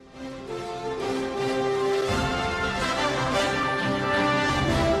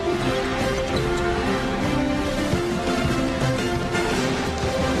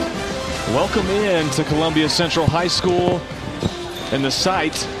Welcome in to Columbia Central High School and the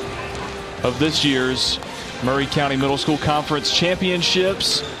site of this year's Maury County Middle School Conference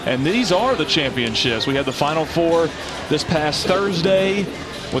Championships. And these are the championships. We had the Final Four this past Thursday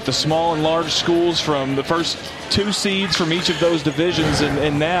with the small and large schools from the first two seeds from each of those divisions,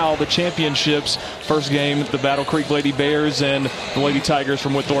 and now the championships. First game, the Battle Creek Lady Bears and the Lady Tigers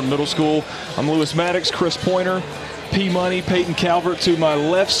from Whitthorn Middle School. I'm Lewis Maddox, Chris Pointer, P. Money, Peyton Calvert to my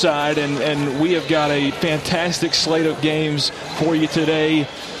left side, and we have got a fantastic slate of games for you today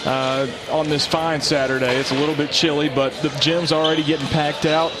on this fine Saturday. It's a little bit chilly, but the gym's already getting packed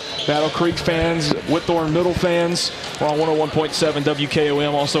out. Battle Creek fans, Whitthorn Middle fans, we're on 101.7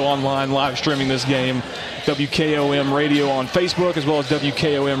 WKOM, also online live streaming this game. WKOM Radio on Facebook, as well as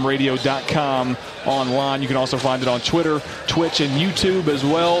WKOMradio.com online. You can also find it on Twitter, Twitch, and YouTube as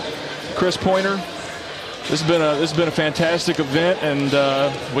well. Chris Pointer, this has been a fantastic event,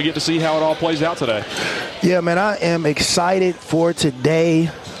 and we get to see how it all plays out today. Yeah, man, I am excited for today.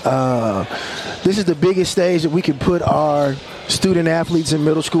 This is the biggest stage that we can put our student athletes in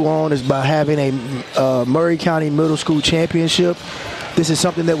middle school on, is by having a Maury County Middle School Championship. This is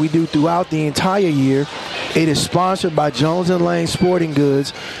something that we do throughout the entire year. It is sponsored by Jones & Lane Sporting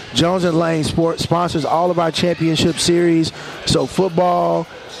Goods. Jones & Lane sponsors all of our championship series, so football,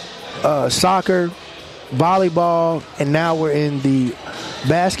 soccer, volleyball, and now we're in the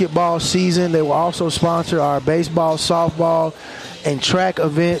basketball season. They will also sponsor our baseball, softball, and track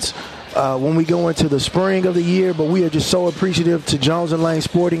events when we go into the spring of the year. But we are just so appreciative to Jones & Lane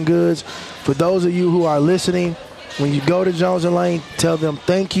Sporting Goods. For those of you who are listening, when you go to Jones & Lane, tell them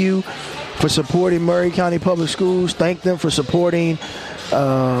thank you for supporting Maury County Public Schools. Thank them for supporting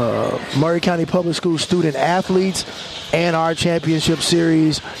Maury County Public Schools student athletes and our championship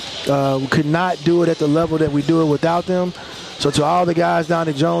series. We could not do it at the level that we do it without them. So to all the guys down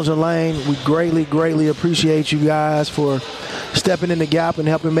at Jones & Lane, we greatly, greatly appreciate you guys for stepping in the gap and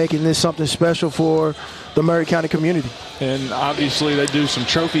helping making this something special for the Maury County community. And obviously they do some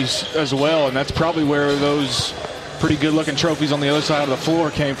trophies as well, and that's probably where those pretty good-looking trophies on the other side of the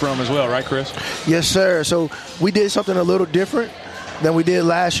floor came from as well, right, Chris? Yes, sir. So we did something a little different than we did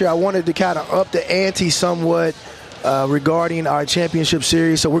last year. I wanted to kind of up the ante somewhat regarding our championship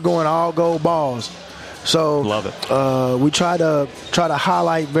series. So we're going all gold balls. So love it. We try to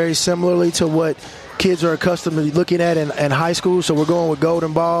highlight very similarly to what kids are accustomed to looking at in high school. So we're going with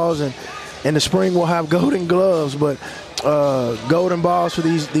golden balls, and in the spring we'll have golden gloves, but golden balls for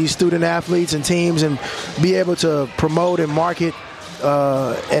these student athletes and teams, and be able to promote and market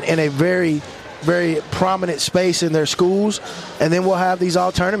in a very, very prominent space in their schools. And then we'll have these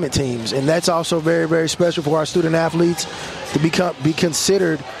all-tournament teams, and that's also very, very special for our student athletes to be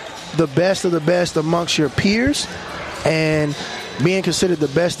considered the best of the best amongst your peers. And being considered the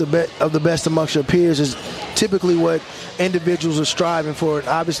best of the best amongst your peers is typically what individuals are striving for. And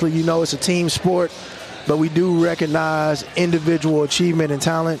obviously, it's a team sport, but we do recognize individual achievement and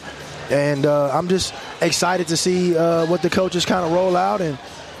talent. And I'm just excited to see what the coaches kind of roll out and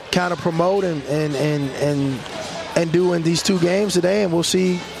kind of promote and do in these two games today. And we'll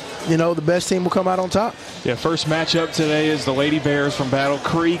see, the best team will come out on top. Yeah, first matchup today is the Lady Bears from Battle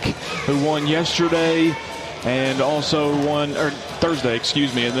Creek, who won yesterday and also won, or Thursday,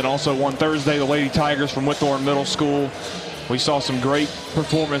 and then also won Thursday, the Lady Tigers from Whitthorn Middle School. We saw some great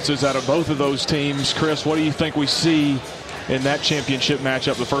performances out of both of those teams. Chris, what do you think we see in that championship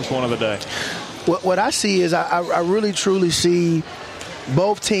matchup, the first one of the day? What I see is I really, truly see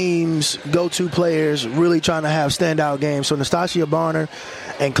both teams' go-to players really trying to have standout games. So Nastasia Barner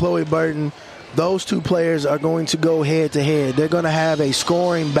and Chloe Burton, those two players are going to go head-to-head. They're going to have a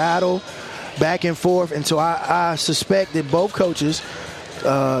scoring battle back and forth, and so I suspect that both coaches,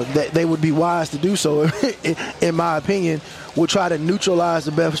 that they would be wise to do so, in my opinion, will try to neutralize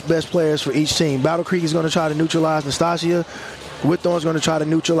the best players for each team. Battle Creek is going to try to neutralize Nastasia. Whitthorn's going to try to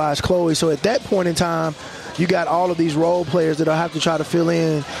neutralize Chloe. So at that point in time, you got all of these role players that will have to try to fill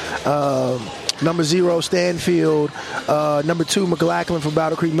in. Number 0, Stanfield. Number 2, McLachlan from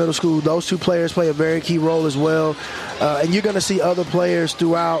Battle Creek Middle School. Those two players play a very key role as well. And you're going to see other players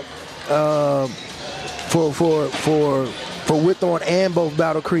throughout for Whitthorn and both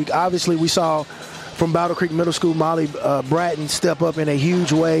Battle Creek. Obviously, we saw from Battle Creek Middle School, Molly Bratton step up in a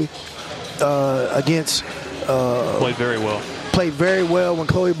huge way against. Played very well. Played very well. When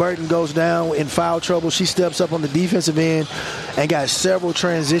Chloe Burton goes down in foul trouble, she steps up on the defensive end and got several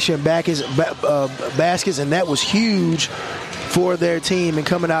transition baskets, and that was huge for their team and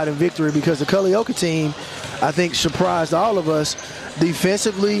coming out in victory, because the Culleoka team, I think, surprised all of us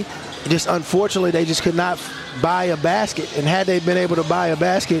defensively. Just unfortunately, they just could not buy a basket, and had they been able to buy a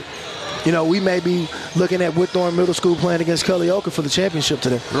basket, we may be looking at Whitthorn Middle School playing against Culleoka for the championship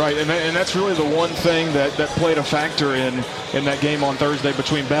today. Right, and that's really the one thing that played a factor in that game on Thursday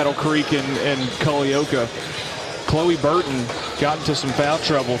between Battle Creek and Culleoka. Chloe Burton got into some foul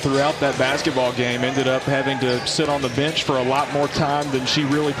trouble throughout that basketball game, ended up having to sit on the bench for a lot more time than she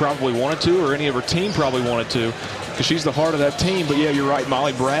really probably wanted to, or any of her team probably wanted to, because she's the heart of that team. But yeah, you're right,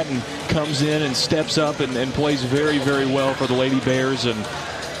 Molly Bratton comes in and steps up and plays very, very well for the Lady Bears, and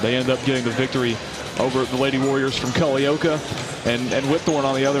they end up getting the victory over the Lady Warriors from Culleoka. And Whitthorn,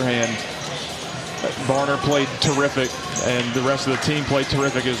 on the other hand, Barner played terrific, and the rest of the team played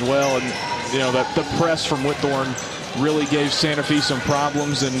terrific as well. And that the press from Whitthorn really gave Santa Fe some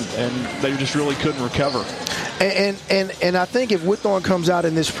problems, and they just really couldn't recover. And I think if Whitthorn comes out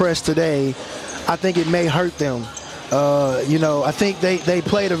in this press today, I think it may hurt them. I think they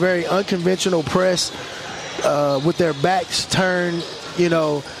played a very unconventional press with their backs turned,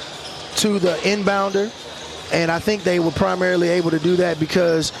 to the inbounder. And I think they were primarily able to do that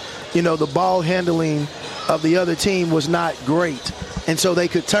because, the ball handling of the other team was not great. And so they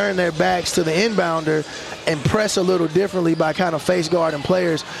could turn their backs to the inbounder and press a little differently by kind of face guarding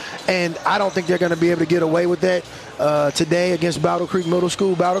players. And I don't think they're going to be able to get away with that today against Battle Creek Middle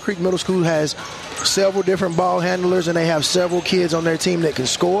School. Battle Creek Middle School has several different ball handlers, and they have several kids on their team that can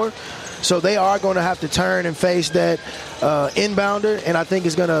score. So they are going to have to turn and face that inbounder, and I think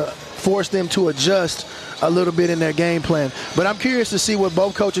it's going to force them to adjust a little bit in their game plan. But I'm curious to see what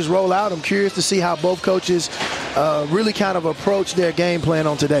both coaches roll out. I'm curious to see how both coaches really kind of approach their game plan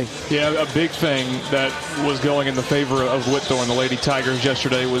on today. Yeah, a big thing that was going in the favor of Whitthorn, the Lady Tigers,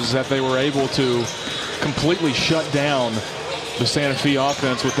 yesterday was that they were able to completely shut down the Santa Fe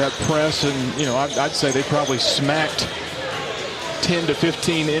offense with that press. And, I'd say they probably smacked 10 to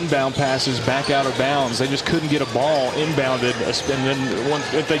 15 inbound passes back out of bounds. They just couldn't get a ball inbounded. And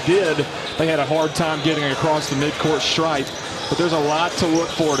then if they did, they had a hard time getting across the midcourt stripe. But there's a lot to look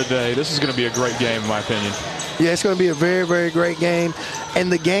for today. This is going to be a great game, in my opinion. Yeah, it's going to be a very, very great game.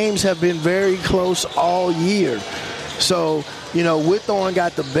 And the games have been very close all year. So, Whitthorn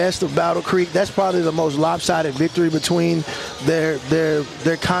got the best of Battle Creek. That's probably the most lopsided victory between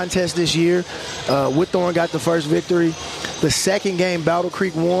their contest this year. Whitthorn got the first victory. The second game, Battle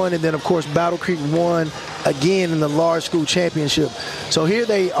Creek won, and then, of course, Battle Creek won again in the large school championship. So here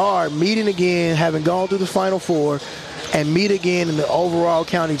they are meeting again, having gone through the Final Four, and meet again in the overall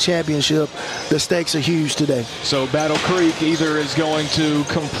county championship. The stakes are huge today. So Battle Creek either is going to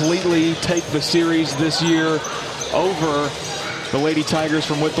completely take the series this year over the Lady Tigers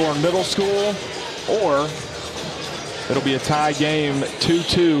from Whitthorn Middle School, or it'll be a tie game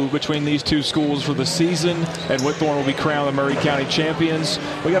 2-2 between these two schools for the season, and Whitthorn will be crowned the Murray County champions.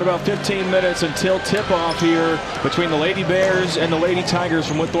 We got about 15 minutes until tip-off here between the Lady Bears and the Lady Tigers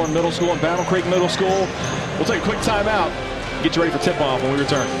from Whitthorn Middle School and Battle Creek Middle School. We'll take a quick timeout, get you ready for tip-off when we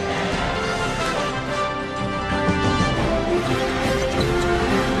return.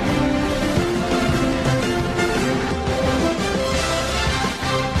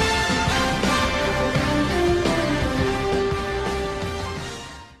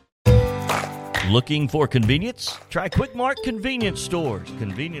 Looking for convenience? Try Quick Mart Convenience Stores,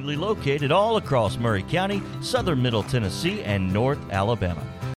 conveniently located all across Murray County, southern Middle Tennessee, and North Alabama.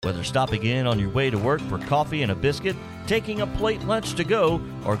 Whether stopping in on your way to work for coffee and a biscuit, taking a plate lunch to go,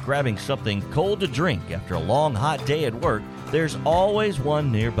 or grabbing something cold to drink after a long hot day at work, there's always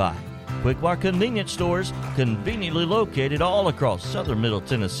one nearby. Quick Mart Convenience Stores, conveniently located all across southern Middle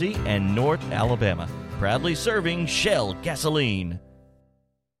Tennessee and North Alabama. Proudly serving Shell gasoline.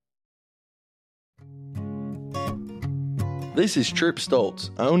 This is Tripp Stoltz,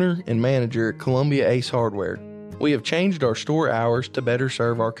 owner and manager at Columbia Ace Hardware. We have changed our store hours to better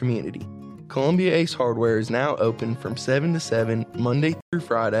serve our community. Columbia Ace Hardware is now open from 7 to 7 Monday through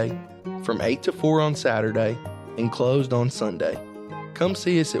Friday, from 8 to 4 on Saturday, and closed on Sunday. Come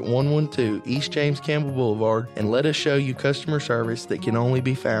see us at 112 East James Campbell Boulevard and let us show you customer service that can only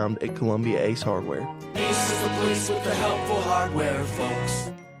be found at Columbia Ace Hardware. Ace is the place with the helpful hardware,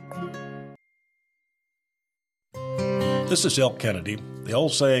 folks. This is Elk Kennedy. The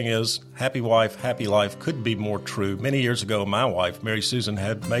old saying is, happy wife, happy life couldn't be more true. Many years ago, my wife, Mary Susan,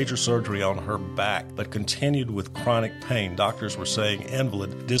 had major surgery on her back, but continued with chronic pain. Doctors were saying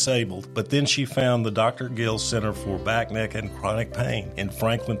invalid, disabled, but then she found the Dr. Gill Center for Back, Neck, and Chronic Pain in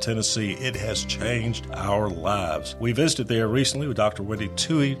Franklin, Tennessee. It has changed our lives. We visited there recently with Dr. Wendy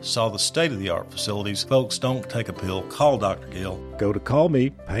Toohey, saw the state-of-the-art facilities. Folks, don't take a pill. Call Dr. Gill. Go to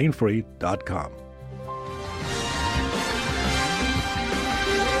callmepainfree.com.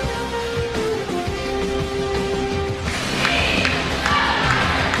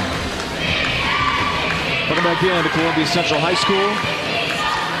 Welcome back in to Columbia Central High School.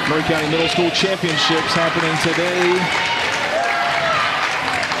 Murray County Middle School Championships happening today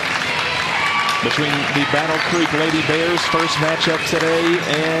between the Battle Creek Lady Bears, first matchup today,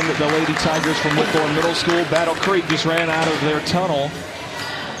 and the Lady Tigers from Whitthorn Middle School. Battle Creek just ran out of their tunnel,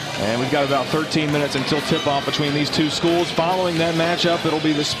 and we've got about 13 minutes until tip-off between these two schools. Following that matchup, it'll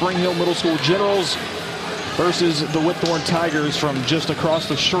be the Spring Hill Middle School Generals versus the Whitthorn Tigers from just across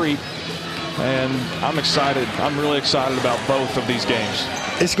the street. And I'm excited. I'm really excited about both of these games.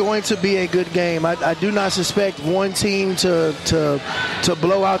 It's going to be a good game. I do not suspect one team to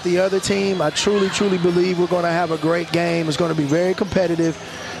blow out the other team. I truly believe we're going to have a great game. It's going to be very competitive.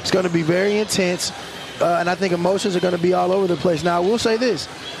 It's going to be very intense. And I think emotions are going to be all over the place. Now, I will say this.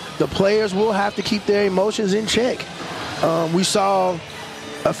 The players will have to keep their emotions in check. We saw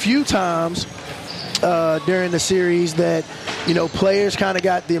a few times during the series that, players kind of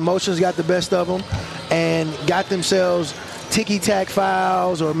got the emotions, got the best of them, and got themselves ticky-tack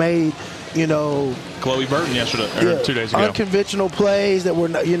fouls or made, Chloe Burton yesterday, or 2 days ago. Unconventional plays that were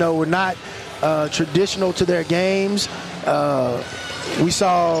not traditional to their games. We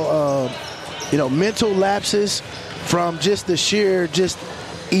saw, mental lapses from just the sheer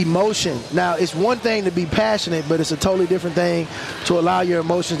emotion. Now, it's one thing to be passionate, but it's a totally different thing to allow your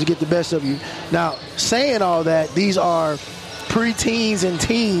emotions to get the best of you. Now, saying all that, these are preteens and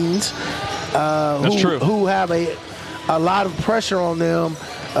teens who have a lot of pressure on them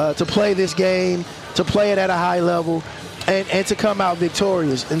to play this game, to play it at a high level, and to come out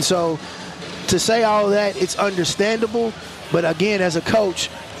victorious. And so to say all of that, it's understandable. But again, as a coach,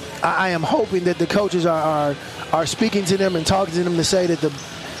 I am hoping that the coaches are speaking to them and talking to them to say that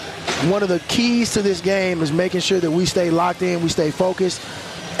one of the keys to this game is making sure that we stay locked in, we stay focused,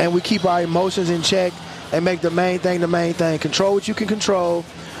 and we keep our emotions in check and make the main thing the main thing. Control what you can control,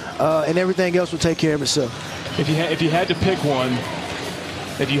 and everything else will take care of itself. If you had to pick one,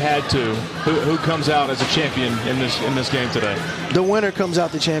 who comes out as a champion in this game today? The winner comes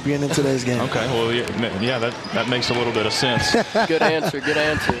out the champion in today's game. Okay, well, yeah, that makes a little bit of sense. Good answer. Good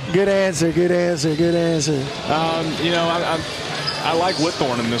answer. I like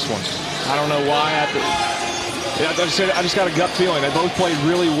Whitthorn in this one. I don't know why. I just got a gut feeling. They both played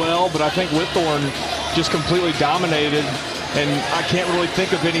really well, but I think Whitthorn just completely dominated, and I can't really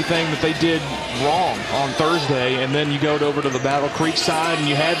think of anything that they did wrong on Thursday. And then you go over to the Battle Creek side, and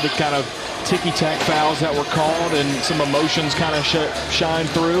you had the kind of ticky-tack fouls that were called, and some emotions kind of shine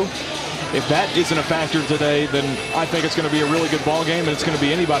through. If that isn't a factor today, then I think it's going to be a really good ball game, and it's going to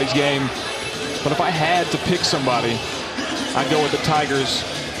be anybody's game. But if I had to pick somebody, I'd go with the Tigers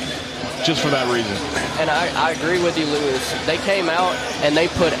just for that reason. And I agree with you, Lewis. They came out and they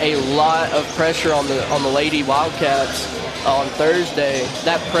put a lot of pressure on the Lady Wildcats on Thursday.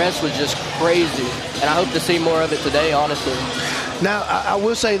 That press was just crazy, and I hope to see more of it today, honestly. Now, I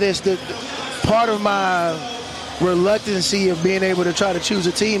will say this. That part of my reluctancy of being able to try to choose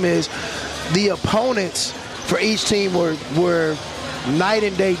a team is the opponents for each team were night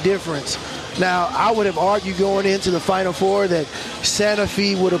and day difference. Now, I would have argued going into the Final Four that Santa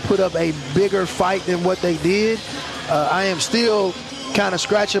Fe would have put up a bigger fight than what they did. I am still kind of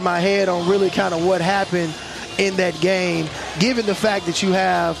scratching my head on really kind of what happened in that game, given the fact that you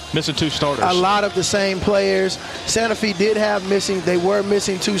have missing two starters, a lot of the same players. Santa Fe did have they were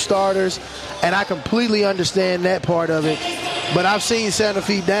missing two starters, and I completely understand that part of it. But I've seen Santa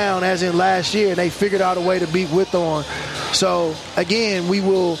Fe down, as in last year, and they figured out a way to beat Whitthorn. So, again,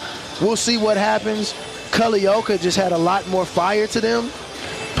 we'll see what happens. Cullioca just had a lot more fire to them,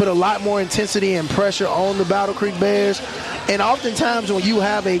 put a lot more intensity and pressure on the Battle Creek Bears. And oftentimes when you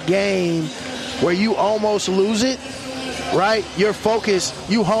have a game where you almost lose it, right, your focus,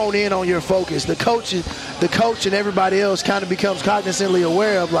 you hone in on your focus. The coach and everybody else kind of becomes cognizantly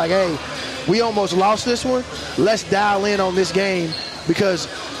aware of, like, hey, we almost lost this one. Let's dial in on this game because,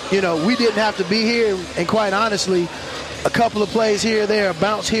 we didn't have to be here. And quite honestly, a couple of plays here or there, a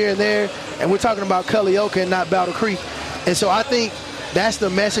bounce here and there, and we're talking about Cullioca and not Battle Creek. And so I think that's the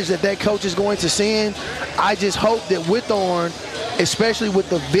message that coach is going to send. I just hope that Whitthorn, especially with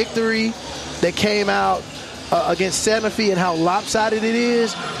the victory that came out against Santa Fe and how lopsided it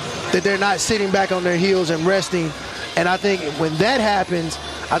is, that they're not sitting back on their heels and resting. And I think when that happens,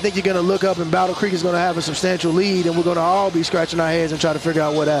 I think you're going to look up and Battle Creek is going to have a substantial lead, and we're going to all be scratching our heads and try to figure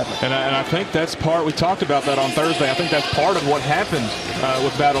out what happened. And I think that's we talked about that on Thursday. I think that's part of what happened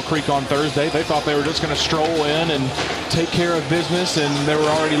with Battle Creek on Thursday. They thought they were just going to stroll in and take care of business, and they were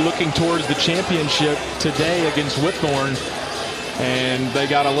already looking towards the championship today against Whitthorn. And they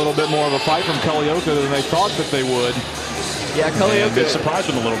got a little bit more of a fight from Cullioca than they thought that they would. Yeah, and it surprised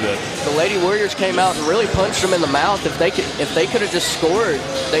them a little bit. The Lady Warriors came out and really punched them in the mouth. If they could have just scored,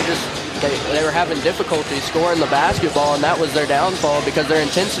 they were having difficulty scoring the basketball, and that was their downfall because their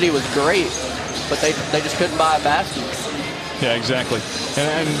intensity was great, but they just couldn't buy a basket. Yeah, exactly.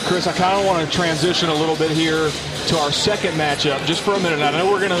 And Chris, I kind of want to transition a little bit here to our second matchup, just for a minute. I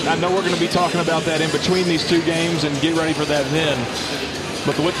know we're gonna be talking about that in between these two games and get ready for that then.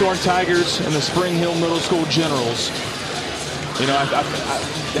 But the Whitthorn Tigers and the Spring Hill Middle School Generals. You know, I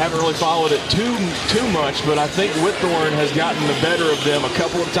haven't really followed it too much, but I think Whitthorn has gotten the better of them a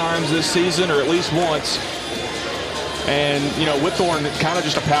couple of times this season, or at least once. And you know, Whitthorn kind of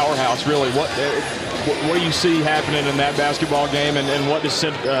just a powerhouse, really. What do you see happening in that basketball game, and what does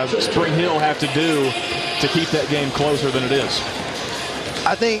Spring Hill have to do to keep that game closer than it is?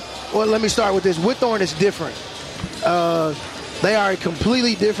 I think, well, let me start with this. Whitthorn is different. They are a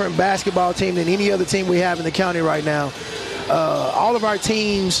completely different basketball team than any other team we have in the county right now. All of our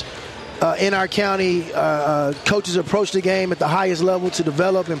teams in our county, coaches approach the game at the highest level to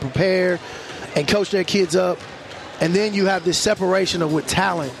develop and prepare and coach their kids up. And then you have this separation with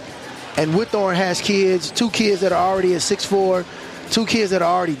talent. And Whitthorn has two kids that are already at 6'4", 2 kids that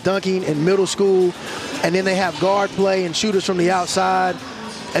are already dunking in middle school. And then they have guard play and shooters from the outside.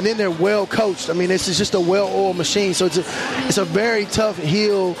 And then they're well coached. I mean, this is just a well-oiled machine. So it's a very tough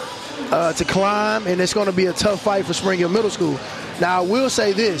hill to climb, and it's going to be a tough fight for Spring Hill Middle School. Now, I will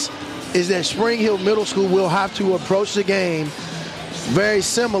say this, is that Spring Hill Middle School will have to approach the game very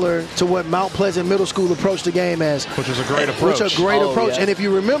similar to what Mount Pleasant Middle School approached the game as. Which is a great approach. Yeah. And if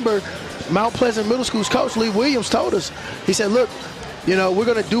you remember, Mount Pleasant Middle School's coach, Lee Williams, told us, he said, look, you know, we're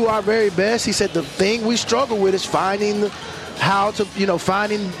going to do our very best. He said the thing we struggle with is finding the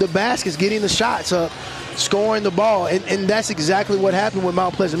baskets, getting the shots up, scoring the ball. And that's exactly what happened with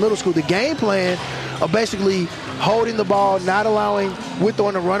Mount Pleasant Middle School. The game plan of basically holding the ball, not allowing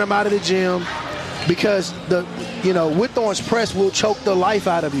Whitthorn to run them out of the gym, because Whitthorn's press will choke the life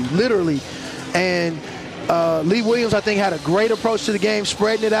out of you, literally. And Lee Williams, I think, had a great approach to the game,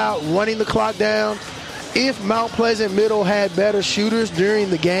 spreading it out, running the clock down. If Mount Pleasant Middle had better shooters during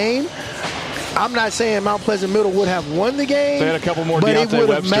the game, I'm not saying Mount Pleasant Middle would have won the game. They had a couple more, but Deontay it would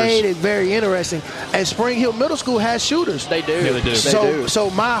have Websters. made it very interesting. And Spring Hill Middle School has shooters. They do. Yeah, they do. So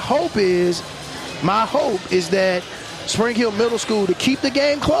my hope is that Spring Hill Middle School, to keep the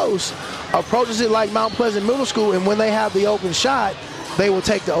game close, approaches it like Mount Pleasant Middle School, and when they have the open shot, they will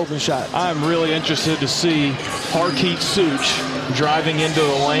take the open shot. I'm really interested to see Harkeet Such driving into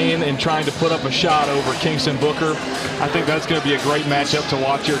the lane and trying to put up a shot over Kingston Booker. I think that's going to be a great matchup to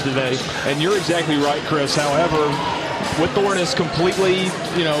watch here today. And you're exactly right, Chris. However, Whitthorn is completely,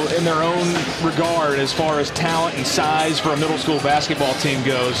 in their own regard as far as talent and size for a middle school basketball team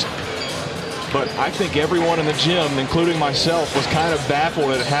goes. But I think everyone in the gym, including myself, was kind of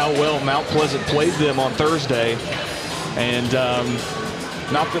baffled at how well Mount Pleasant played them on Thursday. And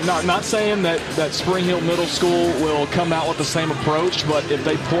not saying that Spring Hill Middle School will come out with the same approach, but if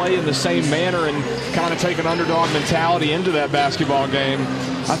they play in the same manner and kind of take an underdog mentality into that basketball game,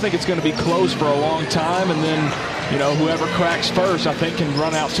 I think it's going to be close for a long time. And then, whoever cracks first, I think, can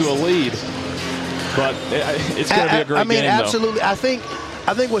run out to a lead. But it's going to be a great game, absolutely. though.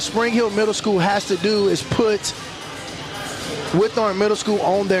 I think what Spring Hill Middle School has to do is put Whitthorn Middle School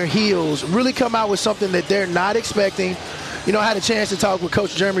on their heels, really come out with something that they're not expecting. I had a chance to talk with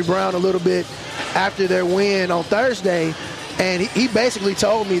Coach Jeremy Brown a little bit after their win on Thursday, and he basically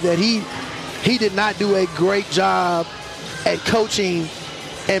told me that he did not do a great job at coaching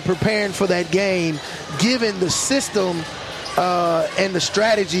and preparing for that game, given the system and the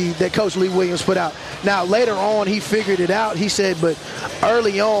strategy that Coach Lee Williams put out. Now, later on, he figured it out. He said, but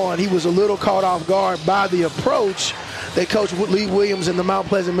early on, he was a little caught off guard by the approach that Coach Lee Williams and the Mount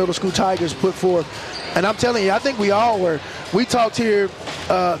Pleasant Middle School Tigers put forth. And I'm telling you, I think we all were. We talked here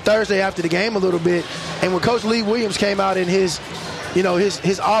Thursday after the game a little bit, and when Coach Lee Williams came out in his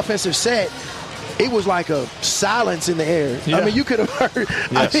offensive set, it was like a silence in the air. Yeah. I mean, you could have heard.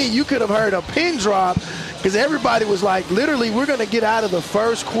 Yes. You could have heard a pin drop, because everybody was like, literally, we're going to get out of the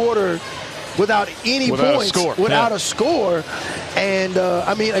first quarter without any points, without a score. And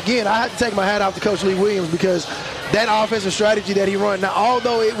again, I had to take my hat off to Coach Lee Williams, because that offensive strategy that he run. Now,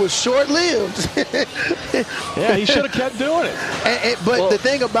 although it was short-lived. Yeah, he should have kept doing it. But the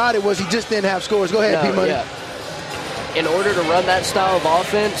thing about it was he just didn't have scores. Go ahead, P-Money. Yeah. In order to run that style of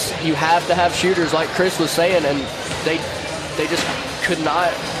offense, you have to have shooters, like Chris was saying, and they just could not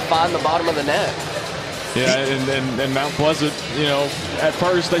find the bottom of the net. Yeah, and Mount Pleasant, at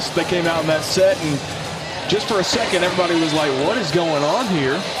first they came out in that set and just for a second, everybody was like, what is going on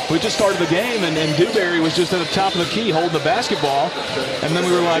here? We just started the game, and Dewberry was just at the top of the key holding the basketball. And then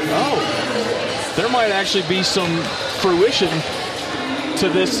we were like, oh, there might actually be some fruition to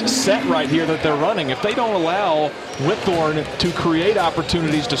this set right here that they're running. If they don't allow Whitthorn to create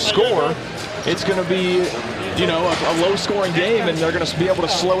opportunities to score, it's going to be, a low-scoring game, and they're going to be able to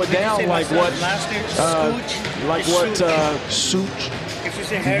slow it down like what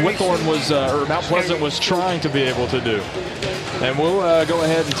Whitthorn was, or Mount Pleasant was trying to be able to do. And we'll go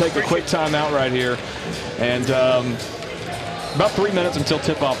ahead and take a quick timeout right here. And about 3 minutes until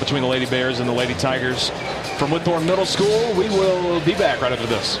tip-off between the Lady Bears and the Lady Tigers. From Whitthorn Middle School, we will be back right after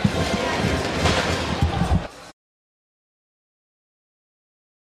this.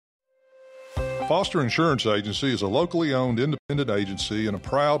 Foster Insurance Agency is a locally owned independent agency and a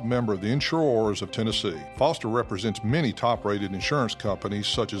proud member of the Insurers of Tennessee. Foster represents many top-rated insurance companies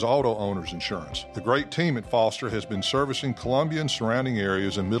such as Auto Owners Insurance. The great team at Foster has been servicing Columbia and surrounding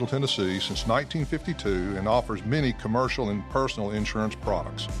areas in Middle Tennessee since 1952 and offers many commercial and personal insurance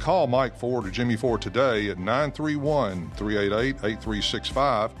products. Call Mike Ford or Jimmy Ford today at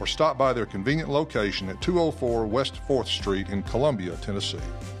 931-388-8365 or stop by their convenient location at 204 West 4th Street in Columbia, Tennessee.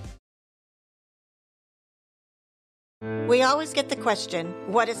 We always get the question,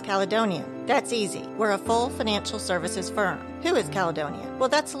 what is Caledonian? That's easy. We're a full financial services firm. Who is Caledonian? Well,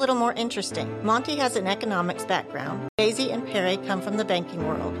 that's a little more interesting. Monty has an economics background. Daisy and Perry come from the banking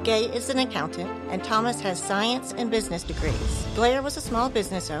world. Gay is an accountant, and Thomas has science and business degrees. Blair was a small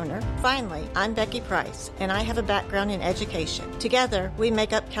business owner. Finally, I'm Becky Price, and I have a background in education. Together, we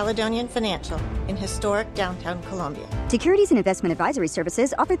make up Caledonian Financial in historic downtown Columbia. Securities and investment advisory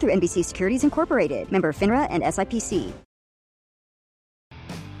services offered through NBC Securities Incorporated, member FINRA and SIPC.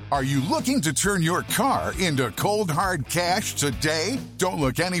 Are you looking to turn your car into cold, hard cash today? Don't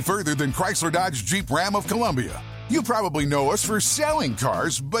look any further than Chrysler Dodge Jeep Ram of Columbia. You probably know us for selling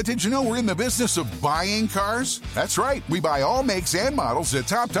cars, but did you know we're in the business of buying cars? That's right, we buy all makes and models at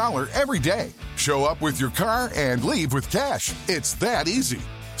top dollar every day. Show up with your car and leave with cash. It's that easy.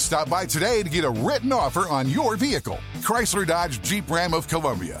 Stop by today to get a written offer on your vehicle. Chrysler Dodge Jeep Ram of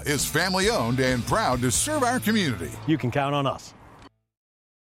Columbia is family owned and proud to serve our community. You can count on us.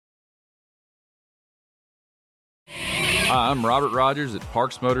 Hi, I'm Robert Rogers at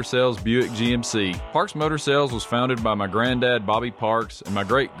Parks Motor Sales Buick GMC. Parks Motor Sales was founded by my granddad, Bobby Parks, and my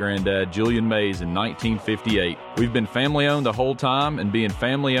great-granddad, Julian Mays, in 1958. We've been family-owned the whole time, and being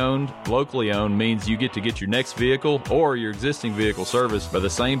family-owned, locally owned, means you get to get your next vehicle or your existing vehicle serviced by the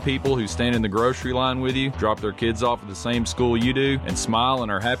same people who stand in the grocery line with you, drop their kids off at the same school you do, and smile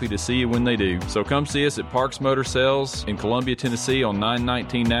and are happy to see you when they do. So come see us at Parks Motor Sales in Columbia, Tennessee on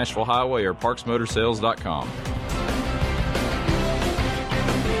 919 Nashville Highway or parksmotorsales.com.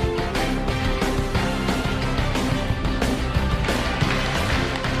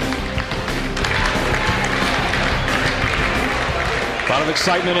 A lot of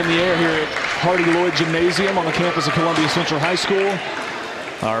excitement in the air here at Hardy Lloyd Gymnasium on the campus of Columbia Central High School.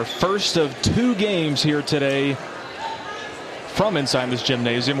 Our first of two games here today from inside this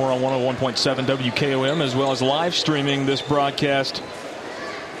gymnasium. We're on 101.7 WKOM, as well as live streaming this broadcast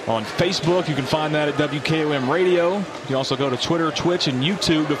on Facebook. You can find that at WKOM Radio. You can also go to Twitter, Twitch, and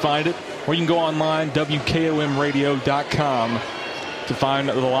YouTube to find it. Or you can go online, WKOMradio.com, to find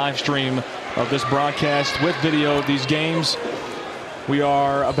the live stream of this broadcast with video of these games. We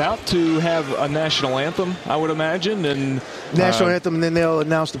are about to have a national anthem, I would imagine. And national anthem, and then they'll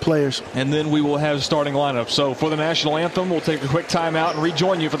announce the players. And then we will have starting lineups. So for the national anthem, we'll take a quick timeout and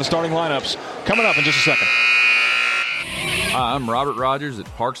rejoin you for the starting lineups coming up in just a second. Hi, I'm Robert Rogers at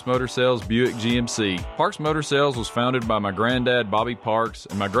Parks Motor Sales Buick GMC. Parks Motor Sales was founded by my granddad, Bobby Parks,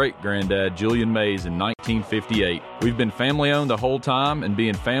 and my great-granddad, Julian Mays, in 1958. We've been family-owned the whole time, and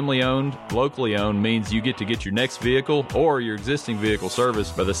being family-owned, locally owned, means you get to get your next vehicle or your existing vehicle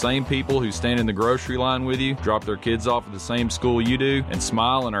serviced by the same people who stand in the grocery line with you, drop their kids off at the same school you do, and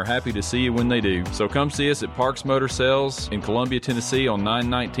smile and are happy to see you when they do. So come see us at Parks Motor Sales in Columbia, Tennessee on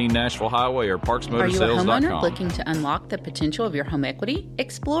 919 Nashville Highway or parksmotorsales.com. Are you a homeowner looking to unlock the potential of your home equity?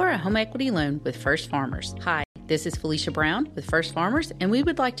 Explore a home equity loan with First Farmers. Hi, this is Felicia Brown with First Farmers, and we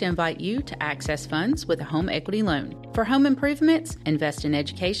would like to invite you to access funds with a home equity loan. For home improvements, invest in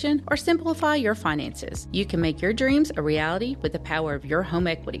education, or simplify your finances, you can make your dreams a reality with the power of your home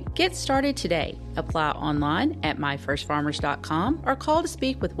equity. Get started today. Apply online at myfirstfarmers.com or call to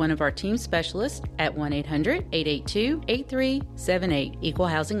speak with one of our team specialists at 1-800-882-8378. Equal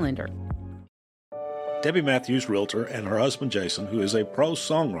Housing Lender. Debbie Matthews, realtor, and her husband Jason, who is a pro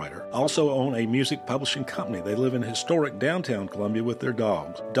songwriter, also own a music publishing company. They live in historic downtown Columbia with their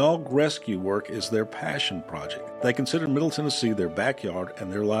dogs. Dog rescue work is their passion project. They consider Middle Tennessee their backyard,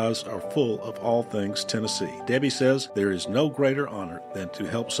 and their lives are full of all things Tennessee. Debbie says there is no greater honor than to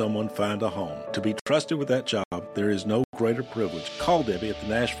help someone find a home. To be trusted with that job, there is no greater privilege. Call Debbie at the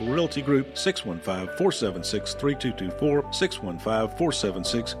Nashville Realty Group, 615-476-3224,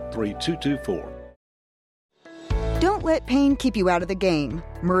 615-476-3224. Don't let pain keep you out of the game.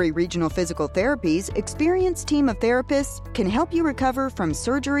 Murray Regional Physical Therapy's experienced team of therapists can help you recover from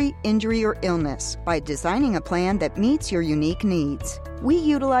surgery, injury, or illness by designing a plan that meets your unique needs. We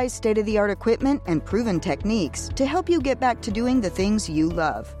utilize state-of-the-art equipment and proven techniques to help you get back to doing the things you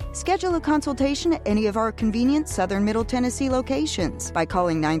love. Schedule a consultation at any of our convenient Southern Middle Tennessee locations by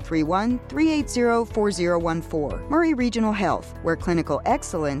calling 931-380-4014. Murray Regional Health, where clinical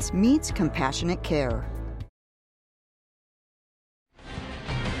excellence meets compassionate care.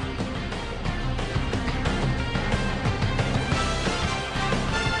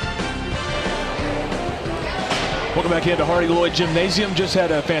 Welcome back into Hardy Lloyd Gymnasium. Just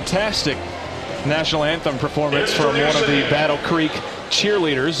had a fantastic national anthem performance from one of the Battle Creek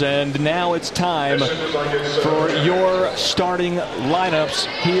cheerleaders, and now it's time for your starting lineups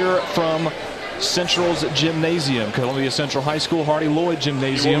here from Central's Gymnasium, Columbia Central High School, Hardy Lloyd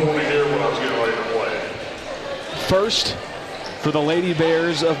Gymnasium. First, for the Lady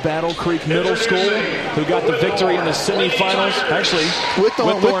Bears of Battle Creek Middle School, who got the victory in the semifinals. Actually,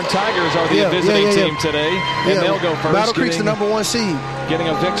 Whitthorn Tigers are the visiting team today, and they'll go first. Battle Creek's the #1 seed. Getting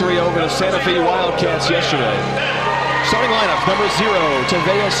a victory over the Santa Fe Wildcats yesterday. Starting lineup, number 0,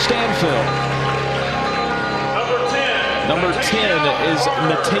 Tavea Stanfield. Number 10 is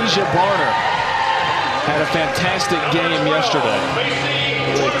Natasia Barner. Had a fantastic game yesterday.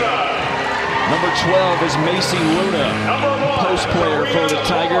 Number 12 is Macy Luna, post player for the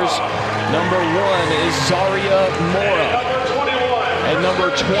Tigers. Number 1 is Zaria Mora. And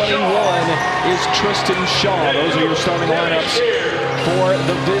number 21 is Tristan Shaw. Those are your starting lineups for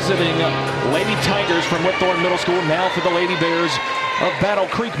the visiting Lady Tigers from Whitthorn Middle School. Now for the Lady Bears of Battle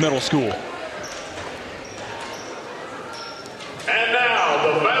Creek Middle School. And now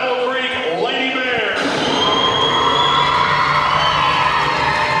the Battle Creek Lady Bears.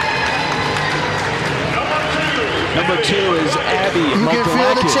 Number 2 is Abby You can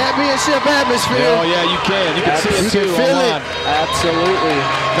feel the championship atmosphere. Oh, yeah, you can. You can see it, too, feel online. Absolutely.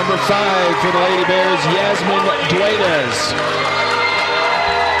 Number 5 for the Lady Bears, Yasmin Duenas.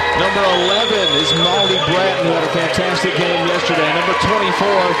 Number 11 is Molly Bratton, who had a fantastic game yesterday. Number 24,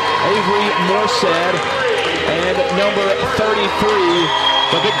 Avery Morstead. And number 33,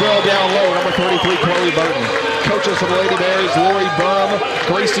 the big girl down low, number 33, Chloe Burton. Coaches for the Lady Bears, Lori Bum,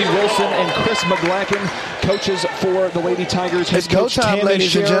 Gracie Wilson, and Chris McGlacken. Coaches for the Lady Tigers. It's go time, Tammy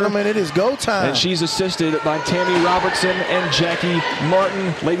ladies Scherer, and gentlemen. It is go time. and she's assisted by Tammy Robertson and Jackie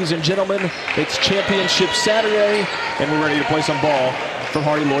Martin. Ladies and gentlemen, it's Championship Saturday, and we're ready to play some ball from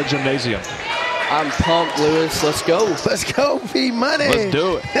Hardy Lloyd Gymnasium. I'm pumped, Lewis. Let's go. Let's go, P-Money. Let's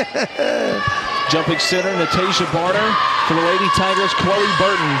do it. Jumping center, Natasia Barner for the Lady Tigers. Chloe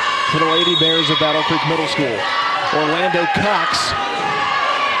Burton for the Lady Bears of Battle Creek Middle School. Orlando Cox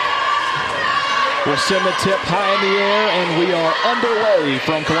will send the tip high in the air, and we are underway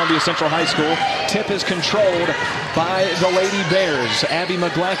from Columbia Central High School. Tip is controlled by the Lady Bears. Abby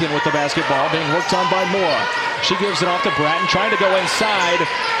McGlacken with the basketball, being worked on by Mora. She gives it off to Bratton, trying to go inside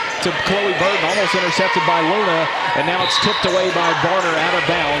to Chloe Burton, almost intercepted by Luna, and now it's tipped away by Barner out of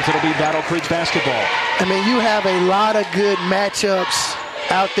bounds. It'll be Battle Creek basketball. I mean, you have a lot of good matchups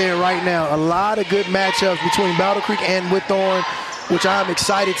out there right now. A lot of good matchups between Battle Creek and Whitthorn, which I'm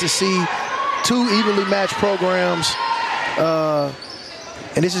excited to see. 2 evenly matched programs,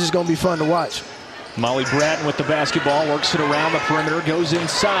 and this is just going to be fun to watch. Molly Bratton with the basketball, works it around the perimeter, goes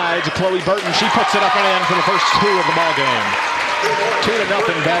inside to Chloe Burton. She puts it up and in for the first 2 of the ball game. 2-0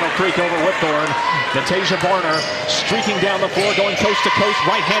 Battle Creek over Whitthorn. Natasia Barner streaking down the floor, going coast to coast,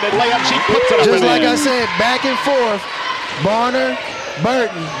 right-handed layup. She puts it up Just and like in. I said, back and forth. Barner,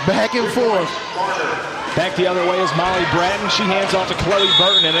 Burton, back and forth. Back the other way is Molly Bratton. She hands off to Chloe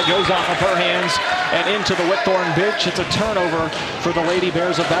Burton, and it goes off of her hands and into the Whitthorn bench. It's a turnover for the Lady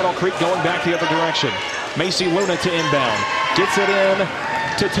Bears of Battle Creek, going back the other direction. Macy Luna to inbound. Gets it in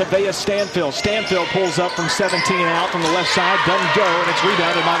to Tavea Stanfield. Stanfield pulls up from 17 out from the left side. Doesn't go, and it's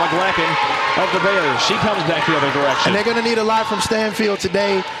rebounded by McGlacken of the Bears. She comes back the other direction. And they're going to need a lot from Stanfield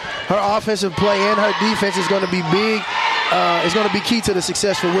today. Her offensive play and her defense is going to be big. It's going to be key to the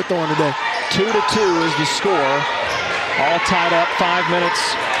success for Whitthorn today. 2-2 is the score. All tied up, 5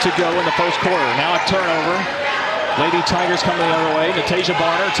 minutes to go in the first quarter. Now a turnover. Lady Tigers coming the other way. Natasia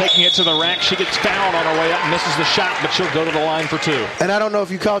Barner taking it to the rack. She gets fouled on her way up, misses the shot, but she'll go to the line for 2. And I don't know if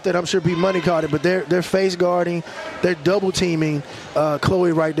you caught that. I'm sure Pete Money caught it, but they're face guarding, they're double teaming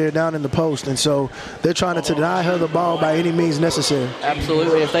Chloe right there down in the post, and so they're trying to deny her the ball by any means necessary.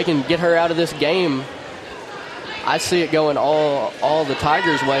 Absolutely. If they can get her out of this game, I see it going all the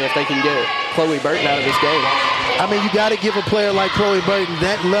Tigers' way if they can get Chloe Burton out of this game. I mean, you got to give a player like Chloe Burton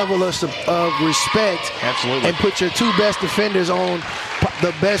that level of respect. Absolutely. And put your 2 best defenders on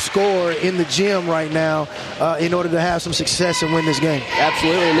the best scorer in the gym right now in order to have some success and win this game.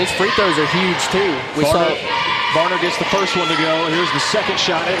 Absolutely, and these free throws are huge too. Barner gets the first one to go. Here's the second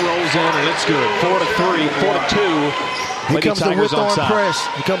shot. It rolls in, and it's good. 4-3, 4-2. Here comes the Whitthorn press.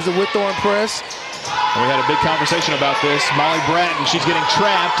 Here comes the Whitthorn press. And we had a big conversation about this. Molly Bratton, she's getting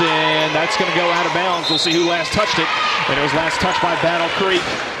trapped, and that's going to go out of bounds. We'll see who last touched it. And it was last touched by Battle Creek.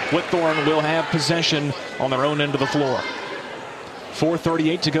 Whitthorn will have possession on their own end of the floor.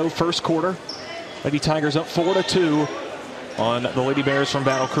 4:38 to go, first quarter. Lady Tigers up 4-2 on the Lady Bears from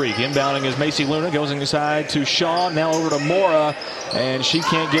Battle Creek. Inbounding is Macy Luna, goes inside to Shaw, now over to Mora, and she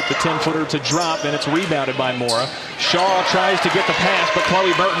can't get the 10-footer to drop, and it's rebounded by Mora. Shaw tries to get the pass, but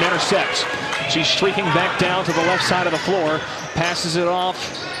Chloe Burton intercepts. She's streaking back down to the left side of the floor, passes it off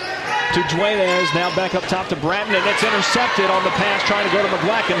to Dueñas, now back up top to Bratton, and it's intercepted on the pass trying to go to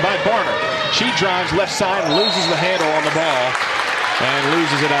McGlacken by Barner. She drives left side and loses the handle on the ball and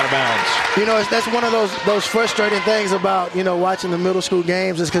loses it out of bounds. You know, that's one of those frustrating things about, watching the middle school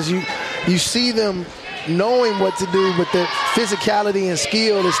games is because you see them knowing what to do, but their physicality and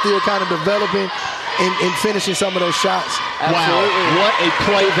skill is still kind of developing in finishing some of those shots. Absolutely. Wow, what a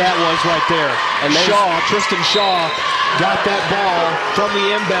play that was right there. And Tristan Shaw got that ball from the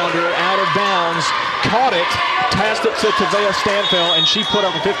inbounder out of bounds, caught it, passed it to Tavea Stanfield, and she put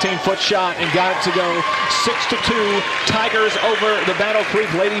up a 15-foot shot and got it to go 6-2. Tigers over the Battle Creek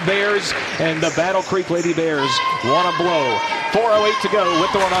Lady Bears, and the Battle Creek Lady Bears want to blow. 4:08 to go.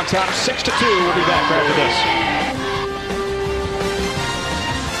 Whitthorn on top, 6-2. We'll be back after this.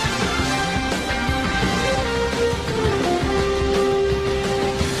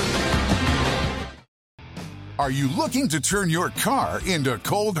 Are you looking to turn your car into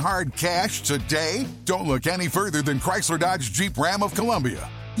cold, hard cash today? Don't look any further than Chrysler Dodge Jeep Ram of Columbia.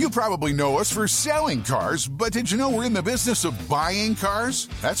 You probably know us for selling cars, but did you know we're in the business of buying cars?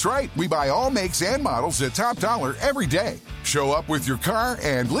 That's right, we buy all makes and models at top dollar every day. Show up with your car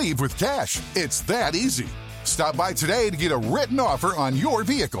and leave with cash. It's that easy. Stop by today to get a written offer on your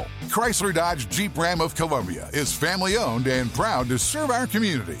vehicle. Chrysler Dodge Jeep Ram of Columbia is family owned and proud to serve our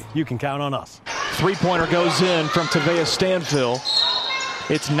community. You can count on us. Three-pointer goes in from Tavea Stanfield.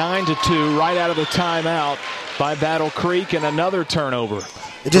 It's 9-2 right out of the timeout by Battle Creek, and another turnover.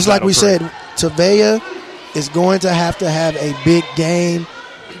 Just like we said, Tavea is going to have a big game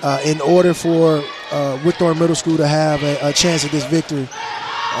in order for Whitthorn Middle School to have a chance at this victory.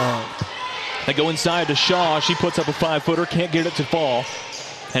 They go inside to Shaw. She puts up a 5-footer, can't get it to fall.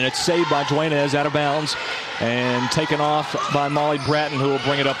 And it's saved by Dueñas out of bounds and taken off by Molly Bratton, who will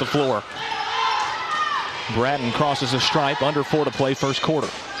bring it up the floor. Bratton crosses a stripe, under 4 to play first quarter.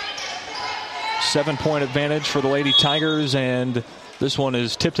 7-point advantage for the Lady Tigers, and this one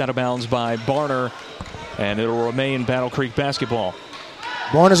is tipped out of bounds by Barner, and it'll remain Battle Creek basketball.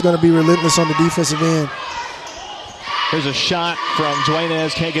 Barner's going to be relentless on the defensive end. Here's a shot from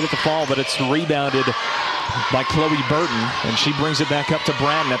Dueñas, can't get it to fall, but it's rebounded by Chloe Burton, and she brings it back up to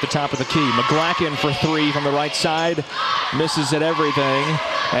Bratton at the top of the key. McGlacken for 3 from the right side, misses at everything,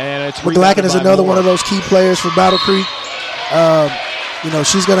 and it's McGlacken is another one of those key players for Battle Creek.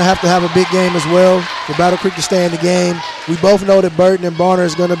 She's going to have a big game as well for Battle Creek to stay in the game. We both know that Burton and Barner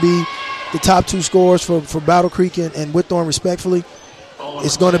is going to be the top 2 scorers for Battle Creek and Whitthorn respectfully.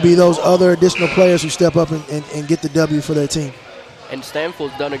 It's going to be those other additional players who step up and get the W for their team. And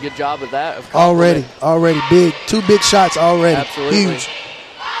Stanfield's done a good job of that. Already big. 2 big shots already. Absolutely. Huge.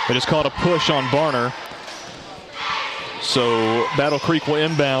 It is called a push on Barner. So Battle Creek will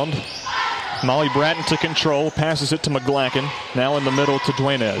inbound. Molly Bratton to control, passes it to McGlacken. Now in the middle to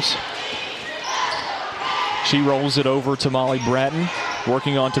Dueñas. She rolls it over to Molly Bratton,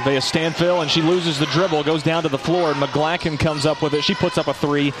 working on Tavea Stanfield, and she loses the dribble, goes down to the floor, and McGlacken comes up with it. She puts up a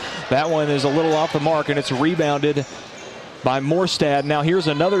 3. That one is a little off the mark, and it's rebounded by Morstad. Now here's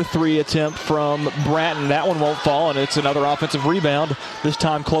another 3 attempt from Bratton. That one won't fall, and it's another offensive rebound, this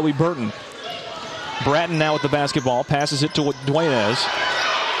time Chloe Burton. Bratton now with the basketball, passes it to Dueñas.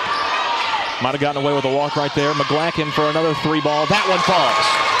 Might have gotten away with a walk right there. McGlacken for another 3 ball. That one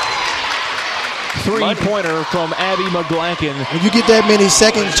falls. three-pointer from Abby McGlacken. When you get that many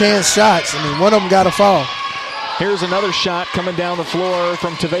second-chance shots, I mean, one of them got to fall. Here's another shot coming down the floor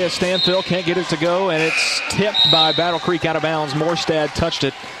from Tavea Stanfield. Can't get it to go, and it's tipped by Battle Creek out of bounds. Morstad touched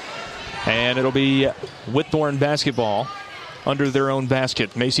it, and it'll be Whitthorn basketball under their own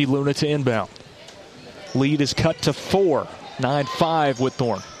basket. Macy Luna to inbound. Lead is cut to 4. 9-5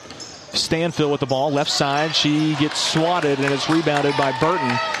 Whitthorn. Stanfield with the ball, left side. She gets swatted, and it's rebounded by Burton,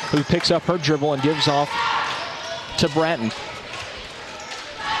 who picks up her dribble and gives off to Bratton.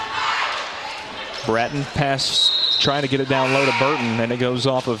 Bratton pass, trying to get it down low to Burton, and it goes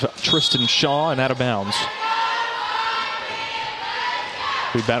off of Tristan Shaw and out of bounds.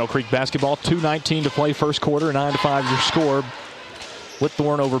 We Battle Creek basketball, 2:19 to play first quarter, 9-5 your score.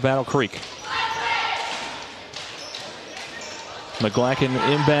 Whitthorn over Battle Creek. McGlacken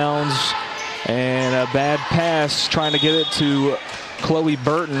inbounds, and a bad pass trying to get it to Chloe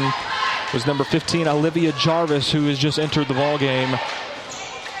Burton was number 15, Olivia Jarvis, who has just entered the ball game.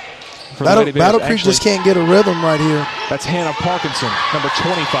 Battle Creek just can't get a rhythm right here. That's Hannah Parkinson, number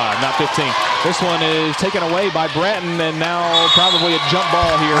 25, not 15. This one is taken away by Bratton, and now probably a jump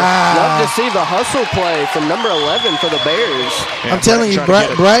ball here. Love to see the hustle play from number 11 for the Bears. Yeah, I'm telling you,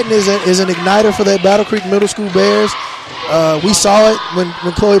 Bratton is an igniter for that Battle Creek Middle School Bears. We saw it when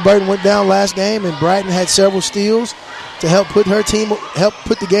Chloe Burton went down last game, and Bratton had several steals to help put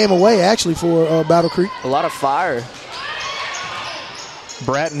the game away, actually, for Battle Creek. A lot of fire.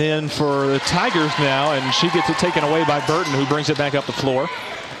 Bratton in for the Tigers now, and she gets it taken away by Burton, who brings it back up the floor.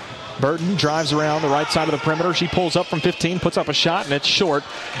 Burton drives around the right side of the perimeter. She pulls up from 15, puts up a shot, and it's short,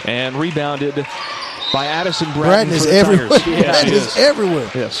 and rebounded by Addison Bratton. Bratton is everywhere. Bratton is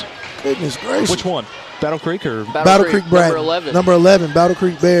everywhere. Yes. Goodness gracious. Which one? Battle Creek or? Battle Creek Bratton. Number 11. Number 11, Battle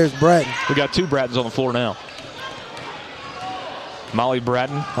Creek Bears, Bratton. We got two Brattons on the floor now. Molly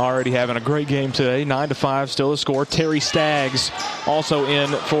Bratton already having a great game today. 9-5 still the score. Terry Staggs also in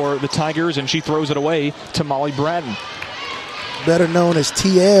for the Tigers, and she throws it away to Molly Bratton. Better known as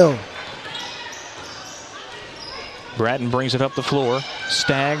TL. Bratton brings it up the floor.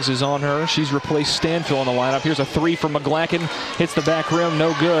 Staggs is on her. She's replaced Stanfield in the lineup. Here's a three from McGlacken. Hits the back rim,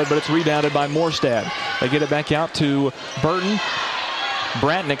 no good, but it's rebounded by Morstad. They get it back out to Bratton,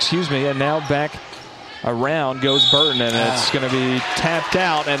 and now back around goes Burton, and it's going to be tapped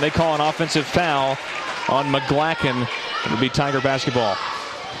out, and they call an offensive foul on McGlacken. It'll be Tiger basketball.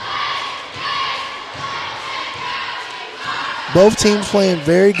 Both teams playing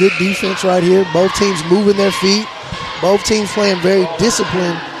very good defense right here. Both teams moving their feet. Both teams playing very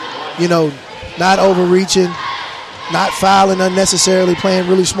disciplined, not overreaching, not fouling unnecessarily, playing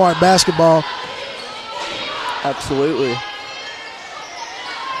really smart basketball. Absolutely.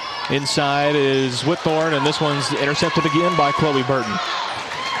 Inside is Whitthorn, and this one's intercepted again by Chloe Burton.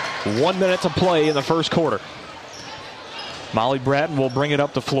 1 minute to play in the first quarter. Molly Bratton will bring it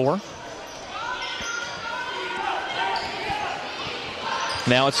up the floor.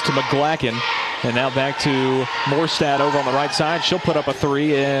 Now it's to McGlacken, and now back to Morstad over on the right side. She'll put up a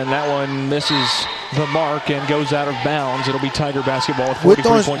three, and that one misses the mark and goes out of bounds. It'll be Tiger basketball with 43.7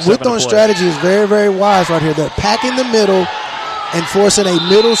 to play. Whitthorn's strategy is very, very wise right here. They're packing the middle and forcing a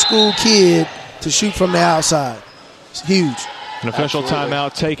middle school kid to shoot from the outside. It's huge. An official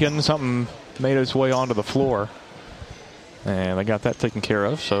timeout taken. Something made its way onto the floor. And they got that taken care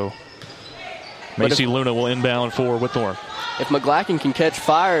of, so Macy Luna will inbound for Whitthorn. If McGlacken can catch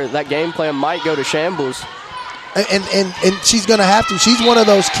fire, that game plan might go to shambles. And she's going to have to. She's one of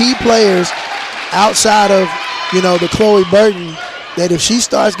those key players outside of, the Chloe Burton, that if she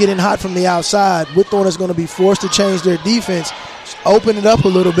starts getting hot from the outside, Whitthorn is going to be forced to change their defense, open it up a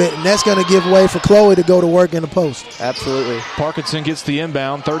little bit, and that's going to give way for Chloe to go to work in the post. Absolutely. Parkinson gets the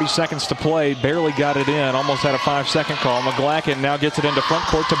inbound, 30 seconds to play, barely got it in, almost had a 5-second call. McGlacken now gets it into front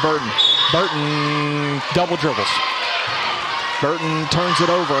court to Burton. Burton double dribbles. Burton turns it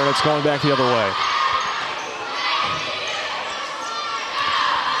over, and it's going back the other way.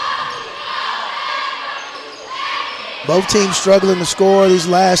 Both teams struggling to score these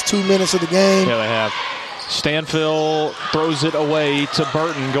last 2 minutes of the game. Yeah, they have. Stanfield throws it away to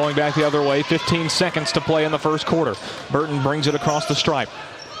Burton, going back the other way. 15 seconds to play in the first quarter. Burton brings it across the stripe.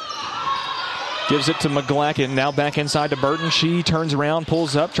 Gives it to McGlacken, now back inside to Burton. She turns around,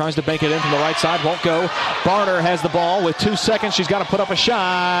 pulls up, tries to bank it in from the right side, won't go. Barner has the ball with 2 seconds. She's got to put up a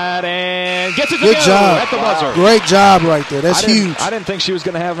shot and gets it to Good go job. at the buzzer. Great job right there. That's huge. I didn't think she was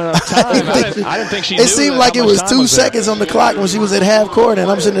going to have enough time. I didn't think she knew. It seemed like it was 2 seconds on the clock when she was at half court,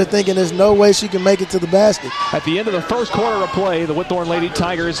 and I'm sitting there thinking there's no way she can make it to the basket. At the end of the first quarter of play, the Whitthorn Lady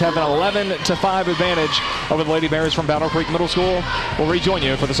Tigers have an 11-5 advantage over the Lady Bears from Battle Creek Middle School. We'll rejoin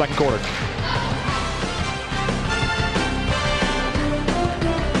you for the second quarter.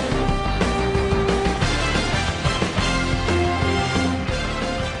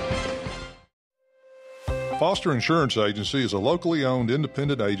 Foster Insurance Agency is a locally owned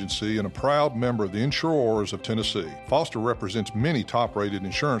independent agency and a proud member of the Insurers of Tennessee. Foster represents many top-rated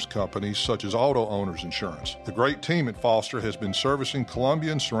insurance companies such as Auto Owners Insurance. The great team at Foster has been servicing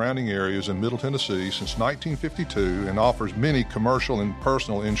Columbia and surrounding areas in Middle Tennessee since 1952 and offers many commercial and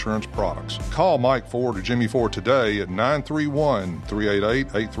personal insurance products. Call Mike Ford or Jimmy Ford today at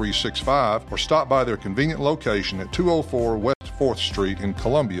 931-388-8365 or stop by their convenient location at 204 West 4th Street in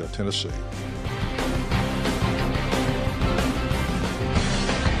Columbia, Tennessee.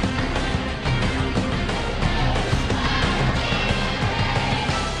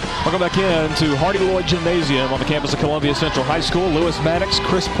 Welcome back in to Hardy Lloyd Gymnasium on the campus of Columbia Central High School. Lewis Maddox,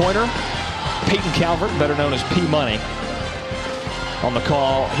 Chris Pointer, Peyton Calvert, better known as P Money, on the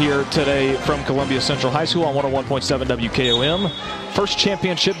call here today from Columbia Central High School on 101.7 WKOM. First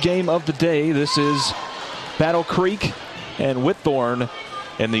championship game of the day. This is Battle Creek and Whitthorn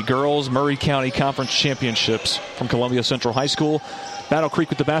in the Girls Murray County Conference Championships from Columbia Central High School. Battle Creek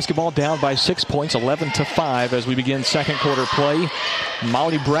with the basketball, down by 6 points, 11-5 as we begin second quarter play.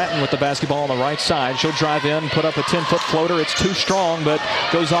 Molly Bratton with the basketball on the right side. She'll drive in, put up a 10-foot floater. It's too strong, but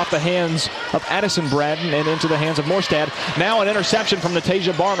goes off the hands of Addison Bratton and into the hands of Morstad. Now an interception from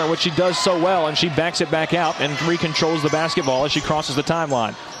Natasia Barner, which she does so well, and she backs it back out and recontrols the basketball as she crosses the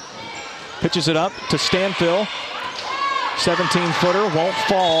timeline. Pitches it up to Stanfill. 17-footer, won't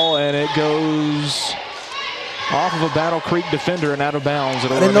fall, and it goes off of a Battle Creek defender and out of bounds. I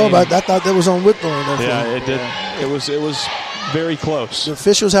didn't know about that. I thought that was on Whitthorn. Yeah, it did. It was very close. The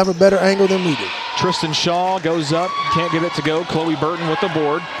officials have a better angle than we do. Tristan Shaw goes up, can't get it to go. Chloe Burton with the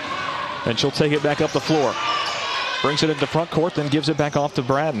board, and she'll take it back up the floor. Brings it into front court, then gives it back off to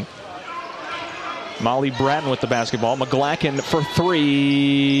Bratton. Molly Bratton with the basketball. McGlacken for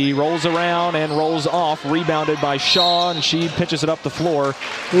three. Rolls around and rolls off. Rebounded by Shaw, and she pitches it up the floor,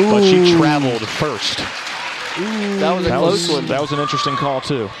 but she traveled first. That was a close one. That was an interesting call,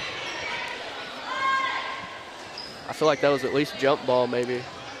 too. I feel like that was at least a jump ball, maybe.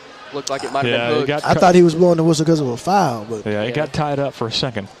 Looked like it might have been hooked. I thought he was blowing the whistle because of a foul. But yeah, it got tied up for a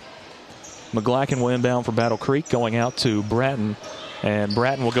second. McGlacken will inbound for Battle Creek, going out to Bratton. And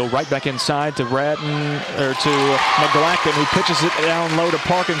Bratton will go right back inside to McGlacken, who pitches it down low to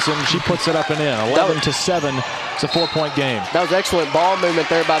Parkinson. She puts it up and in. 11-7. It's a 4-point game. That was excellent ball movement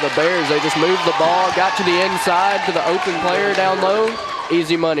there by the Bears. They just moved the ball, got to the inside to the open player down low.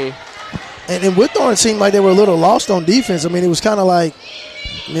 Easy money. And Whitthorn seemed like they were a little lost on defense. I mean, it was kind of like,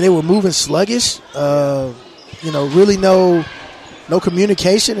 they were moving sluggish. Really no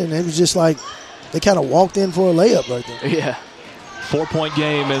communication, and it was just like they kind of walked in for a layup right there. Yeah. 4-point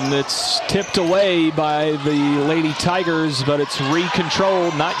game, and it's tipped away by the Lady Tigers, but it's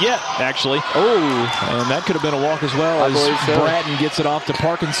recontrolled. Not yet, actually. And that could have been a walk as well, as Bratton gets it off to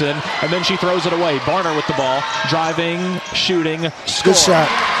Parkinson, and then she throws it away. Barner with the ball, driving, shooting, score. Good shot.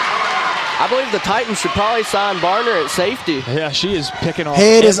 I believe the Titans should probably sign Barner at safety. Yeah, she is picking off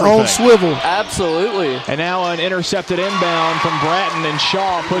Head is everything. on swivel. Absolutely. And now an intercepted inbound from Bratton, and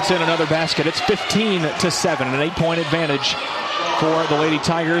Shaw puts in another basket. It's 15-7, an 8-point advantage for the Lady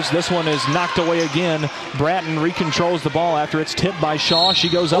Tigers. This one is knocked away again. Bratton recontrols the ball after it's tipped by Shaw. She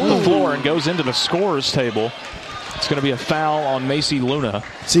goes up the floor and goes into the scorer's table. It's going to be a foul on Macy Luna.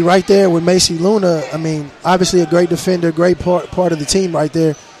 See, right there with Macy Luna, obviously a great defender, great part of the team right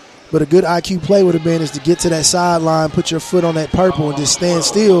there. But a good IQ play would have been is to get to that sideline, put your foot on that purple, and just stand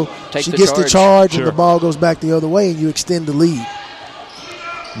still. She gets the charge, and the ball goes back the other way, and you extend the lead.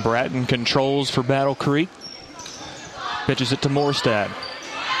 Bratton controls for Battle Creek. Pitches it to Morstad.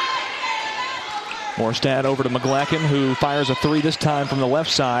 Morstad over to McGlacken, who fires a three this time from the left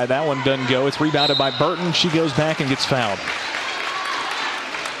side. That one doesn't go. It's rebounded by Burton. She goes back and gets fouled.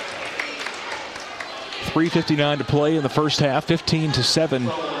 3:59 to play in the first half.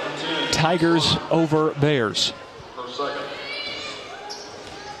 15-7. Tigers over Bears. It's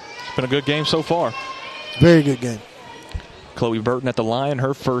been a good game so far. Very good game. Chloe Burton at the line.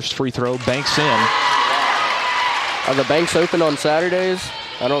 Her first free throw banks in. Are the banks open on Saturdays?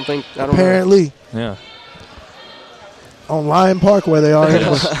 I don't Apparently. Yeah. On Lion Park where they are.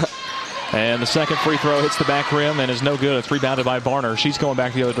 And the second free throw hits the back rim and is no good. It's rebounded by Barner. She's going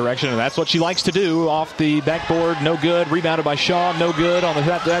back the other direction, and that's what she likes to do. Off the backboard, no good. Rebounded by Shaw, no good on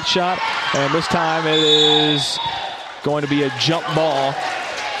that shot. And this time it is going to be a jump ball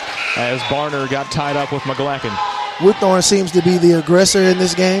as Barner got tied up with McGlacken. Whitthorn seems to be the aggressor in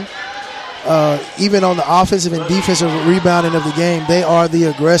this game. Even on the offensive and defensive rebounding of the game, they are the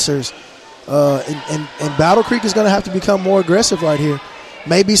aggressors. And Battle Creek is going to have to become more aggressive right here.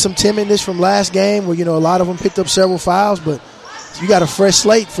 Maybe some timidness from last game where, a lot of them picked up several fouls, but You got a fresh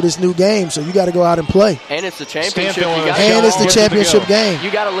slate for this new game, so you got to go out and play. And it's the championship. And it's the championship game. You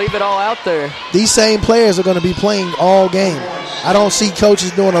got to leave it all out there. These same players are going to be playing all game. I don't see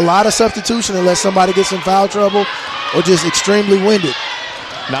coaches doing a lot of substitution unless somebody gets in foul trouble or just extremely winded.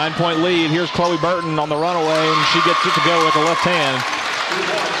 9-point lead. Here's Chloe Burton on the runaway, and she gets it to go with the left hand.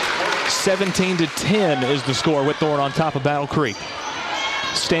 17-10 is the score. Whitthorn on top of Battle Creek.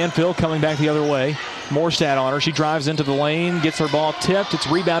 Stanfield coming back the other way. Morstad on her. She drives into the lane, gets her ball tipped. It's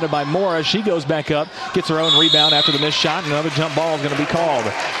rebounded by Mora. She goes back up, gets her own rebound after the missed shot, and another jump ball is going to be called.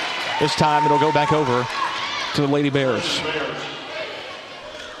 This time it'll go back over to the Lady Bears.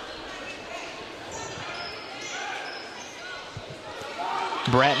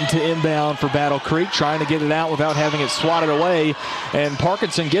 Bratton to inbound for Battle Creek, trying to get it out without having it swatted away. And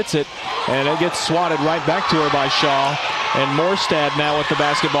Parkinson gets it, and it gets swatted right back to her by Shaw. And Morstad now with the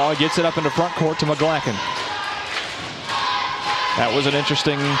basketball, gets it up into front court to McGlacken. That was an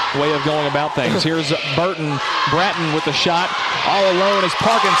interesting way of going about things. Here's Bratton with the shot. All alone is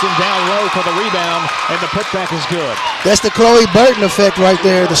Parkinson down low for the rebound, and the putback is good. That's the Chloe Burton effect right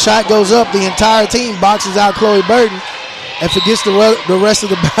there. The shot goes up, the entire team boxes out Chloe Burton and forgets the rest of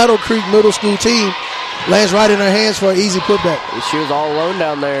the Battle Creek Middle School team. Lands right in her hands for an easy putback. She was all alone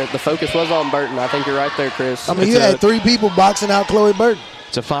down there. The focus was on Burton. I think you're right there, Chris. I mean, you had 3 people boxing out Chloe Burton.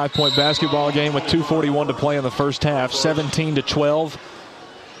 It's a 5-point basketball game with 2:41 to play in the first half, 17-12.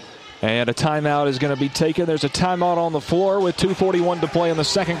 And a timeout is going to be taken. There's a timeout on the floor with 2:41 to play in the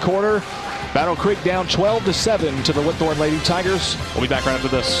second quarter. Battle Creek down 12-7 to the Whitthorn Lady Tigers. We'll be back right after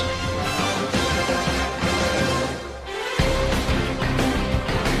this.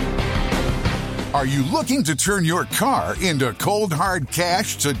 Are you looking to turn your car into cold, hard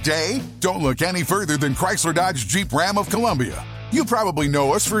cash today? Don't look any further than Chrysler Dodge Jeep Ram of Columbia. You probably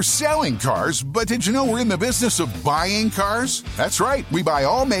know us for selling cars, but did you know we're in the business of buying cars? That's right, we buy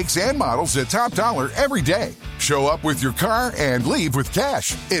all makes and models at top dollar every day. Show up with your car and leave with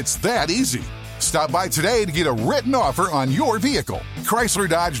cash. It's that easy. Stop by today to get a written offer on your vehicle. Chrysler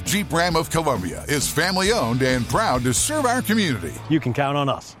Dodge Jeep Ram of Columbia is family owned and proud to serve our community. You can count on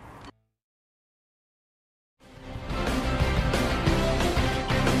us.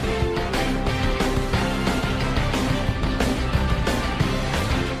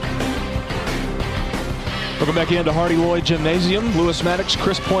 Welcome back into Hardy Lloyd Gymnasium. Lewis Maddox,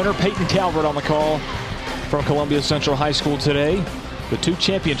 Chris Pointer, Peyton Calvert on the call from Columbia Central High School today. The 2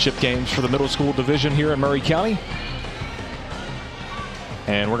 championship games for the middle school division here in Murray County.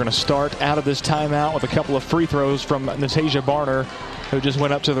 And we're going to start out of this timeout with a couple of free throws from Natasha Barner, who just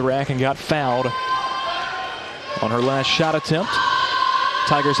went up to the rack and got fouled on her last shot attempt.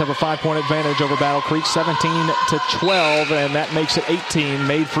 Tigers have a 5-point advantage over Battle Creek, 17-12, and that makes it 18.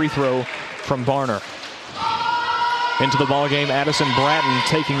 Made free throw from Barner. Into the ballgame, Addison Bratton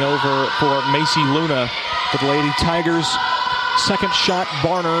taking over for Macy Luna for the Lady Tigers. Second shot,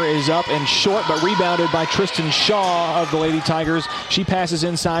 Barner is up and short, but rebounded by Tristan Shaw of the Lady Tigers. She passes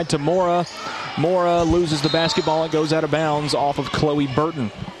inside to Mora. Mora loses the basketball. It goes out of bounds off of Chloe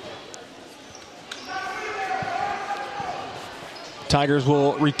Burton. Tigers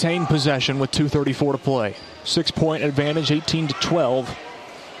will retain possession with 2:34 to play. 6-point advantage, 18-12.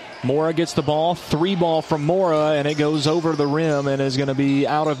 Mora gets the ball, 3 ball from Mora, and it goes over the rim and is going to be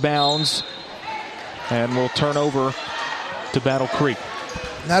out of bounds and will turn over to Battle Creek.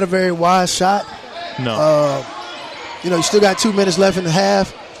 Not a very wise shot. No. You still got 2 minutes left in the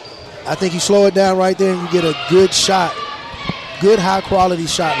half. I think you slow it down right there and you get a good shot. Good high-quality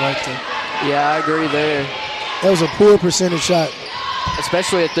shot right there. Yeah, I agree there. That was a poor percentage shot.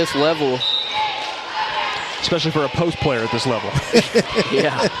 Especially at this level. Especially for a post player at this level.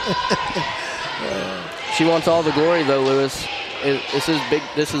 Yeah. She wants all the glory, though, Lewis. This is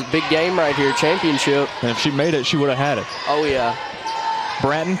a big game right here, championship. And if she made it, she would have had it. Oh, yeah.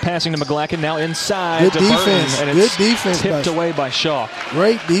 Bratton passing to McGlacken, now inside good to defense. Burton, and good it's defense tipped away by Shaw.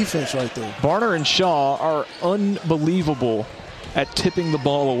 Great defense right there. Barner and Shaw are unbelievable at tipping the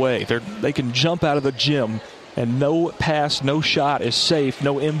ball away. They can jump out of the gym, and no pass, no shot is safe.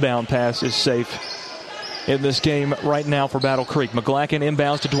 No inbound pass is safe in this game right now for Battle Creek. McGlacken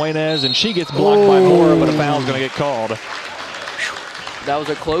inbounds to Duenes, and she gets blocked by Mora, but a foul's going to get called. That was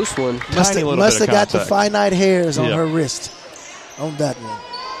a close one. Must have got the finite hairs on her wrist on that one.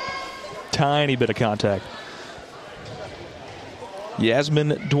 Tiny bit of contact.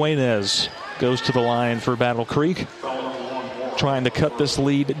 Yasmin Duenes goes to the line for Battle Creek, trying to cut this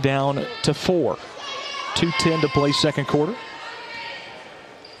lead down to 4. 2:10 to play second quarter.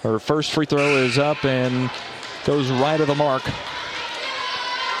 Her first free throw is up and goes right of the mark.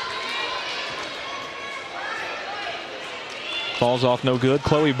 Falls off no good.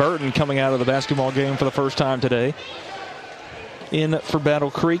 Chloe Burton coming out of the basketball game for the first time today. In for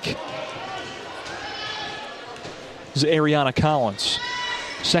Battle Creek is Ariana Collins.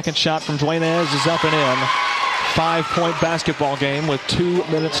 Second shot from Dueñez is up and in. 5-point basketball game with 2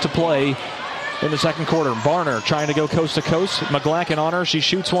 minutes to play in the second quarter. Barner trying to go coast to coast. McGlacken on her. She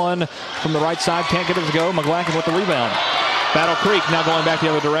shoots one from the right side. Can't get it to go. McGlacken with the rebound. Battle Creek now going back the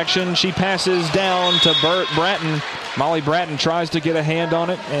other direction. She passes down to Bratton. Molly Bratton tries to get a hand on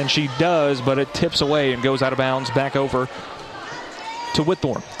it, and she does, but it tips away and goes out of bounds back over to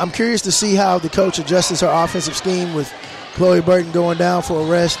Whitthorn. I'm curious to see how the coach adjusts her offensive scheme with Chloe Burton going down for a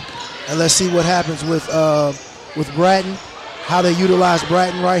rest, and let's see what happens with Bratton, how they utilize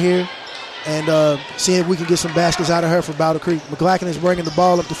Bratton right here, and see if we can get some baskets out of her for Battle Creek. McGlacken is bringing the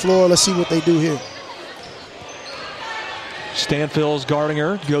ball up the floor. Let's see what they do here. Stanfield's guarding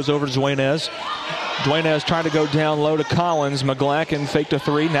her. Goes over to Dueñez. Dueñez trying to go down low to Collins. McGlacken faked a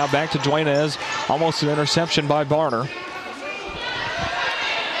three. Now back to Dueñez. Almost an interception by Barner.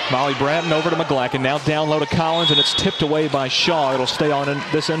 Molly Bratton over to McGlacken. Now down low to Collins, and it's tipped away by Shaw. It'll stay on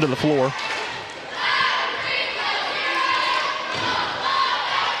this end of the floor.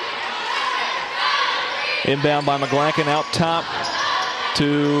 Inbound by McGlacken out top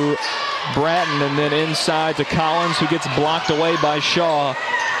to Bratton, and then inside to Collins, who gets blocked away by Shaw.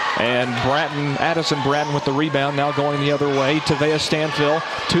 And Addison Bratton with the rebound, now going the other way. Tavea Stanfield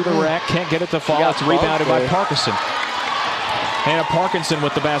to the rack, can't get it to fall. It's rebounded by Parkinson. Hannah Parkinson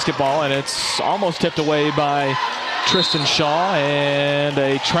with the basketball, and it's almost tipped away by Tristan Shaw, and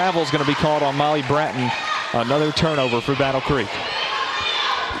a travel is going to be called on Molly Bratton. Another turnover for Battle Creek.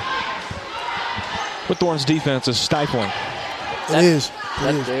 Whitthorn's defense is stifling. It is.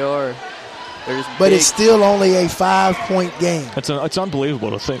 They are. But it's still only a 5-point game. It's unbelievable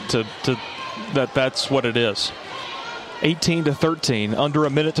to think that's what it is. 18-13, under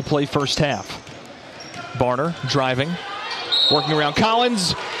a minute to play first half. Barner driving, working around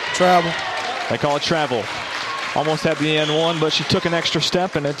Collins. Travel. They call it travel. Almost had the end one, but she took an extra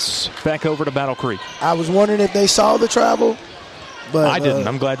step, and it's back over to Battle Creek. I was wondering if they saw the travel, but I didn't.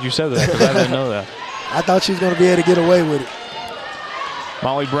 I'm glad you said that, because I didn't know that. I thought she was going to be able to get away with it.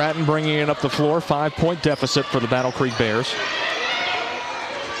 Molly Bratton bringing it up the floor. 5-point deficit for the Battle Creek Bears.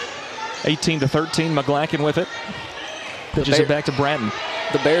 18-13. McGlacken with it. Pitches it back to Bratton.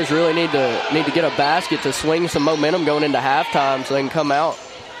 The Bears really need to get a basket to swing some momentum going into halftime, so they can come out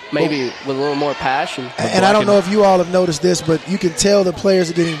maybe with a little more passion. And I don't know if you all have noticed this, but you can tell the players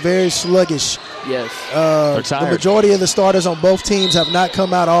are getting very sluggish. Yes. They're tired. The majority of the starters on both teams have not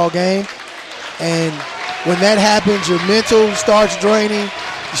come out all game. And when that happens, your mental starts draining.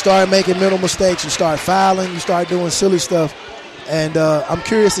 You start making mental mistakes. You start fouling. You start doing silly stuff. And I'm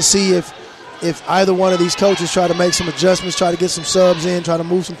curious to see if either one of these coaches try to make some adjustments, try to get some subs in, try to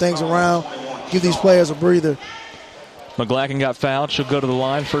move some things around, give these players a breather. McGlacken got fouled. She'll go to the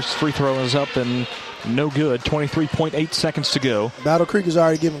line. First free throw is up and no good. 23.8 seconds to go. Battle Creek has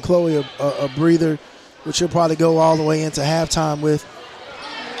already given Chloe a breather, which she'll probably go all the way into halftime with.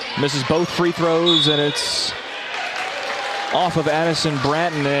 Misses both free throws, and it's off of Addison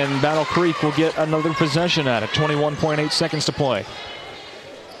Bratton, and Battle Creek will get another possession at it. 21.8 seconds to play.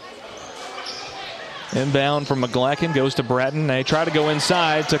 Inbound from McGlacken goes to Bratton. They try to go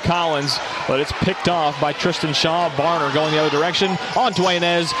inside to Collins, but it's picked off by Tristan Shaw. Barner going the other direction. On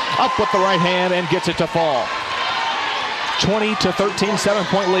Dueñez, up with the right hand and gets it to fall. 20-13,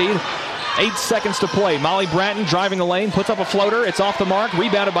 7-point lead. 8 seconds to play. Molly Bratton driving the lane, puts up a floater. It's off the mark,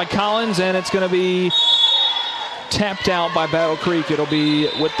 rebounded by Collins, and it's going to be tapped out by Battle Creek. It'll be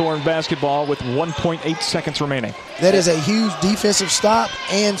Whitthorn basketball with 1.8 seconds remaining. That is a huge defensive stop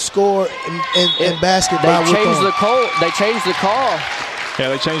and score and basket by Whitthorn. They changed the call. Yeah,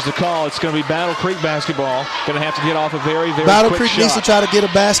 they changed the call. It's going to be Battle Creek basketball. Going to have to get off a very, very Battle quick Creek shot. needs to try to get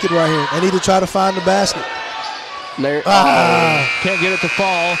a basket right here. They need to try to find the basket. Can't get it to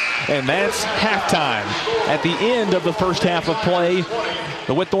fall, and that's halftime. At the end of the first half of play,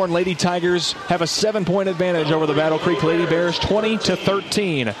 the Whitthorn Lady Tigers have a 7-point advantage over the Battle Creek Lady Bears,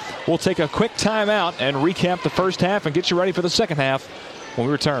 20-13. We'll take a quick timeout and recap the first half and get you ready for the second half when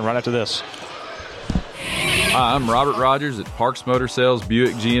we return right after this. Hi, I'm Robert Rogers at Parks Motor Sales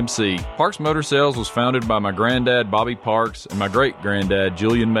Buick GMC. Parks Motor Sales was founded by my granddad, Bobby Parks, and my great-granddad,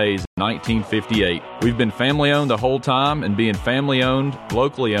 Julian Mays, in 1958. We've been family-owned the whole time, and being family-owned,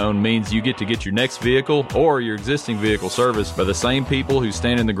 locally-owned means you get to get your next vehicle or your existing vehicle serviced by the same people who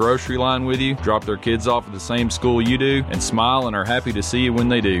stand in the grocery line with you, drop their kids off at the same school you do, and smile and are happy to see you when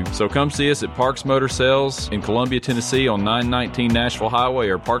they do. So come see us at Parks Motor Sales in Columbia, Tennessee on 919 Nashville Highway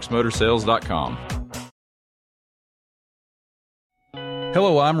or parksmotorsales.com.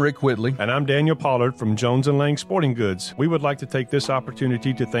 Hello, I'm Rick Whitley. And I'm Daniel Pollard from Jones & Lang Sporting Goods. We would like to take this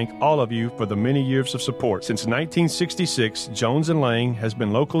opportunity to thank all of you for the many years of support. Since 1966, Jones & Lang has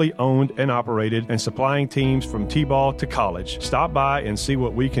been locally owned and operated and supplying teams from T-ball to college. Stop by and see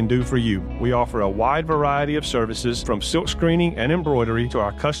what we can do for you. We offer a wide variety of services from silk screening and embroidery to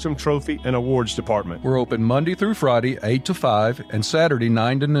our custom trophy and awards department. We're open Monday through Friday, 8 to 5, and Saturday,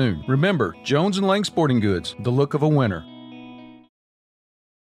 9 to noon. Remember, Jones & Lang Sporting Goods, the look of a winner.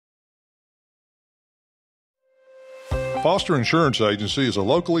 Foster Insurance Agency is a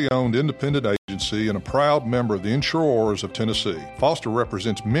locally owned independent agency and a proud member of the Insurers of Tennessee. Foster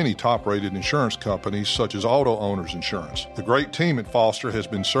represents many top-rated insurance companies such as Auto Owners Insurance. The great team at Foster has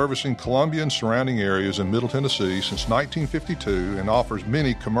been servicing Columbia and surrounding areas in Middle Tennessee since 1952 and offers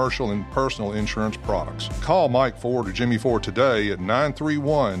many commercial and personal insurance products. Call Mike Ford or Jimmy Ford today at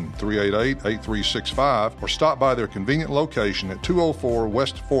 931-388-8365 or stop by their convenient location at 204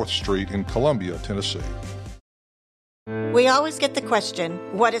 West 4th Street in Columbia, Tennessee. We always get the question,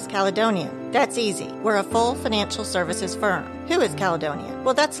 what is Caledonian? That's easy. We're a full financial services firm. Who is Caledonian?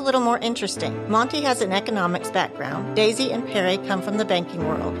 Well, that's a little more interesting. Monty has an economics background. Daisy and Perry come from the banking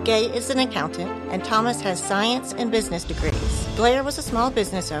world. Gay is an accountant, and Thomas has science and business degrees. Blair was a small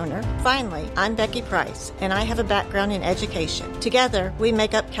business owner. Finally, I'm Becky Price, and I have a background in education. Together, we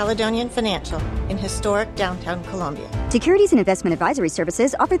make up Caledonian Financial in historic downtown Columbia. Securities and investment advisory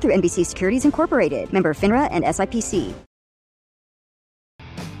services offered through NBC Securities Incorporated, member FINRA and SIPC.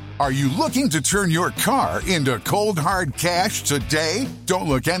 Are you looking to turn your car into cold, hard cash today? Don't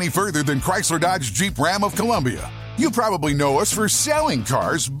look any further than Chrysler Dodge Jeep Ram of Columbia. You probably know us for selling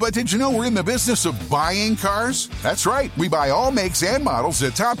cars, but did you know we're in the business of buying cars? That's right, we buy all makes and models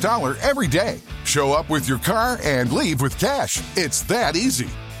at top dollar every day. Show up with your car and leave with cash. It's that easy.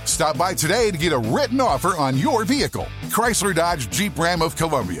 Stop by today to get a written offer on your vehicle. Chrysler Dodge Jeep Ram of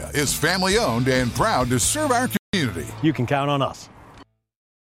Columbia is family owned and proud to serve our community. You can count on us.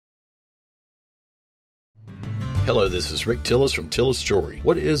 Hello, this is Rick Tillis from Tillis Jewelry.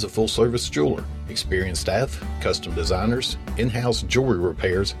 What is a full-service jeweler? Experienced staff, custom designers, in-house jewelry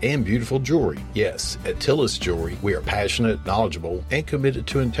repairs, and beautiful jewelry. Yes, at Tillis Jewelry, we are passionate, knowledgeable, and committed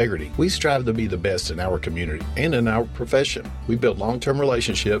to integrity. We strive to be the best in our community and in our profession. We build long-term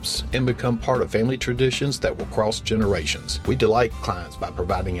relationships and become part of family traditions that will cross generations. We delight clients by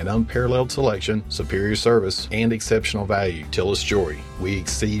providing an unparalleled selection, superior service, and exceptional value. Tillis Jewelry, we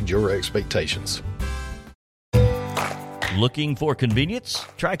exceed your expectations. Looking for convenience?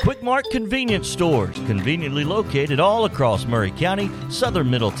 Try Quick Mart Convenience Stores, conveniently located all across Maury County, southern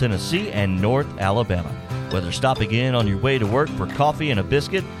Middle Tennessee, and North Alabama. Whether stopping in on your way to work for coffee and a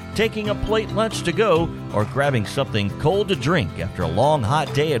biscuit, taking a plate lunch to go, or grabbing something cold to drink after a long,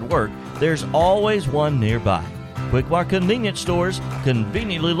 hot day at work, there's always one nearby. Quick Mart Convenience Stores,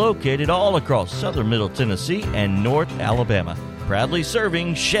 conveniently located all across southern Middle Tennessee and North Alabama. Proudly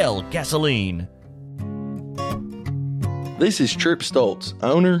serving Shell gasoline. This is Trip Stoltz,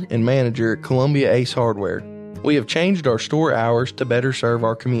 owner and manager at Columbia Ace Hardware. We have changed our store hours to better serve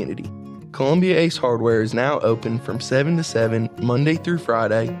our community. Columbia Ace Hardware is now open from 7 to 7 Monday through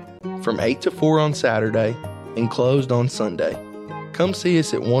Friday, from 8 to 4 on Saturday, and closed on Sunday. Come see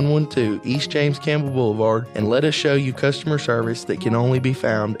us at 112 East James Campbell Boulevard and let us show you customer service that can only be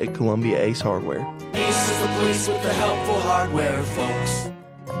found at Columbia Ace Hardware. Ace is the place with the helpful hardware, folks.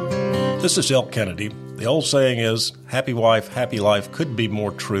 This is Elk Kennedy. The old saying is, happy wife, happy life could be more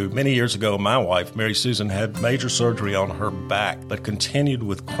true. Many years ago, my wife, Mary Susan, had major surgery on her back, but continued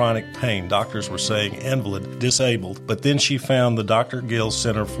with chronic pain. Doctors were saying invalid, disabled, but then she found the Dr. Gill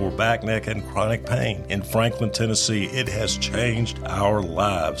Center for Back, Neck, and Chronic Pain in Franklin, Tennessee. It has changed our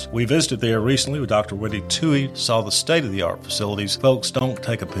lives. We visited there recently with Dr. Wendy Toohey, saw the state-of-the-art facilities. Folks, don't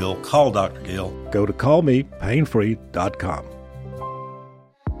take a pill. Call Dr. Gill. Go to callmepainfree.com.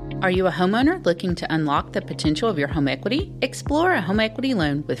 Are you a homeowner looking to unlock the potential of your home equity? Explore a home equity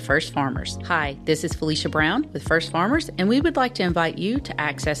loan with First Farmers. Hi, this is Felicia Brown with First Farmers, and we would like to invite you to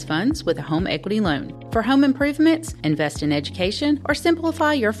access funds with a home equity loan. For home improvements, invest in education, or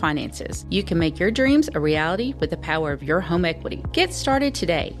simplify your finances, you can make your dreams a reality with the power of your home equity. Get started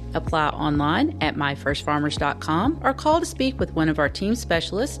today. Apply online at myfirstfarmers.com or call to speak with one of our team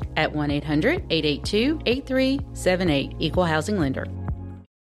specialists at 1-800-882-8378, Equal Housing Lender.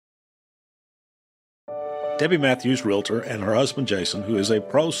 Debbie Matthews, realtor, and her husband Jason, who is a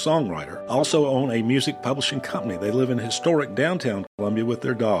prose songwriter, also own a music publishing company. They live in historic downtown Columbia with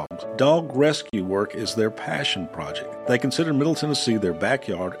their dogs. Dog rescue work is their passion project. They consider Middle Tennessee their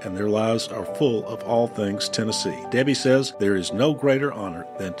backyard, and their lives are full of all things Tennessee. Debbie says there is no greater honor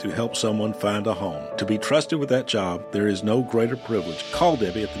than to help someone find a home. To be trusted with that job, there is no greater privilege. Call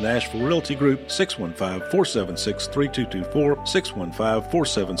Debbie at the Nashville Realty Group, 615-476-3224,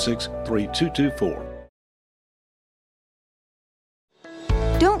 615-476-3224.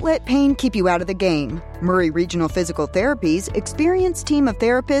 Don't let pain keep you out of the game. Murray Regional Physical Therapy's experienced team of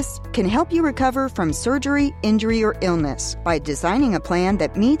therapists can help you recover from surgery, injury, or illness by designing a plan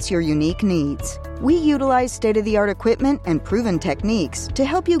that meets your unique needs. We utilize state-of-the-art equipment and proven techniques to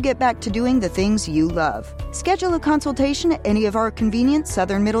help you get back to doing the things you love. Schedule a consultation at any of our convenient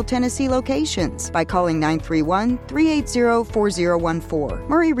Southern Middle Tennessee locations by calling 931-380-4014.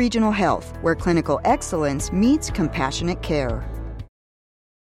 Murray Regional Health, where clinical excellence meets compassionate care.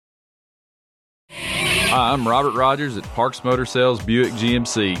 Hi, I'm Robert Rogers at Parks Motor Sales Buick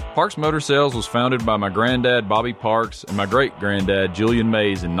GMC. Parks Motor Sales was founded by my granddad, Bobby Parks, and my great-granddad, Julian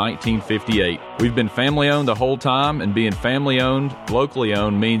Mays, in 1958. We've been family-owned the whole time, and being family-owned,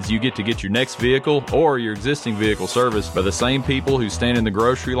 locally-owned means you get to get your next vehicle or your existing vehicle serviced by the same people who stand in the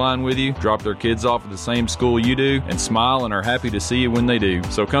grocery line with you, drop their kids off at the same school you do, and smile and are happy to see you when they do.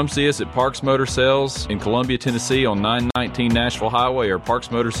 So come see us at Parks Motor Sales in Columbia, Tennessee on 919 Nashville Highway or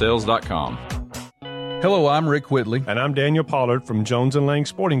parksmotorsales.com. Hello, I'm Rick Whitley. And I'm Daniel Pollard from Jones & Lang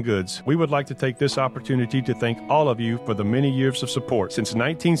Sporting Goods. We would like to take this opportunity to thank all of you for the many years of support. Since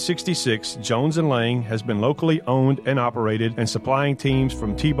 1966, Jones & Lang has been locally owned and operated and supplying teams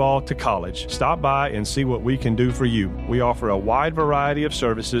from T-ball to college. Stop by and see what we can do for you. We offer a wide variety of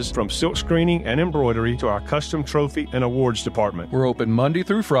services from silk screening and embroidery to our custom trophy and awards department. We're open Monday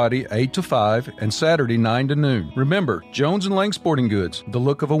through Friday, 8 to 5, and Saturday, 9 to noon. Remember, Jones & Lang Sporting Goods, the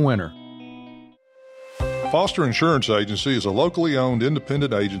look of a winner. Foster Insurance Agency is a locally owned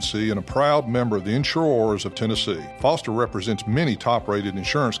independent agency and a proud member of the Insurers of Tennessee. Foster represents many top-rated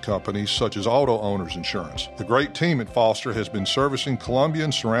insurance companies such as Auto Owners Insurance. The great team at Foster has been servicing Columbia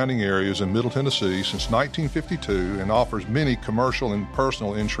and surrounding areas in Middle Tennessee since 1952 and offers many commercial and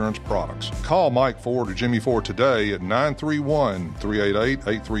personal insurance products. Call Mike Ford or Jimmy Ford today at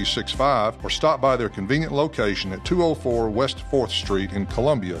 931-388-8365 or stop by their convenient location at 204 West 4th Street in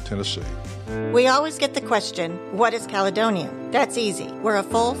Columbia, Tennessee. We always get the question, what is Caledonian? That's easy. We're a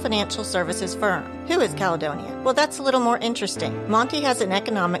full financial services firm. Who is Caledonian? Well, that's a little more interesting. Monty has an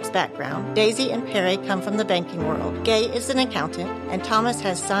economics background. Daisy and Perry come from the banking world. Gay is an accountant, and Thomas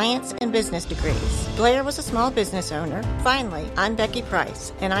has science and business degrees. Blair was a small business owner. Finally, I'm Becky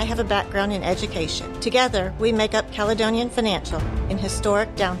Price, and I have a background in education. Together, we make up Caledonian Financial in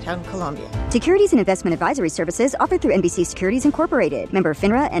historic downtown Columbia. Securities and investment advisory services offered through NBC Securities Incorporated. Member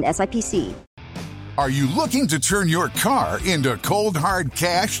FINRA and SIPC. Are you looking to turn your car into cold, hard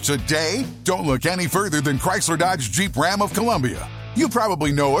cash today? Don't look any further than Chrysler Dodge Jeep Ram of Columbia. You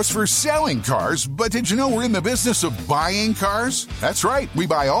probably know us for selling cars, but did you know we're in the business of buying cars? That's right, we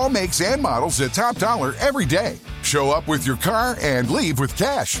buy all makes and models at top dollar every day. Show up with your car and leave with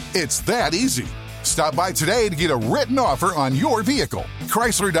cash. It's that easy. Stop by today to get a written offer on your vehicle.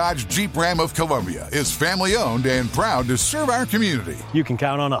 Chrysler Dodge Jeep Ram of Columbia is family owned and proud to serve our community. You can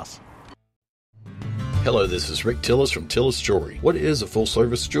count on us. Hello, this is Rick Tillis from Tillis Jewelry. What is a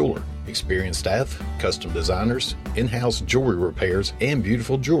full-service jeweler? Experienced staff, custom designers, in-house jewelry repairs, and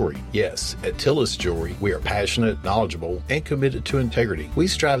beautiful jewelry. Yes, at Tillis Jewelry, we are passionate, knowledgeable, and committed to integrity. We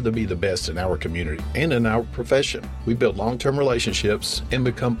strive to be the best in our community and in our profession. We build long-term relationships and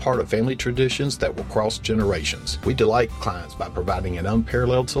become part of family traditions that will cross generations. We delight clients by providing an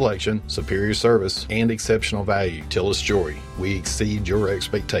unparalleled selection, superior service, and exceptional value. Tillis Jewelry, we exceed your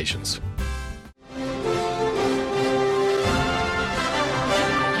expectations.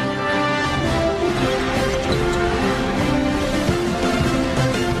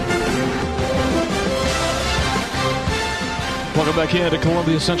 Welcome back into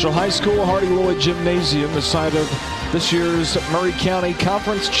Columbia Central High School, Hardy Lloyd Gymnasium, the site of this year's Murray County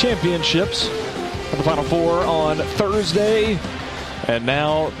Conference Championships. The Final Four on Thursday. And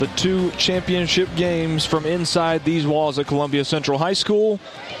now the two championship games from inside these walls at Columbia Central High School.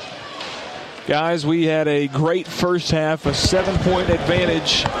 Guys, we had a great first half, a 7-point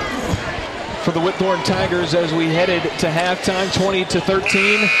advantage for the Whitthorn Tigers as we headed to halftime,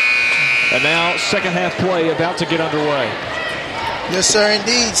 20-13. And now second half play about to get underway. Yes, sir,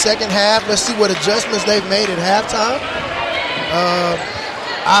 indeed. Second half. Let's see what adjustments they've made at halftime.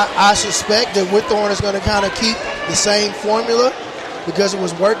 I suspect that Whitthorn is going to kind of keep the same formula. because it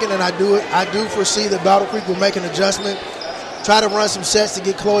was working, and I do foresee that Battle Creek will make an adjustment, try to run some sets to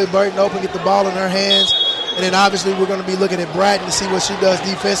get Chloe Burton open, get the ball in her hands, and then obviously we're going to be looking at Bratton to see what she does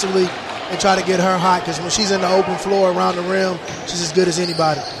defensively and try to get her hot, because when she's in the open floor around the rim, she's as good as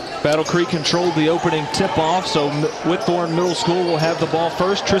anybody. Battle Creek controlled the opening tip-off, so Whitthorn Middle School will have the ball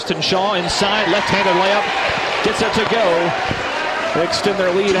first. Tristan Shaw inside, left-handed layup, gets it to go. They extend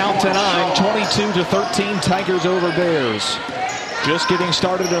their lead out to 9, 22-13, Tigers over Bears. Just getting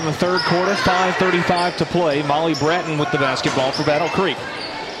started in the third quarter, 5:35 to play. Molly Bratton with the basketball for Battle Creek.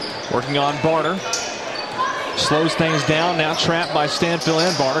 Working on Barner. Slows things down, now trapped by Stanfield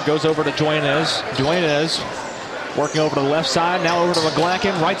and Barner. Goes over to Duenas. Duenas working over to the left side, now over to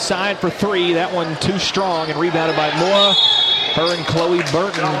McGlacken. Right side for three. That one too strong and rebounded by Moore. Her and Chloe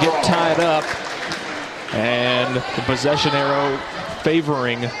Burton get tied up. And the possession arrow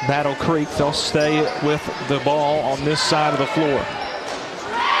favoring Battle Creek. They'll stay with the ball on this side of the floor.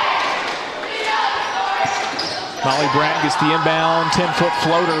 Molly Bratton gets the inbound, 10-foot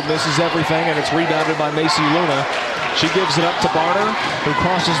floater, misses everything, and it's rebounded by Macy Luna. She gives it up to Barner, who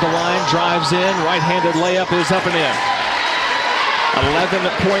crosses the line, drives in, right-handed layup is up and in.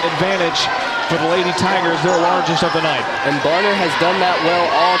 11-point advantage for the Lady Tigers, their largest of the night. And Barner has done that well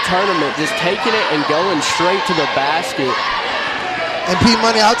all tournament, just taking it and going straight to the basket. And P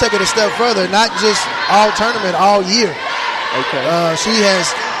Money, I'll take it a step further, not just all tournament, all year. Okay. She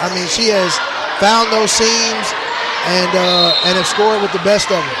has found those seams and have scored with the best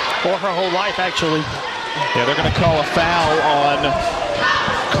of them. For her whole life, actually. Yeah, they're going to call a foul on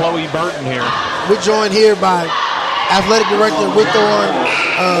Chloe Burton here. We're joined here by Athletic Director Whitthorn,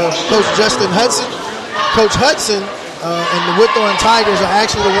 Coach Justin Hudson. Coach Hudson and the Whitthorn Tigers are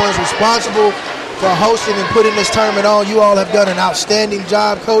actually the ones responsible for hosting and putting this tournament on. You all have done an outstanding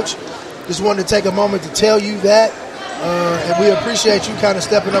job, Coach. Just wanted to take a moment to tell you that. And we appreciate you kind of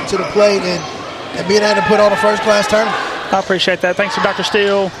stepping up to the plate and being able to put on a first-class tournament. I appreciate that. Thanks to Dr.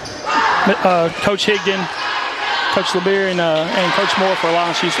 Steele, Coach Higdon, Coach LeBeer, and Coach Moore for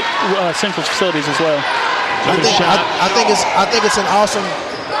allowing us to use Central facilities as well. I think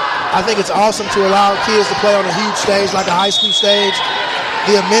it's awesome to allow kids to play on a huge stage like a high school stage.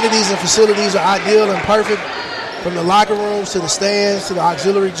 The amenities and facilities are ideal and perfect, from the locker rooms to the stands to the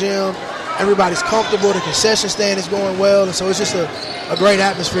auxiliary gym. Everybody's comfortable. The concession stand is going well, and so it's just a great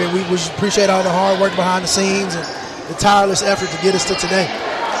atmosphere. We appreciate all the hard work behind the scenes and the tireless effort to get us to today.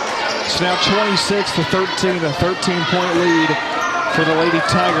 It's now 26-13, a 13-point lead for the Lady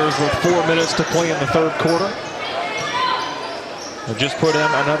Tigers with 4 minutes to play in the third quarter. They just put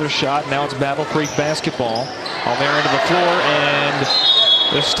in another shot. Now it's Battle Creek basketball on their end of the floor, and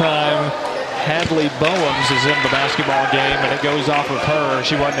this time Hadley Bowens is in the basketball game, and it goes off of her.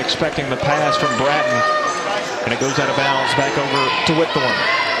 She wasn't expecting the pass from Bratton, and it goes out of bounds back over to Whitthorn.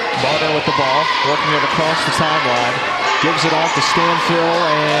 Barner with the ball, working it across the timeline, gives it off to Stanfield,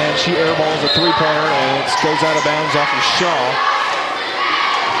 and she airballs a three-pointer, and it goes out of bounds off of Shaw.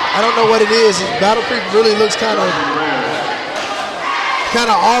 I don't know what it is. Battle Creek really looks kind of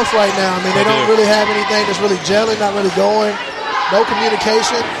off right now. I mean, they don't really have anything that's really gelling, not really going. No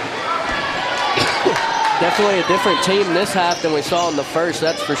communication. Definitely a different team this half than we saw in the first,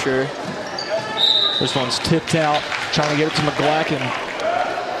 that's for sure. This one's tipped out, trying to get it to McGlacken.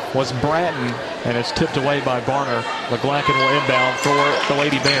 Was Bratton, and it's tipped away by Barner. McGlacken will inbound for the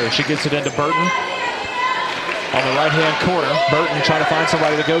Lady Bears. She gets it into Burton. On the right-hand corner, Burton trying to find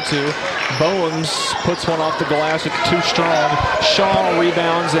somebody to go to. Bowens puts one off the glass. It's too strong. Shaw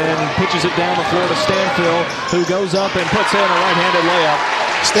rebounds and pitches it down the floor to Stanfield, who goes up and puts in a right-handed layup.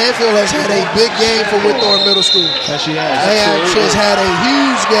 Stanfield has had a big game for Whitthorn Middle School. Yes, she has. She has had a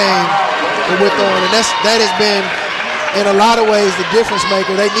huge game for Whitthorn, and that has been, in a lot of ways, the difference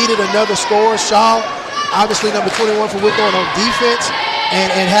maker. They needed another scorer. Shaw, obviously number 21 for Whitthorn on defense,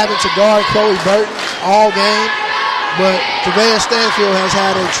 and having to guard Chloe Burton all game. But Tavea Stanfield has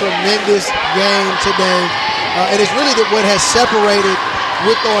had a tremendous game today. And it's really what has separated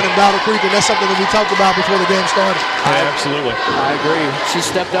Whitthorn and Battle Creek, and that's something that we talked about before the game started. Yeah, absolutely. I agree. She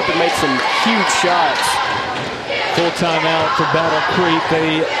stepped up and made some huge shots. Full timeout for Battle Creek.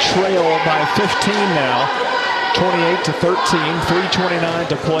 They trail by 15 now, 28-13, 3:29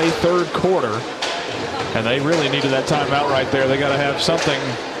 to play, third quarter. And they really needed that timeout right there. They got to have something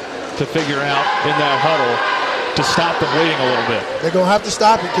to figure out in that huddle to stop the bleeding a little bit. They're going to have to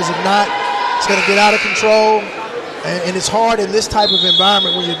stop it, because if not, it's going to get out of control. And it's hard in this type of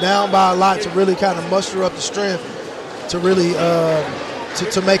environment when you're down by a lot to really kind of muster up the strength to really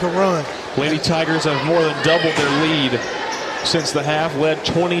to make a run. Lady Tigers have more than doubled their lead since the half, led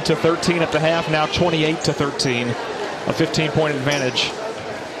 20-13 at the half, now 28-13. a 15-point advantage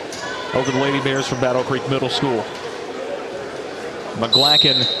over the Lady Bears from Battle Creek Middle School.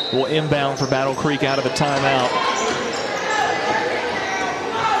 McGlacken will inbound for Battle Creek out of the timeout.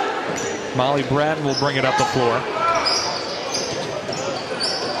 Molly Bratton will bring it up the floor.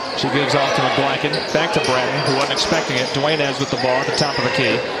 She gives off to McGlacken. Back to Bratton, who wasn't expecting it. Duenas with the ball at the top of the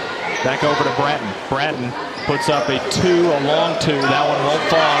key. Back over to Bratton. Bratton puts up a long two. That one won't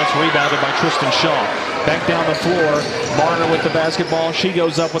fall. It's rebounded by Tristan Shaw. Back down the floor. Barner with the basketball. She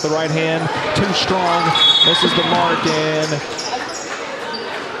goes up with the right hand. Too strong. Misses the mark, and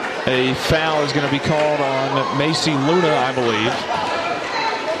a foul is going to be called on Macy Luna, I believe.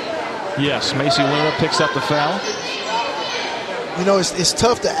 Yes, Macy Luna picks up the foul. You know, it's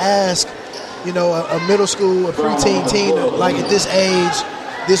tough to ask, you know, a middle school, a preteen team, like at this age,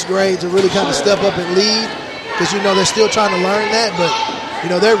 this grade, to really kind of step up and lead, because, you know, they're still trying to learn that. But, you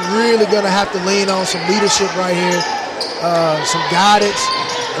know, they're really going to have to lean on some leadership right here, some guidance.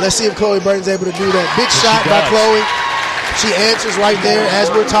 Let's see if Chloe Burton's able to do that. Big shot by Chloe. She answers right there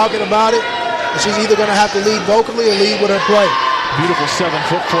as we're talking about it. And she's either going to have to lead vocally or lead with her play. Beautiful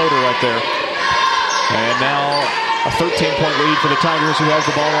 7-foot floater right there. And now a 13-point lead for the Tigers, who has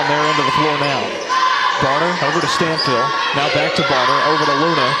the ball on their end of the floor now. Barner over to Stanfill. Now back to Barner. Over to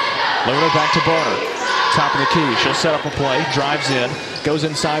Luna. Luna back to Barner. Top of the key. She'll set up a play. Drives in. Goes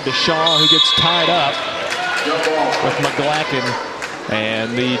inside to Shaw, who gets tied up with McGlacken.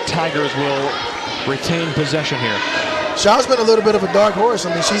 And the Tigers will retain possession here. Shaw's been a little bit of a dark horse.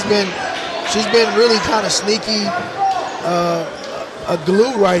 I mean, she's been really kind of sneaky, a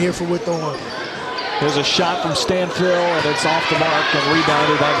glue right here for Whitthorn. There's a shot from Stanfill, and it's off the mark and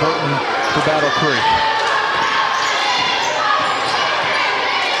rebounded by Burton for Battle Creek.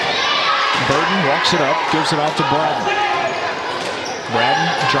 Burton walks it up, gives it off to Bratton. Bratton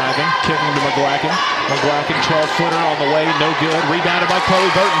driving, kicking to McGlacken. McGlacken, 12-footer on the way, no good. Rebounded by Chloe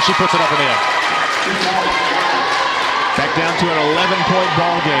Burton. She puts it up and in. Back down to an 11-point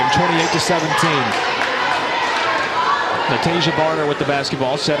ball game, 28-17. Natasia Barner with the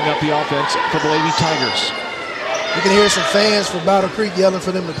basketball, setting up the offense for the Lady Tigers. You can hear some fans from Battle Creek yelling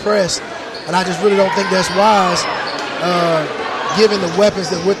for them to press, and I just really don't think that's wise, given the weapons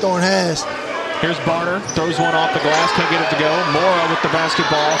that Whitthorn has. Here's Barner, throws one off the glass, can't get it to go. Mora with the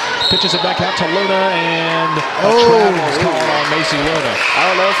basketball, pitches it back out to Luna, and a travel is called on Macy Luna. I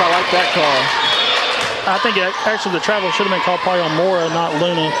don't know if I like that call. I think actually the travel should have been called probably on Mora, not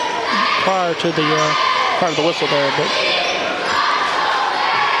Luna, prior to the whistle there. But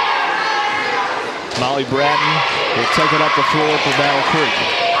Molly Bratton will take it up the floor for Battle Creek.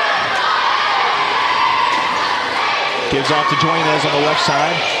 Gives off to Duenas on the left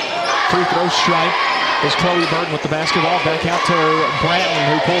side. Free throw stripe is Chloe Burton with the basketball. Back out to Bratton,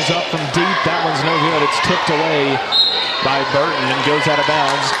 who pulls up from deep. That one's no good. It's tipped away by Burton and goes out of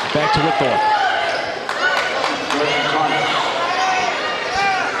bounds. Back to Whitthorn.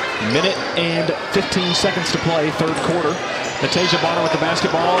 Minute and 15 seconds to play, third quarter. Natasia Barner with the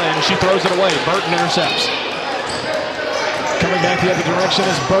basketball, and she throws it away. Burton intercepts. Coming back the other direction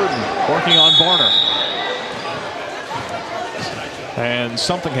is Burton, working on Barner. And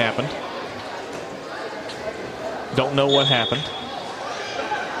something happened. Don't know what happened.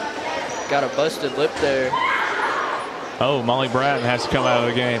 Got a busted lip there. Oh, Molly Bratton has to come out of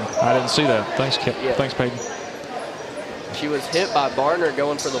the game. I didn't see that. Thanks, Kip. Yeah. Thanks, Peyton. She was hit by Barner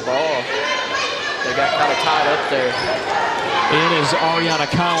going for the ball. They got kind of tied up there. In is Ariana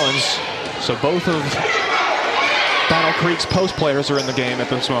Collins. So both of Battle Creek's post players are in the game at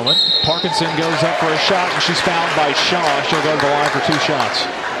this moment. Parkinson goes up for a shot, and she's fouled by Shaw. She'll go to the line for 2 shots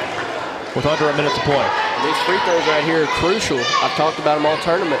with under a minute to play. These free throws right here are crucial. I've talked about them all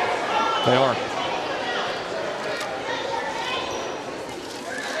tournament. They are.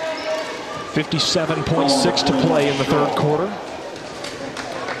 57.6 to play in the third quarter.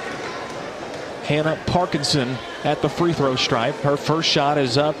 Hannah Parkinson at the free throw stripe. Her first shot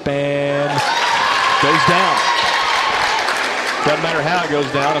is up and goes down. Doesn't matter how it goes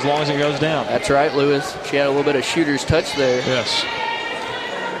down as long as it goes down. That's right, Lewis. She had a little bit of shooter's touch there. Yes.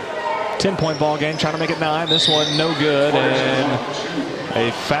 10-point ball game, trying to make it 9. This one no good, and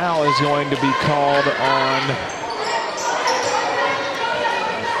a foul is going to be called on...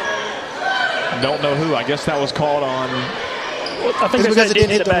 Don't know who. I guess that was called on... I think because it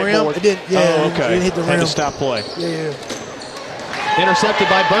didn't hit the rim. It didn't, yeah, oh, okay. It didn't hit the rim. Had to stop play. Yeah. Intercepted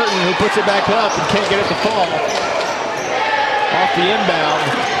by Burton, who puts it back up and can't get it to fall. Off the inbound,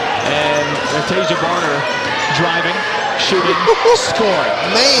 and Natasia Barner driving, shooting, scoring.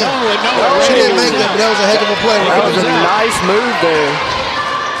 Man, she didn't make that, but that was a heck of a play. That was a nice move there.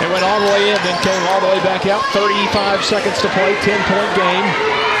 It went all the way in, then came all the way back out. 35 seconds to play, 10-point game.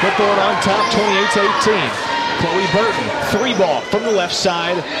 Whitthorn on top, 28-18. Chloe Burton, 3-ball from the left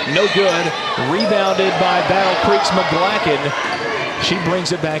side, no good. Rebounded by Battle Creek's McGlacken. She brings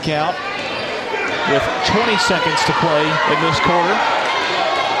it back out with 20 seconds to play in this quarter.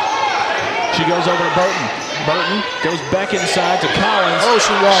 She goes over to Burton. Burton goes back inside to Collins. Oh,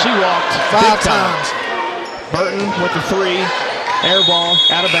 she walked 5 times. Burton with the 3, air ball,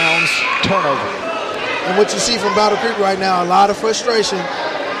 out of bounds, turnover. And what you see from Battle Creek right now, a lot of frustration.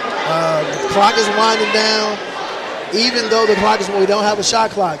 The clock is winding down. Even though the clock is, we don't have a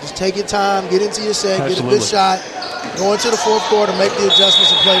shot clock. Just take your time, get into your set, get a good shot, go into the fourth quarter, make the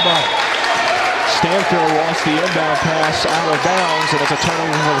adjustments and play ball. Stanfield lost the inbound pass out of bounds, and it's a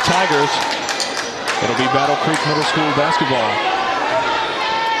turnover for the Tigers. It'll be Battle Creek Middle School basketball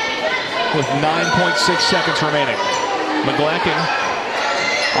with 9.6 seconds remaining. McGlacken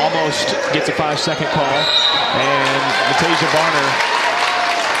almost gets a 5-second call, and Natasia Barner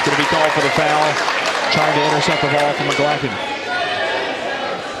going to be called for the foul, trying to intercept the ball from McGlacken.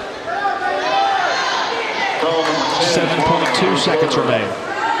 7.2 seconds remain.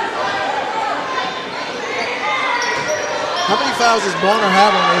 How many fouls does Barner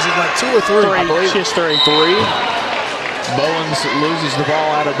have on this? Is it like 2 or 3? I believe. She has 3. Bowens loses the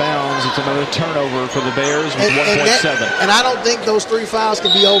ball out of bounds. It's another turnover for the Bears with 1.7. And I don't think those 3 fouls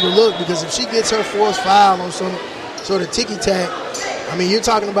can be overlooked, because if she gets her 4th foul on some sort of ticky-tack, I mean, you're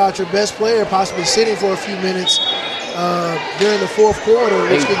talking about your best player possibly sitting for a few minutes during the fourth quarter,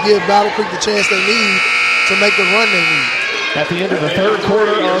 which could give Battle Creek the chance they need to make the run they need. At the end of the third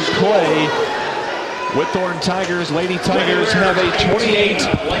quarter of play, Whitthorn Tigers, Lady Tigers, have a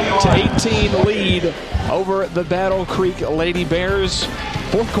 28-18 lead over the Battle Creek Lady Bears.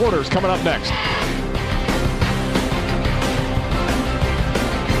 Fourth quarter is coming up next.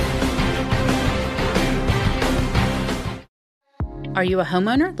 Are you a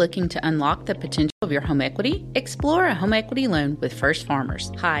homeowner looking to unlock the potential of your home equity? Explore a home equity loan with First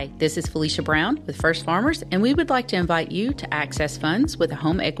Farmers. Hi, this is Felicia Brown with First Farmers, and we would like to invite you to access funds with a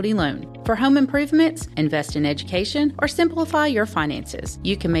home equity loan. For home improvements, invest in education, or simplify your finances,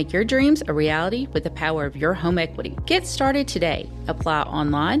 you can make your dreams a reality with the power of your home equity. Get started today. Apply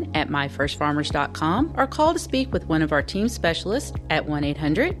online at myfirstfarmers.com or call to speak with one of our team specialists at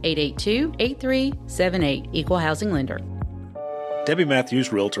 1-800-882-8378, Equal Housing Lender. Debbie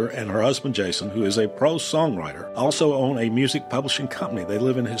Matthews, realtor, and her husband Jason, who is a prose songwriter, also own a music publishing company. They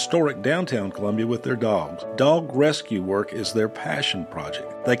live in historic downtown Columbia with their dogs. Dog rescue work is their passion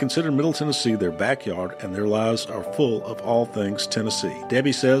project. They consider Middle Tennessee their backyard, and their lives are full of all things Tennessee.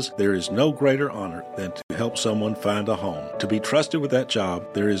 Debbie says there is no greater honor than to help someone find a home. To be trusted with that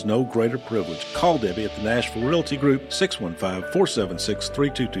job, there is no greater privilege. Call Debbie at the Nashville Realty Group,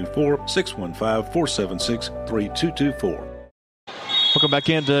 615-476-3224, 615-476-3224. Welcome back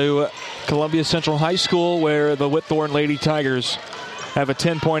into Columbia Central High School, where the Whitthorn Lady Tigers have a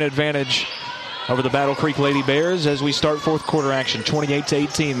 10-point advantage over the Battle Creek Lady Bears as we start fourth quarter action.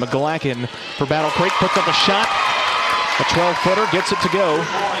 28-18. McGlacken for Battle Creek puts up a shot. A 12-footer gets it to go.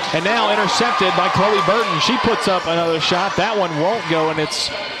 And now intercepted by Chloe Burton. She puts up another shot. That one won't go, and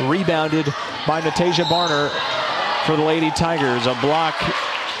it's rebounded by Natasia Barner for the Lady Tigers. A block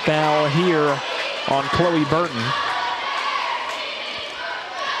foul here on Chloe Burton.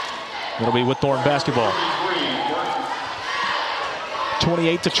 It'll be Whitthorn basketball.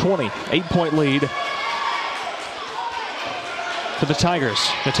 28-20, 8-point lead for the Tigers.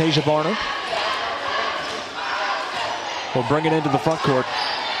 Natasia Barner will bring it into the front court.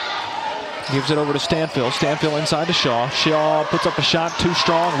 Gives it over to Stanfield. Stanfield inside to Shaw. Shaw puts up a shot, too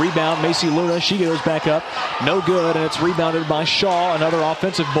strong. Rebound, Macy Luna. She goes back up. No good, and it's rebounded by Shaw. Another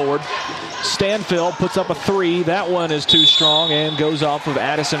offensive board. Stanfield puts up a 3. That one is too strong and goes off of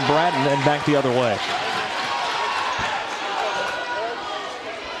Addison Bratton and back the other way.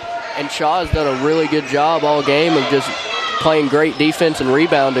 And Shaw has done a really good job all game of just playing great defense and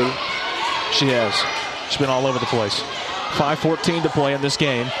rebounding. She has. She's been all over the place. 5:14 to play in this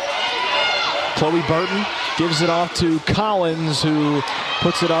game. Chloe Burton gives it off to Collins, who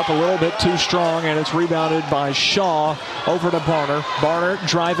puts it up a little bit too strong, and it's rebounded by Shaw over to Barner. Barner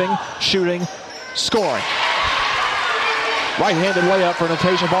driving, shooting, scoring. Right-handed layup for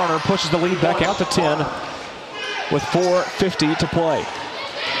Natasia Barner pushes the lead back out to 10 with 4:50 to play.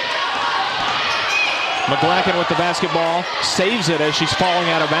 McGlacken with the basketball, saves it as she's falling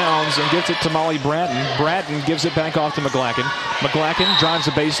out of bounds and gets it to Molly Bratton. Bratton gives it back off to McGlacken. McGlacken drives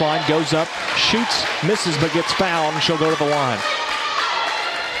the baseline, goes up, shoots, misses, but gets fouled, and she'll go to the line.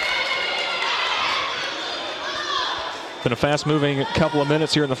 Been a fast-moving couple of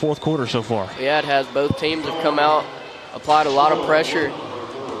minutes here in the fourth quarter so far. Yeah, it has. Both teams have come out, applied a lot of pressure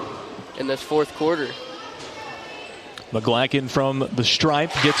in this fourth quarter. McGlacken from the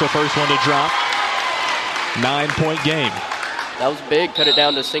stripe gets her first one to drop. 9-point game. That was big. Cut it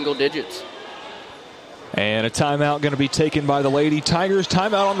down to single digits. And a timeout going to be taken by the Lady Tigers.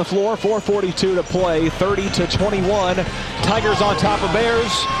 Timeout on the floor. 4:42 to play. 30-21. Tigers on top of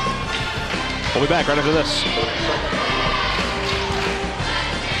Bears. We'll be back right after this.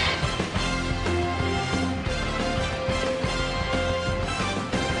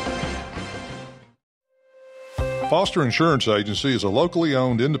 Foster Insurance Agency is a locally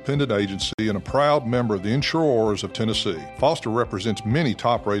owned independent agency and a proud member of the Insurers of Tennessee. Foster represents many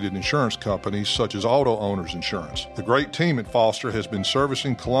top-rated insurance companies such as Auto Owners Insurance. The great team at Foster has been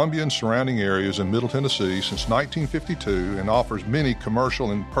servicing Columbia and surrounding areas in Middle Tennessee since 1952 and offers many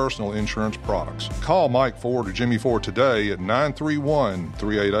commercial and personal insurance products. Call Mike Ford or Jimmy Ford today at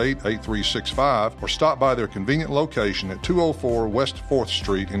 931-388-8365 or stop by their convenient location at 204 West 4th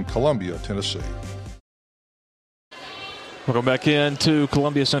Street in Columbia, Tennessee. We'll go back into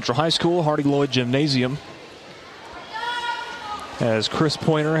Columbia Central High School, Hardy Lloyd Gymnasium, as Chris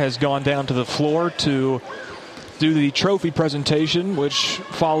Pointer has gone down to the floor to do the trophy presentation, which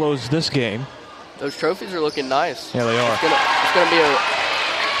follows this game. Those trophies are looking nice. Yeah, they are. It's going to be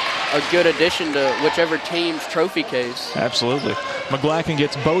a good addition to whichever team's trophy case. Absolutely. McGlacken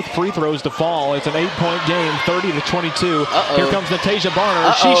gets both free throws to fall. It's an 8-point game, 30-22. Here comes Natasia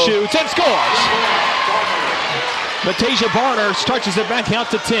Barner. She shoots and scores. Natasia Barner stretches it back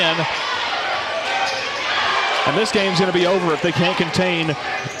out to 10. And this game's going to be over if they can't contain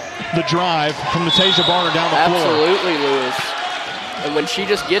the drive from Natasia Barner down the floor. Absolutely, Lewis. And when she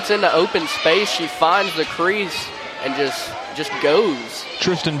just gets into open space, she finds the crease and just goes.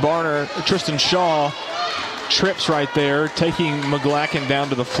 Tristan Shaw trips right there, taking McGlacken down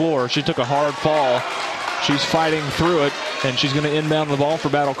to the floor. She took a hard fall. She's fighting through it, and she's going to inbound the ball for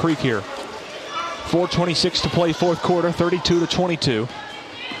Battle Creek here. 4:26 to play fourth quarter, 32-22.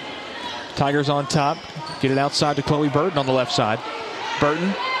 Tigers on top. Get it outside to Chloe Burton on the left side.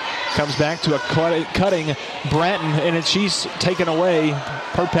 Burton comes back to a cutting Bratton, and she's taken away.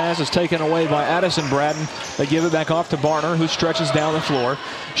 Her pass is taken away by Addison Bratton. They give it back off to Barner, who stretches down the floor.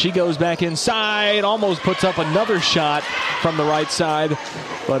 She goes back inside, almost puts up another shot from the right side,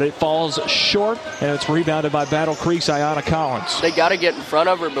 but it falls short, and it's rebounded by Battle Creek's Ayanna Collins. They got to get in front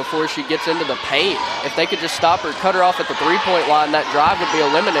of her before she gets into the paint. If they could just stop her, cut her off at the three-point line, that drive would be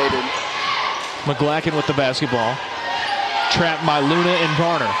eliminated. McGlacken with the basketball. Trapped by Luna and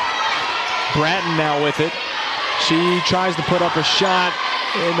Barner. Bratton now with it. She tries to put up a shot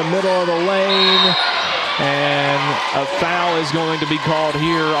in the middle of the lane, and a foul is going to be called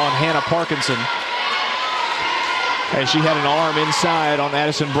here on Hannah Parkinson, as she had an arm inside on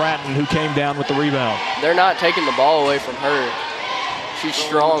Addison Bratton, who came down with the rebound. They're not taking the ball away from her. She's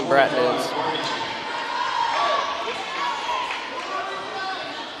strong, Bratton is.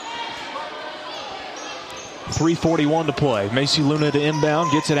 .341 to play. Macy Luna to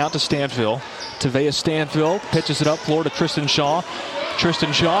inbound, gets it out to Stanfield. Tavea Stanfield pitches it up floor to Tristan Shaw.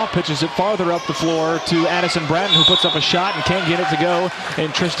 Tristan Shaw pitches it farther up the floor to Addison Bratton, who puts up a shot and can't get it to go.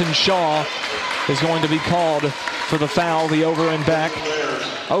 And Tristan Shaw is going to be called for the foul, the over the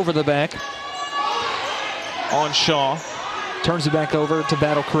back on Shaw. Turns it back over to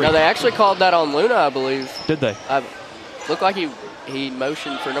Battle Creek. No, they actually called that on Luna, I believe. Did they? Looked like he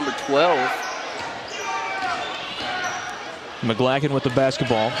motioned for number 12. McGlacken with the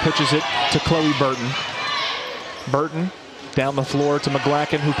basketball, pitches it to Chloe Burton. Burton down the floor to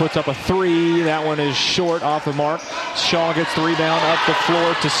McGlacken, who puts up a three. That one is short, off the mark. Shaw gets the rebound up the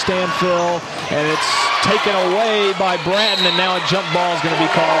floor to Stanfield, and it's taken away by Bratton, and now a jump ball is going to be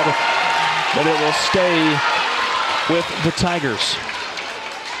called, but it will stay with the Tigers.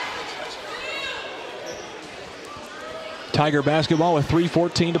 Tiger basketball with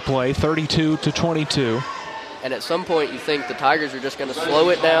 3:14 to play, 32-22. And at some point, you think the Tigers are just going to slow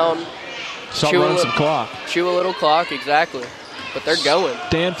it down. Run some clock. Chew a little clock, exactly. But they're going.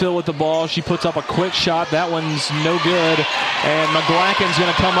 Stanfield with the ball. She puts up a quick shot. That one's no good. And McGlacken's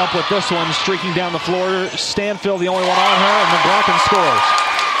going to come up with this one, streaking down the floor. Stanfield the only one on her, and McGlacken scores.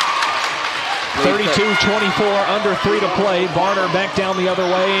 32-24, under 3 to play. Barner back down the other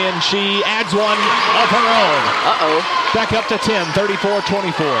way, and she adds one of her own. Back up to 10,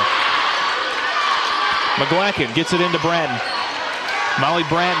 34-24. McGlacken gets it into Bratton. Molly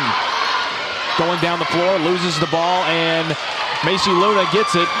Bratton going down the floor, loses the ball, and Macy Luna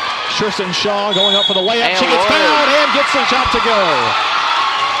gets it. Tristan Shaw going up for the layup. She gets fouled and gets the shot to go.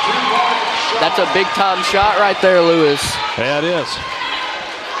 That's a big-time shot right there, Lewis. Yeah, it is.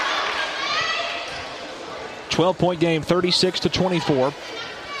 12-point game, 36-24.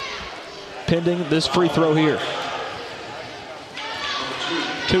 Pending this free throw here.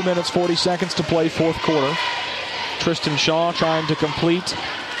 2 minutes, 40 seconds to play, fourth quarter. Tristan Shaw trying to complete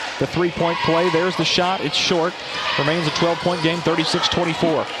the three-point play. There's the shot. It's short. Remains a 12-point game,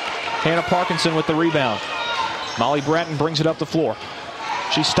 36-24. Hannah Parkinson with the rebound. Molly Bratton brings it up the floor.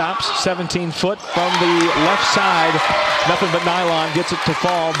 She stops, 17-foot from the left side. Nothing but nylon, gets it to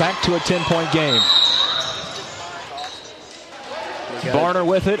fall. Back to a 10-point game. Barner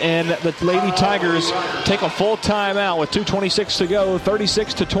with it, and the Lady Tigers take a full timeout with 2:26 to go,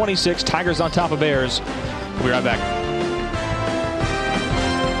 36-26. Tigers on top of Bears. We'll be right back.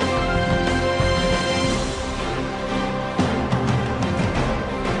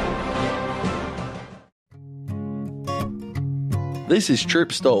 This is Trip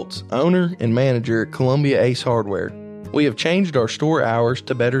Stoltz, owner and manager at Columbia Ace Hardware. We have changed our store hours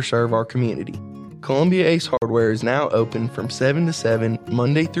to better serve our community. Columbia Ace Hardware is now open from 7 to 7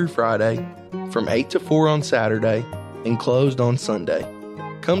 Monday through Friday, from 8 to 4 on Saturday, and closed on Sunday.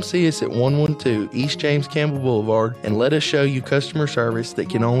 Come see us at 112 East James Campbell Boulevard and let us show you customer service that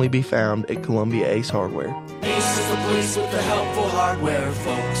can only be found at Columbia Ace Hardware. Ace is the place with the helpful hardware,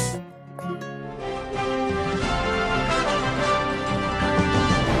 folks.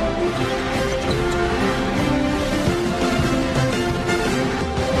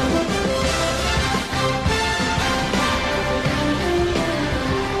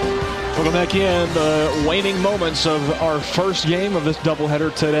 Welcome back in the waning moments of our first game of this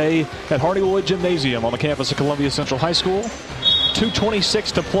doubleheader today at Hardywood Gymnasium on the campus of Columbia Central High School.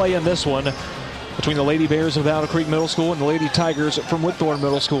 2:26 to play in this one between the Lady Bears of Battle Creek Middle School and the Lady Tigers from Whitthorn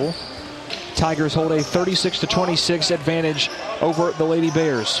Middle School. Tigers hold a 36-26 advantage over the Lady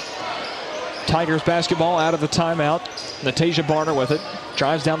Bears. Tigers basketball out of the timeout. Natasia Barner with it.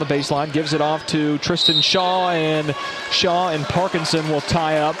 Drives down the baseline, gives it off to Tristan Shaw, and Parkinson will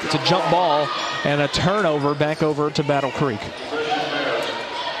tie up. It's a jump ball and a turnover back over to Battle Creek.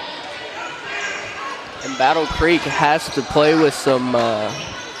 And Battle Creek has to play with some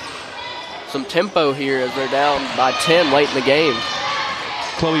tempo here as they're down by 10 late in the game.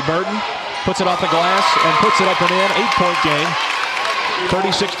 Chloe Burton puts it off the glass and puts it up and in. 8-point game,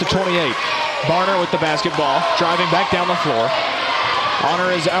 36-28. Barner with the basketball, driving back down the floor. On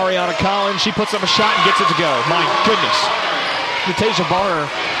her is Ariana Collins. She puts up a shot and gets it to go. My goodness. Natasia Barner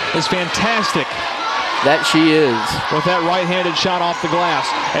is fantastic. That she is. With that right-handed shot off the glass.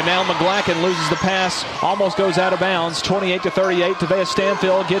 And now McGlacken loses the pass, almost goes out of bounds. 28-38. Tavea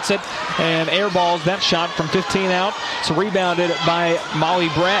Stanfield gets it and airballs that shot from 15 out. It's rebounded by Molly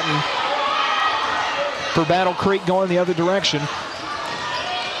Bratton for Battle Creek going the other direction.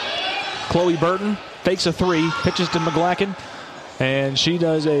 Chloe Burton fakes a three, pitches to McGlacken, and she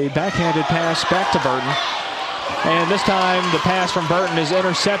does a backhanded pass back to Burton. And this time the pass from Burton is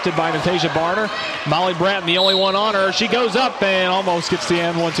intercepted by Natasia Barner. Molly Bratton, the only one on her. She goes up and almost gets the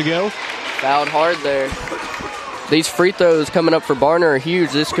end one to go. Fouled hard there. These free throws coming up for Barner are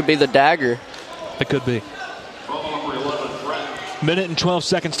huge. This could be the dagger. It could be. Minute and 12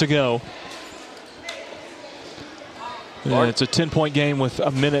 seconds to go. Yeah, it's a 10-point game with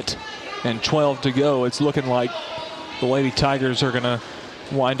a minute and 12 to go. It's looking like the Lady Tigers are going to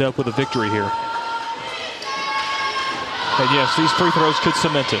wind up with a victory here. And yes, these free throws could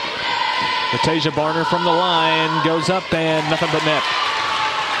cement it. Natasia Barner from the line goes up and nothing but net.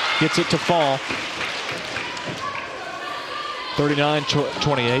 Gets it to fall.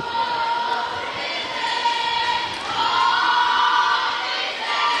 39-28.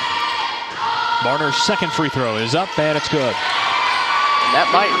 Barner's second free throw is up and it's good. And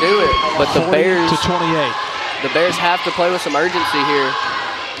that might do it, but the Bears 40-28. The Bears have to play with some urgency here,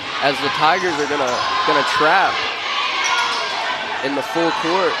 as the Tigers are gonna trap in the full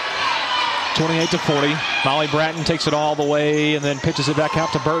court. 28-40. Molly Bratton takes it all the way and then pitches it back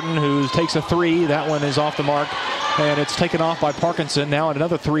out to Burton, who takes a three. That one is off the mark, and it's taken off by Parkinson. Now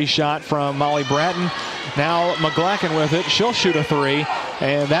another three shot from Molly Bratton. Now McGlacken with it. She'll shoot a three,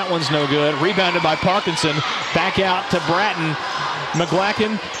 and that one's no good. Rebounded by Parkinson. Back out to Bratton.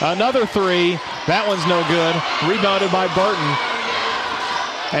 McGlacken, another three. That one's no good. Rebounded by Burton.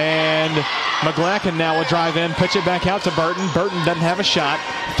 And McGlacken now will drive in, pitch it back out to Burton. Burton doesn't have a shot.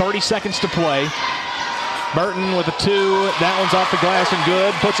 30 seconds to play. Burton with a two. That one's off the glass and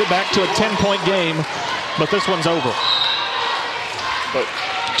good. Puts it back to a 10-point game, but this one's over. But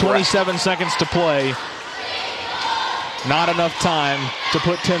 27 seconds to play. not enough time to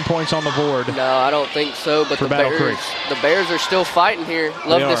put 10 points on the board. No, I don't think so. But the Bears are still fighting here.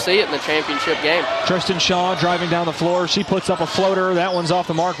 Love to see it in the championship game. Tristan Shaw driving down the floor. She puts up a floater. That one's off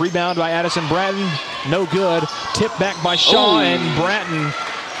the mark. Rebound by Addison Bratton. No good. Tipped back by Shaw, and Bratton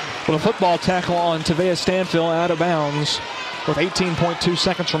with a football tackle on Tavea Stanfield out of bounds with 18.2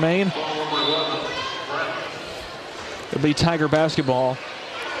 seconds remain. It'll be Tiger basketball.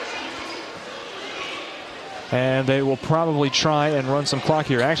 And they will probably try and run some clock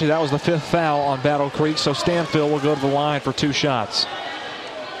here. Actually, that was the 5th foul on Battle Creek, so Stanfield will go to the line for 2 shots.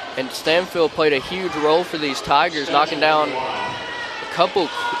 And Stanfield played a huge role for these Tigers, knocking down a couple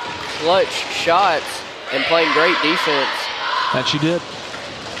clutch shots and playing great defense. That she did.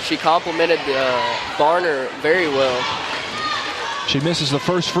 She complimented Barner very well. She misses the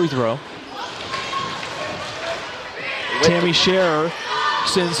first free throw. Tammy Scherer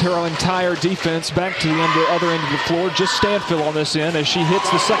sends her entire defense back to the other end of the floor. Just Stanfield on this end as she hits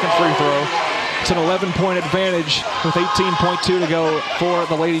the second free throw. It's an 11-point advantage with 18.2 to go for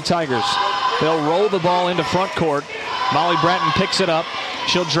the Lady Tigers. They'll roll the ball into front court. Molly Bratton picks it up.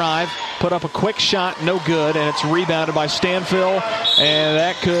 She'll drive, put up a quick shot, no good, and it's rebounded by Stanfield, and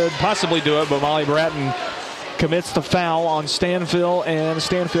that could possibly do it, but Molly Bratton commits the foul on Stanfield, and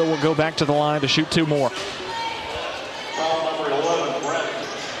Stanfield will go back to the line to shoot 2 more.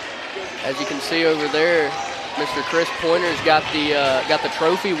 As you can see over there, Mr. Chris Pointer's got the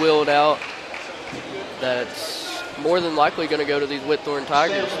trophy wheeled out. That's more than likely going to go to these Whitthorn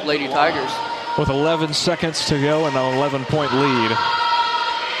Tigers, Lady Tigers. With 11 seconds to go and an 11-point lead.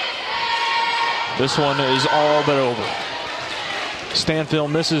 This one is all but over.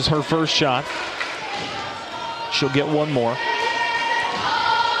 Stanfield misses her first shot. She'll get 1 more.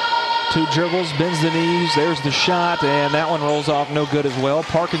 2 dribbles, bends the knees, there's the shot, and that one rolls off no good as well.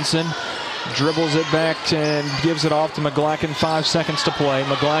 Parkinson dribbles it back and gives it off to McGlacken. 5 seconds to play.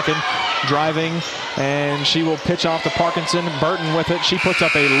 McGlacken driving, and she will pitch off to Parkinson. Burton with it. She puts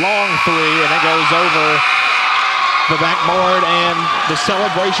up a long 3, and it goes over the backboard, and the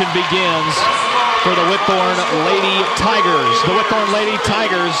celebration begins for the Whitthorn Lady Tigers. The Whitthorn Lady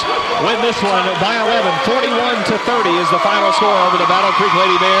Tigers win this one by 11. 41-30 is the final score over the Battle Creek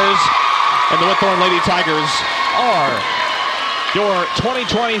Lady Bears. And the Whitthorn Lady Tigers are your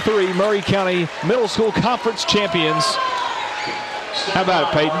 2023 Murray County Middle School Conference champions. How about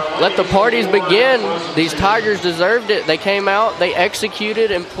it, Peyton? Let the parties begin. These Tigers deserved it. They came out, they executed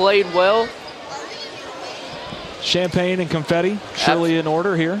and played well. Champagne and confetti, surely in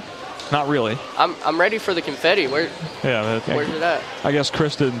order here. Not really. I'm ready for the confetti. Where's it at? I guess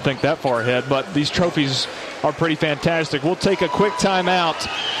Chris didn't think that far ahead, but these trophies are pretty fantastic. We'll take a quick timeout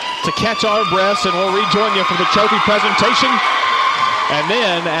to catch our breaths, and we'll rejoin you for the trophy presentation. And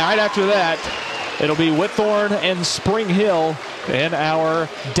then, right after that, it'll be Whitthorn and Spring Hill in our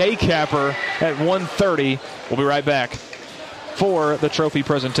day capper at 1:30. We'll be right back for the trophy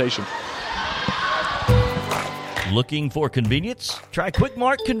presentation. Looking for convenience? Try Quick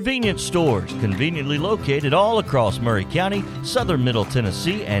Mart Convenience Stores, conveniently located all across Murray County, southern Middle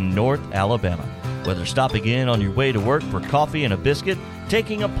Tennessee, and North Alabama. Whether stopping in on your way to work for coffee and a biscuit,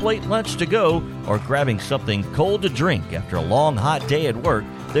 taking a plate lunch to go, or grabbing something cold to drink after a long hot day at work,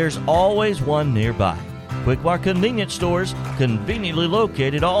 there's always one nearby. Quick Mart Convenience Stores, conveniently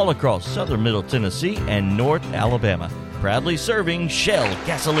located all across southern Middle Tennessee and North Alabama. Proudly serving Shell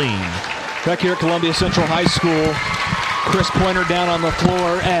gasoline. Back here at Columbia Central High School, Chris Pointer down on the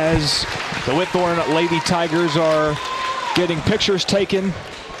floor as the Whitthorn Lady Tigers are getting pictures taken.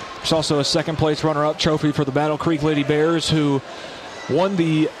 There's also a second-place runner-up trophy for the Battle Creek Lady Bears, who won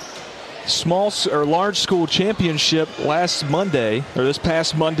the large school championship this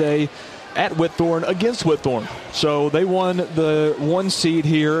past Monday at Whitthorn against Whitthorn. So they won the 1 seed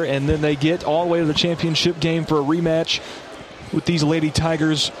here, and then they get all the way to the championship game for a rematch with these Lady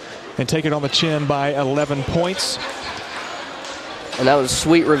Tigers and take it on the chin by 11 points. And that was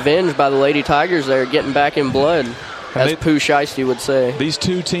sweet revenge by the Lady Tigers there, getting back in blood, as Pooh Shiesty would say. These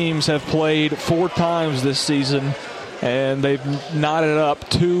 2 teams have played 4 times this season, and they've knotted up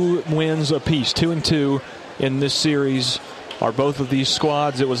 2 wins apiece. 2-2 in this series are both of these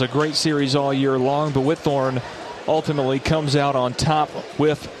squads. It was a great series all year long, but Whitthorn ultimately comes out on top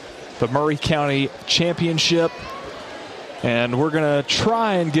with the Murray County Championship. And we're going to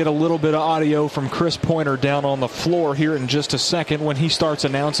try and get a little bit of audio from Chris Pointer down on the floor here in just a second when he starts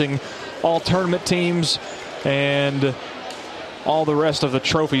announcing all tournament teams and all the rest of the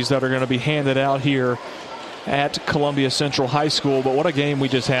trophies that are going to be handed out here at Columbia Central High School. But what a game we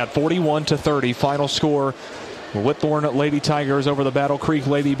just had. 41-30 final score. Whitthorn Lady Tigers over the Battle Creek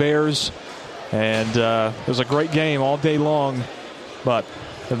Lady Bears. And it was a great game all day long, but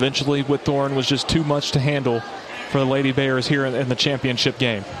eventually Whitthorn was just too much to handle for the Lady Bears here in the championship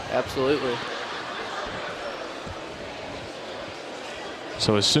game. Absolutely.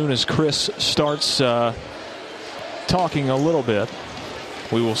 So as soon as Chris starts talking a little bit,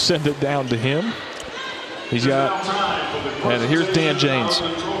 we will send it down to him. He's got, and here's Dan James.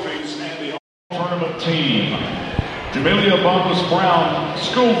 Tournament team. Jamelia Bumpus Brown,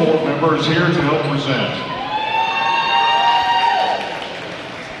 school board members here to help present.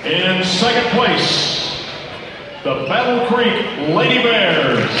 In second place, the Battle Creek Lady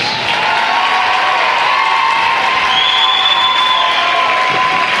Bears.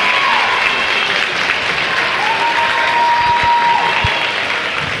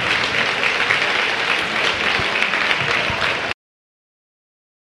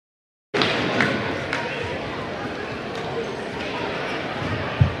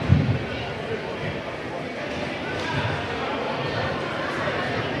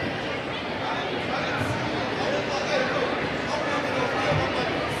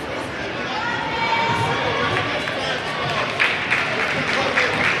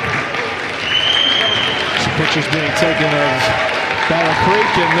 Pictures being taken of Battle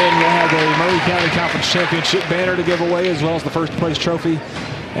Creek, and then we'll have the Murray County Conference Championship banner to give away, as well as the first place trophy,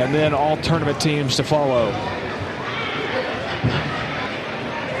 and then all tournament teams to follow.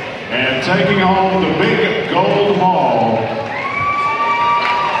 And taking home the big gold ball.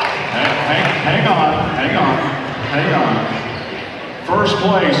 Hang on. First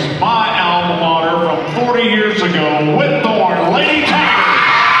place, my alma mater from 40 years ago, Whitthorn Lady Tigers.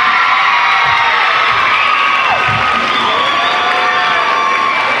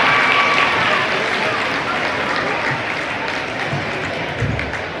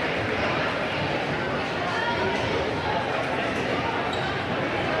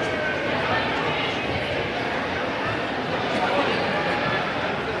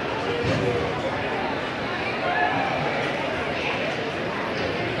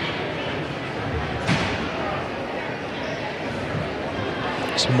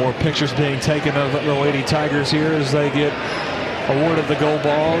 Some more pictures being taken of the Lady Tigers here as they get awarded the gold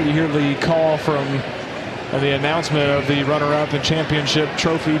ball. You hear the call from the announcement of the runner-up and championship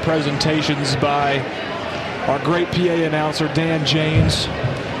trophy presentations by our great PA announcer, Dan James,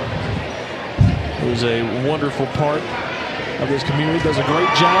 who's a wonderful part of this community, does a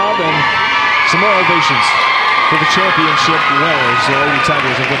great job, and some more ovations for the championship winners, the Lady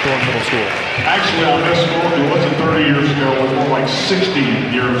Tigers of Whitthorn Middle School. Actually, on this score, it wasn't 30 years ago, it was more like 60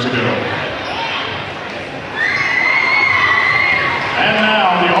 years ago. And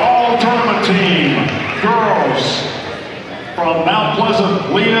now the all-tournament team, girls, from Mount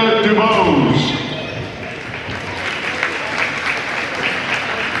Pleasant, Leah DuBose.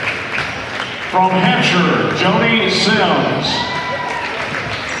 From Hampshire, Joni Sims.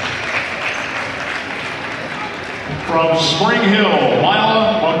 From Spring Hill,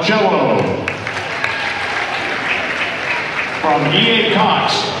 Lila Moncello. From E.A.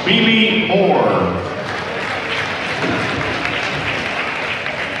 Cox, Phoebe Moore.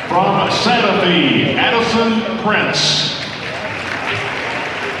 From Santa Fe, Addison Prince.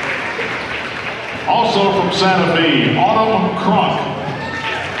 Also from Santa Fe, Autumn Crunk.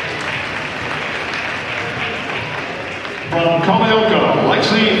 From Kalioka,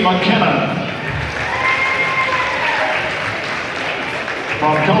 Lexi McKinnon.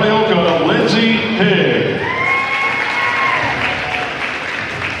 From Kalioka, Lindsay Pigg.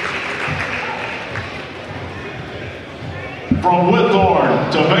 From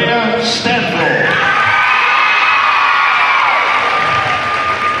Whitthorn, Tavea Stanfield.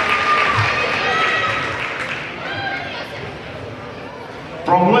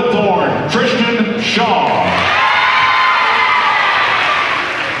 From Whitthorn, Tristan Shaw.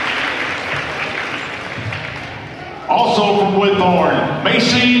 Also from Whitthorn,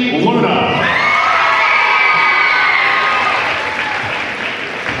 Macy Luna.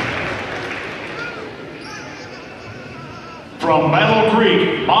 From Battle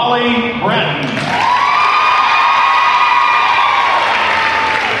Creek, Molly Bratton.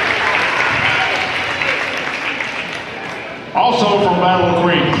 Also from Battle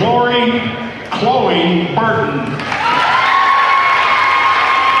Creek, Chloe Burton.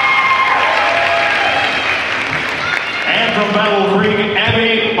 And from Battle Creek,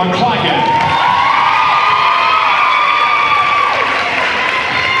 Abby McClacken.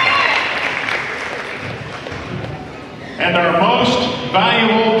 And our most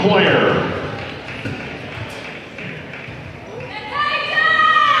valuable player.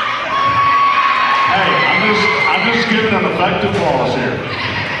 Hey, I'm just giving an effective applause here.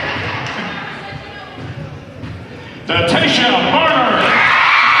 Tasha Barner.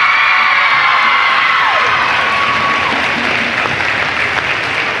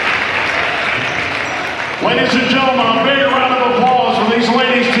 Ladies and gentlemen, a big round of applause for these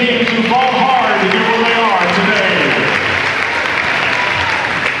ladies' teams who fought hard to get where they are today.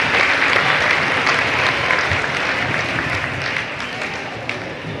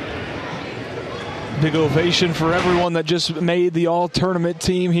 Big ovation for everyone that just made the all-tournament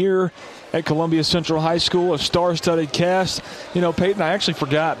team here at Columbia Central High School, a star-studded cast. You know, Peyton, I actually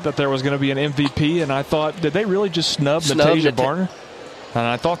forgot that there was going to be an MVP, and I thought, did they really just snub Natasha Barner? And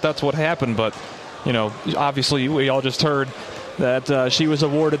I thought that's what happened, but, you know, obviously we all just heard that she was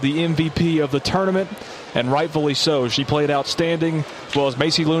awarded the MVP of the tournament, and rightfully so. She played outstanding, as well as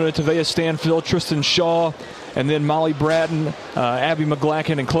Macy Luna, Tavea Stanfield, Tristan Shaw, and then Molly Bratton, Abby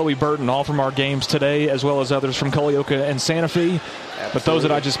McGlacken, and Chloe Burton, all from our games today, as well as others from Culleoka and Santa Fe. Absolutely. But those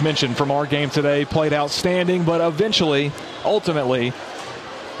that I just mentioned from our game today played outstanding, but ultimately,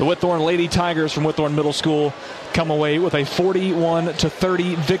 the Whitthorn Lady Tigers from Whitthorn Middle School come away with a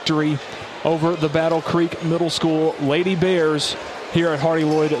 41-30 victory over the Battle Creek Middle School Lady Bears here at Hardy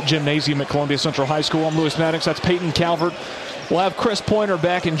Lloyd Gymnasium at Columbia Central High School. I'm Lewis Maddox. That's Peyton Calvert. We'll have Chris Pointer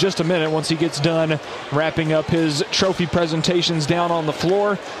back in just a minute once he gets done wrapping up his trophy presentations down on the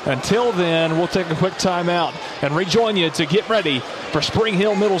floor. Until then, we'll take a quick timeout and rejoin you to get ready for Spring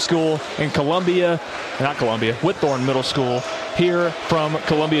Hill Middle School in Whitthorn Middle School here from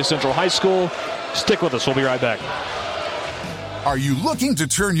Columbia Central High School. Stick with us. We'll be right back. Are you looking to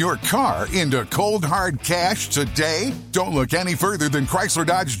turn your car into cold, hard cash today? Don't look any further than Chrysler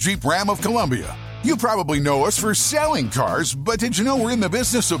Dodge Jeep Ram of Columbia. You probably know us for selling cars, but did you know we're in the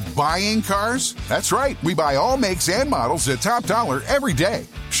business of buying cars? That's right, we buy all makes and models at top dollar every day.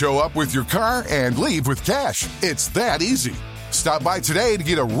 Show up with your car and leave with cash. It's that easy. Stop by today to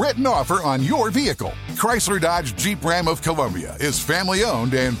get a written offer on your vehicle. Chrysler Dodge Jeep Ram of Columbia is family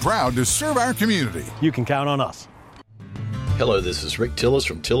owned and proud to serve our community. You can count on us. Hello, this is Rick Tillis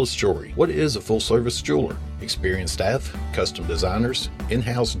from Tillis Jewelry. What is a full-service jeweler? Experienced staff, custom designers,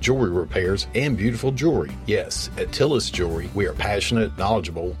 in-house jewelry repairs, and beautiful jewelry. Yes, at Tillis Jewelry, we are passionate,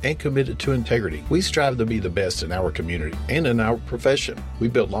 knowledgeable, and committed to integrity. We strive to be the best in our community and in our profession. We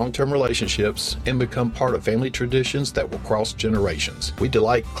build long-term relationships and become part of family traditions that will cross generations. We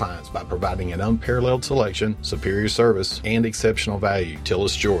delight clients by providing an unparalleled selection, superior service, and exceptional value.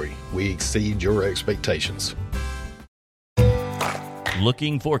 Tillis Jewelry, we exceed your expectations.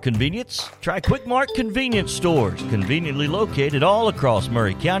 Looking for convenience? Try Quick Mart Convenience Stores, conveniently located all across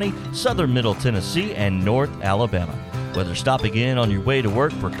Murray County, southern Middle Tennessee, and North Alabama. Whether stopping in on your way to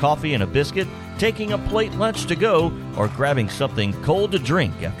work for coffee and a biscuit, taking a plate lunch to go, or grabbing something cold to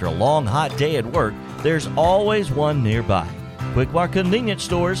drink after a long hot day at work, there's always one nearby. Quick Mart Convenience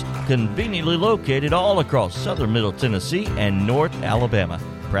Stores, conveniently located all across southern Middle Tennessee and North Alabama.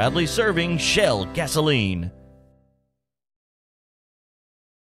 Proudly serving Shell gasoline.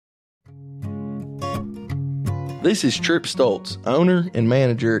 This is Trip Stoltz, owner and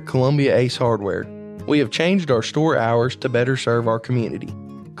manager at Columbia Ace Hardware. We have changed our store hours to better serve our community.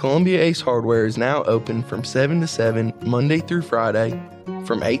 Columbia Ace Hardware is now open from 7 to 7 Monday through Friday,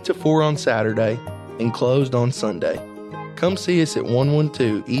 from 8 to 4 on Saturday, and closed on Sunday. Come see us at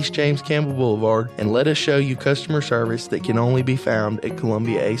 112 East James Campbell Boulevard and let us show you customer service that can only be found at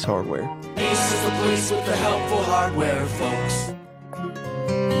Columbia Ace Hardware. Ace is the place with the helpful hardware, folks.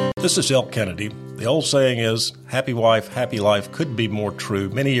 This is Elk Kennedy. The old saying is, happy wife, happy life could be more true.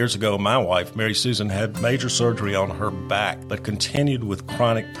 Many years ago, my wife, Mary Susan, had major surgery on her back, but continued with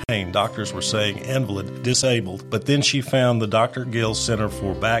chronic pain. Doctors were saying invalid, disabled. But then she found the Dr. Gill Center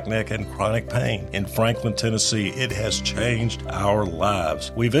for Back, Neck, and Chronic Pain in Franklin, Tennessee. It has changed our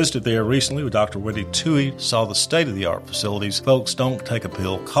lives. We visited there recently with Dr. Wendy Toohey, saw the state-of-the-art facilities. Folks, don't take a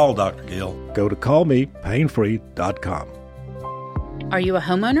pill. Call Dr. Gill. Go to callmepainfree.com. Are you a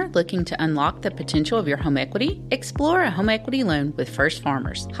homeowner looking to unlock the potential of your home equity? Explore a home equity loan with First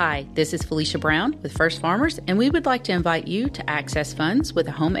Farmers. Hi, this is Felicia Brown with First Farmers, and we would like to invite you to access funds with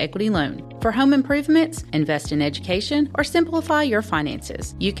a home equity loan. For home improvements, invest in education, or simplify your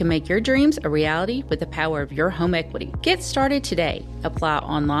finances, you can make your dreams a reality with the power of your home equity. Get started today. Apply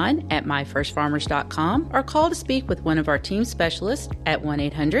online at myfirstfarmers.com or call to speak with one of our team specialists at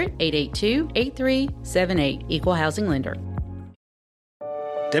 1-800-882-8378. Equal Housing Lender.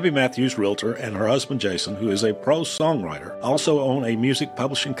 Debbie Matthews, realtor, and her husband Jason, who is a pro songwriter, also own a music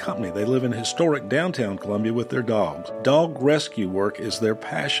publishing company. They live in historic downtown Columbia with their dogs. Dog rescue work is their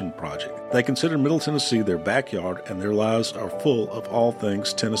passion project. They consider Middle Tennessee their backyard, and their lives are full of all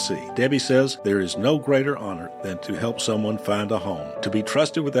things Tennessee. Debbie says there is no greater honor than to help someone find a home. To be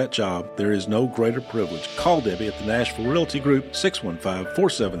trusted with that job, there is no greater privilege. Call Debbie at the Nashville Realty Group,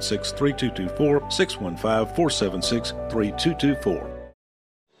 615-476-3224, 615-476-3224.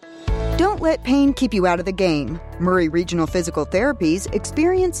 Don't let pain keep you out of the game. Murray Regional Physical Therapy's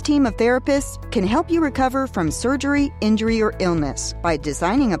experienced team of therapists can help you recover from surgery, injury, or illness by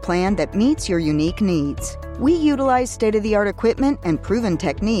designing a plan that meets your unique needs. We utilize state-of-the-art equipment and proven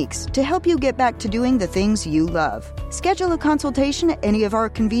techniques to help you get back to doing the things you love. Schedule a consultation at any of our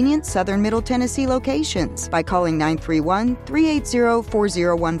convenient Southern Middle Tennessee locations by calling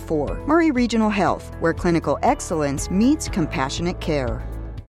 931-380-4014. Murray Regional Health, where clinical excellence meets compassionate care.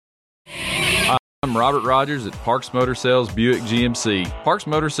 I'm Robert Rogers at Parks Motor Sales Buick GMC. Parks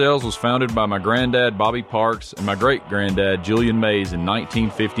Motor Sales was founded by my granddad, Bobby Parks, and my great-granddad, Julian Mays, in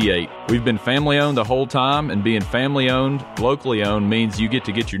 1958. We've been family-owned the whole time, and being family-owned, locally owned, means you get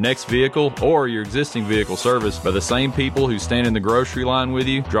to get your next vehicle or your existing vehicle serviced by the same people who stand in the grocery line with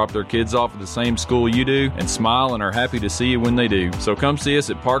you, drop their kids off at the same school you do, and smile and are happy to see you when they do. So come see us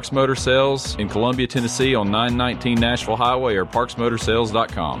at Parks Motor Sales in Columbia, Tennessee on 919 Nashville Highway or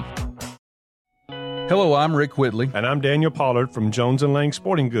parksmotorsales.com. Hello, I'm Rick Whitley. And I'm Daniel Pollard from Jones & Lang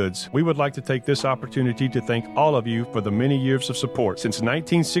Sporting Goods. We would like to take this opportunity to thank all of you for the many years of support. Since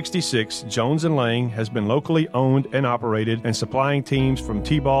 1966, Jones & Lang has been locally owned and operated and supplying teams from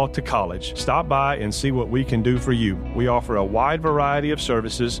T-ball to college. Stop by and see what we can do for you. We offer a wide variety of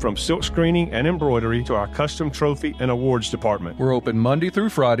services from silk screening and embroidery to our custom trophy and awards department. We're open Monday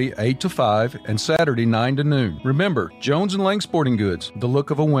through Friday, 8 to 5, and Saturday, 9 to noon. Remember, Jones & Lang Sporting Goods, the look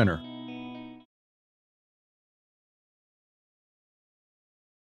of a winner.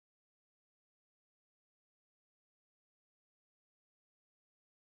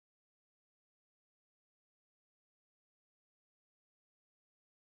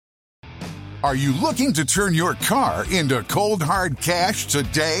 Are you looking to turn your car into cold, hard cash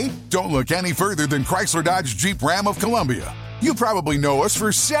today? Don't look any further than Chrysler Dodge Jeep Ram of Columbia. You probably know us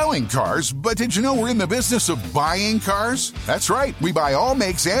for selling cars, but did you know we're in the business of buying cars? That's right, we buy all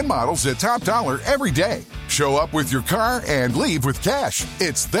makes and models at top dollar every day. Show up with your car and leave with cash.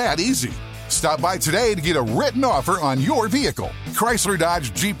 It's that easy. Stop by today to get a written offer on your vehicle. Chrysler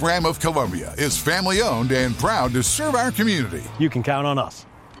Dodge Jeep Ram of Columbia is family owned and proud to serve our community. You can count on us.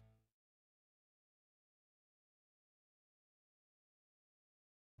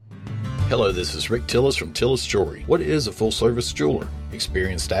 Hello, this is Rick Tillis from Tillis Jewelry. What is a full-service jeweler?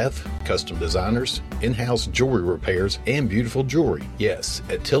 Experienced staff, custom designers, in-house jewelry repairs, and beautiful jewelry. Yes,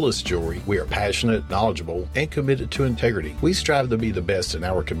 at Tillis Jewelry, we are passionate, knowledgeable, and committed to integrity. We strive to be the best in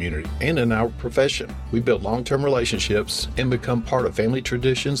our community and in our profession. We build long-term relationships and become part of family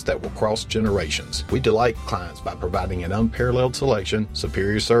traditions that will cross generations. We delight clients by providing an unparalleled selection,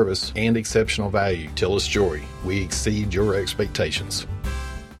 superior service, and exceptional value. Tillis Jewelry, we exceed your expectations.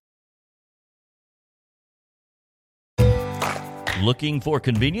 Looking for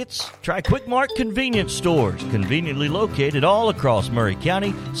convenience? Try Quick Mart Convenience Stores, conveniently located all across Murray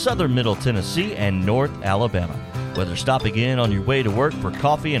County, southern Middle Tennessee, and North Alabama. Whether stopping in on your way to work for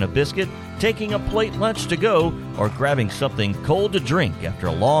coffee and a biscuit, taking a plate lunch to go, or grabbing something cold to drink after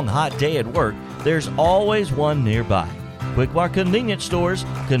a long hot day at work, there's always one nearby. Quick Mart Convenience Stores,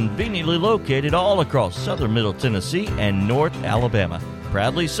 conveniently located all across southern Middle Tennessee and North Alabama.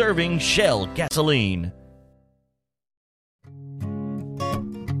 Proudly serving Shell gasoline.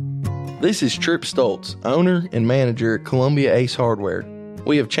 This is Trip Stoltz, owner and manager at Columbia Ace Hardware.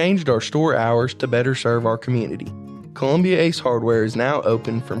 We have changed our store hours to better serve our community. Columbia Ace Hardware is now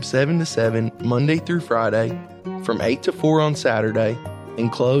open from 7 to 7 Monday through Friday, from 8 to 4 on Saturday,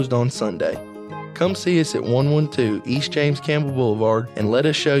 and closed on Sunday. Come see us at 112 East James Campbell Boulevard and let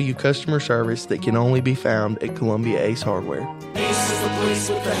us show you customer service that can only be found at Columbia Ace Hardware. Ace is the place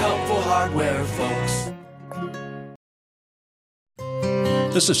with the helpful hardware, folks.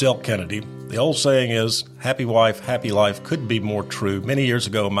 This is Elk Kennedy. The old saying is, happy wife, happy life could be more true. Many years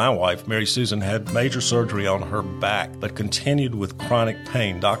ago, my wife, Mary Susan, had major surgery on her back, but continued with chronic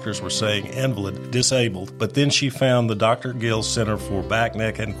pain. Doctors were saying invalid, disabled, but then she found the Dr. Gill Center for Back,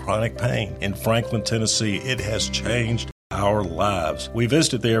 Neck, and Chronic Pain in Franklin, Tennessee. It has changed our lives. We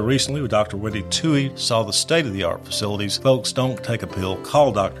visited there recently with Dr. Wendy Toohey, saw the state-of-the-art facilities. Folks, don't take a pill.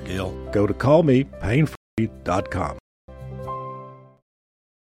 Call Dr. Gill. Go to callmepainfree.com.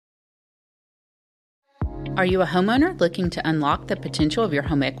 Are you a homeowner looking to unlock the potential of your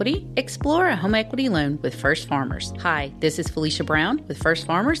home equity? Explore a home equity loan with First Farmers. Hi, this is Felicia Brown with First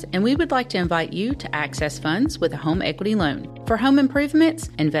Farmers, and we would like to invite you to access funds with a home equity loan. For home improvements,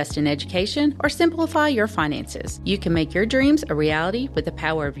 invest in education, or simplify your finances, you can make your dreams a reality with the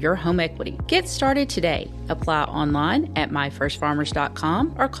power of your home equity. Get started today. Apply online at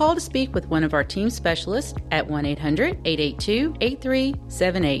myfirstfarmers.com or call to speak with one of our team specialists at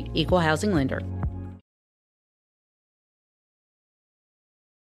 1-800-882-8378. Equal Housing Lender.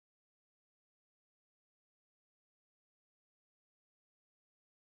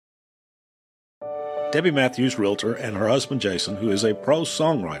 Debbie Matthews, realtor, and her husband Jason, who is a prose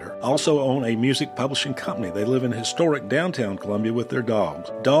songwriter, also own a music publishing company. They live in historic downtown Columbia with their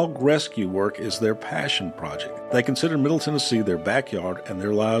dogs. Dog rescue work is their passion project. They consider Middle Tennessee their backyard, and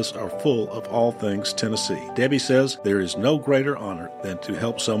their lives are full of all things Tennessee. Debbie says there is no greater honor than to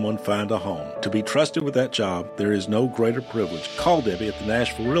help someone find a home. To be trusted with that job, there is no greater privilege. Call Debbie at the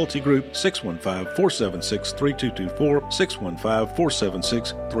Nashville Realty Group, 615-476-3224,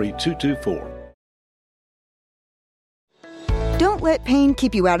 615-476-3224. Don't let pain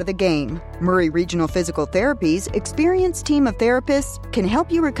keep you out of the game. Murray Regional Physical Therapy's experienced team of therapists can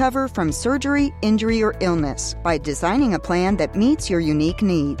help you recover from surgery, injury, or illness by designing a plan that meets your unique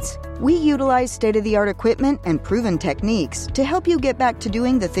needs. We utilize state-of-the-art equipment and proven techniques to help you get back to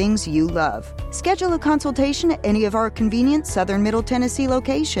doing the things you love. Schedule a consultation at any of our convenient Southern Middle Tennessee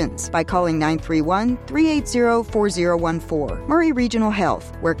locations by calling 931-380-4014. Murray Regional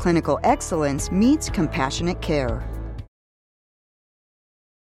Health, where clinical excellence meets compassionate care.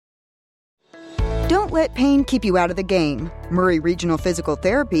 Don't let pain keep you out of the game. Murray Regional Physical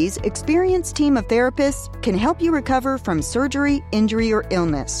Therapy's experienced team of therapists can help you recover from surgery, injury, or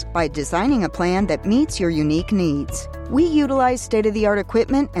illness by designing a plan that meets your unique needs. We utilize state-of-the-art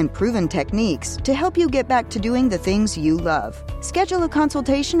equipment and proven techniques to help you get back to doing the things you love. Schedule a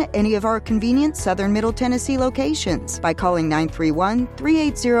consultation at any of our convenient Southern Middle Tennessee locations by calling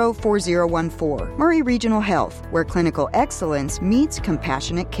 931-380-4014. Murray Regional Health, where clinical excellence meets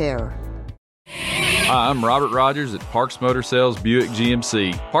compassionate care. Hi, I'm Robert Rogers at Parks Motor Sales Buick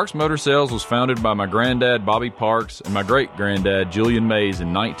GMC. Parks Motor Sales was founded by my granddad, Bobby Parks, and my great-granddad, Julian Mays,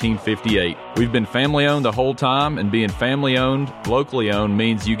 in 1958. We've been family-owned the whole time, and being family-owned, locally owned,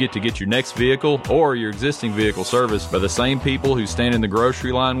 means you get to get your next vehicle or your existing vehicle serviced by the same people who stand in the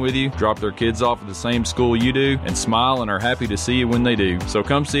grocery line with you, drop their kids off at the same school you do, and smile and are happy to see you when they do. So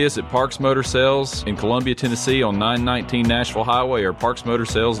come see us at Parks Motor Sales in Columbia, Tennessee on 919 Nashville Highway or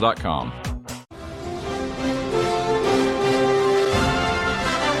parksmotorsales.com.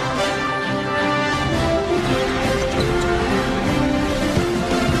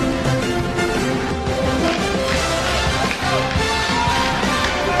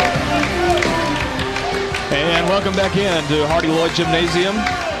 Welcome back in to Hardy Lloyd Gymnasium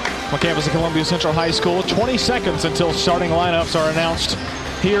on campus of Columbia Central High School. 20 seconds until starting lineups are announced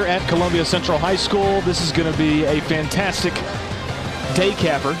here at Columbia Central High School. This is going to be a fantastic day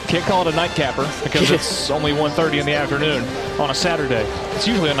capper. Can't call it a night capper because it's only 1:30 in the afternoon on a Saturday. It's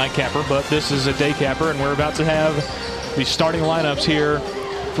usually a night capper, but this is a day capper, and we're about to have the starting lineups here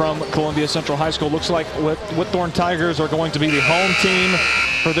from Columbia Central High School. Looks like Whitthorn Tigers are going to be the home team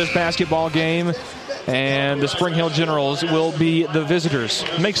for this basketball game, and the Spring Hill Generals will be the visitors.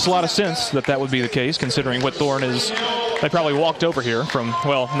 Makes a lot of sense that that would be the case, considering Whitthorn they probably walked over here from,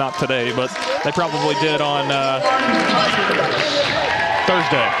 well, not today, but they probably did on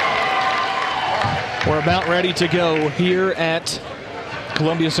Thursday. We're about ready to go here at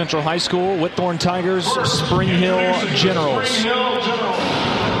Columbia Central High School. Whitthorn Tigers, Spring Hill Generals.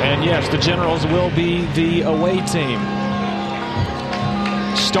 And yes, the Generals will be the away team.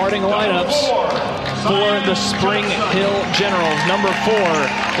 Starting lineups for the Spring Hill Generals. Number 4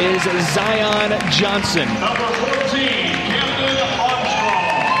 is Zion Johnson.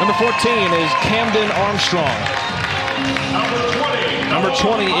 Number 14, Camden Armstrong. Number 14 is Camden Armstrong. Number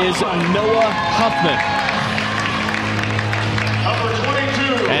 20 is Noah Huffman. Number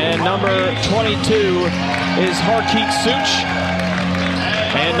 22. And number 22 is Harkeet Such.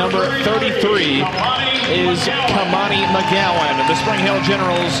 And number 33 is Kamani McGowan. The Spring Hill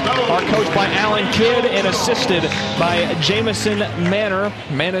Generals are coached by Alan Kidd and assisted by Jamison Manor.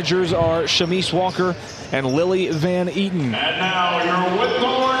 Managers are Shamice Walker and Lily Van Eaton. And now your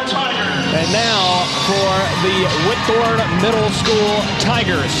Whitthorn Tigers. And now for the Whitthorn Middle School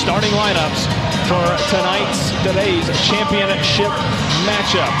Tigers starting lineups for today's championship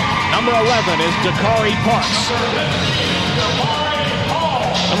matchup. Number 11 is Dakari Parks.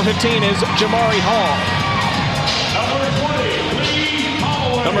 Number 15 is Jamari Hall.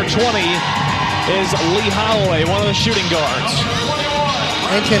 Number 20 is Lee Holloway, one of the shooting guards.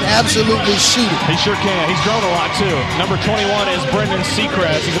 And can absolutely shoot it. He sure can. He's grown a lot, too. Number 21 is Brendan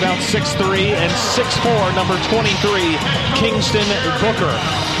Seacrest. He's about 6'3", and 6'4", number 23, Kingston Booker.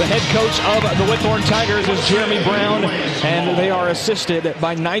 The head coach of the Whitthorn Tigers is Jeremy Brown, and they are assisted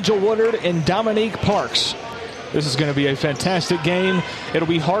by Nigel Woodard and Dominique Parks. This is going to be a fantastic game. It'll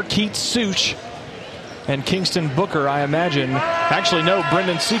be Harkeet Such and Kingston Booker, I imagine. Actually, no,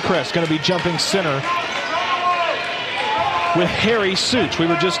 Brendan Seacrest going to be jumping center with Harry Such. We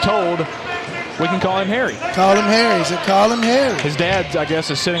were just told we can call him Harry. Call him Harry. So call him Harry. His dad, I guess,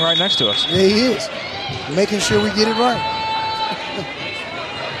 is sitting right next to us. Yeah, he is. Making sure we get it right.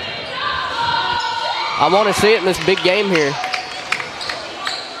 I want to see it in this big game here.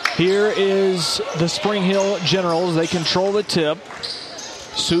 Here is the Spring Hill Generals. They control the tip.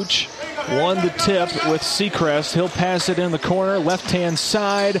 Such won the tip with Seacrest. He'll pass it in the corner, left-hand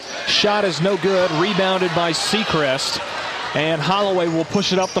side. Shot is no good. Rebounded by Seacrest. And Holloway will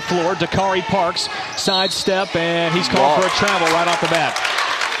push it up the floor. Dakari Parks, sidestep, and he's called for a travel right off the bat.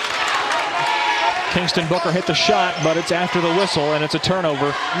 Kingston Booker hit the shot, but it's after the whistle, and it's a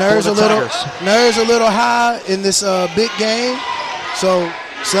turnover Nerves for the Tigers. Nerves a little high in this big game, so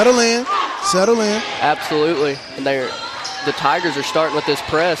settle in. Absolutely. And the Tigers are starting with this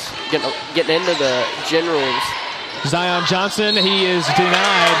press, getting into the Generals. Zion Johnson, he is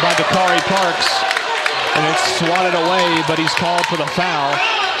denied by Dakari Parks. And it's swatted away, but he's called for the foul.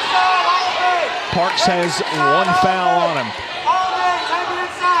 Parks has one foul on him.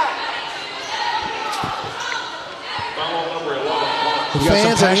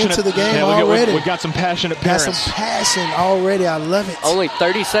 Fans are into the game already. We've got some passionate parents. Got some passion already. I love it. Only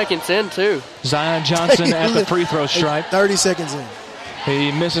 30 seconds in, too. Zion Johnson at the free throw stripe. 30 seconds in.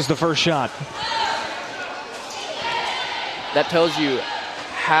 He misses the first shot. That tells you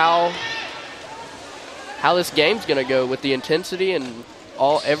how this game's going to go with the intensity and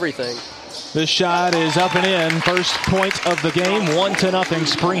everything. This shot is up and in. First point of the game, 1-0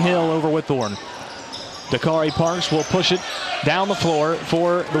 Spring Hill over Whitthorn. Dakari Parks will push it down the floor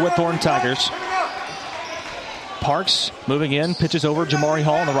for the Whitthorn Tigers. Parks moving in, pitches over Jamari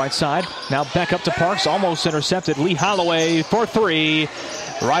Hall on the right side. Now back up to Parks, almost intercepted. Lee Holloway for three.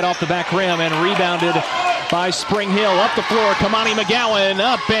 Right off the back rim and rebounded by Spring Hill. Up the floor, Kamani McGowan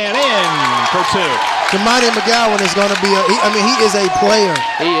up and in for two. Kamani McGowan is going to be he is a player.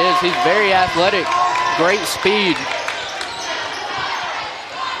 He is. He's very athletic. Great speed.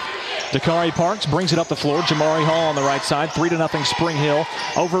 Dakari Parks brings it up the floor. Jamari Hall on the right side. 3-0 Spring Hill.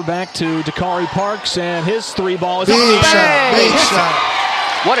 Over back to Dakari Parks, and his three ball is big up. Shot. Big shot.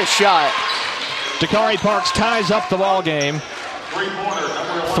 What a shot. Dakari Parks ties up the ball game.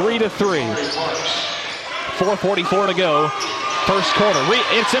 3-3. 4:44 to go. First quarter.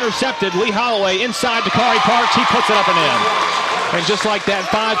 It's intercepted. Lee Holloway inside Dakari Parks. He puts it up and in. And just like that,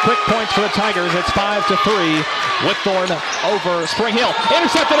 5 quick points for the Tigers. It's 5-3. Whitthorn over Spring Hill.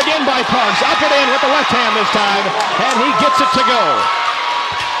 Intercepted again by Parks. Up and in with the left hand this time. And he gets it to go.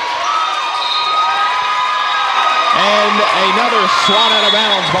 And another swat out of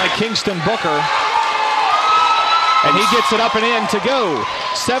bounds by Kingston Booker. And he gets it up and in to go.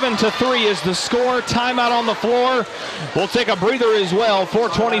 7-3 is the score. Timeout on the floor. We'll take a breather as well.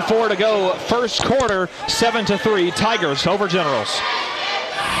 4:24 to go. First quarter, 7-3. Tigers over Generals.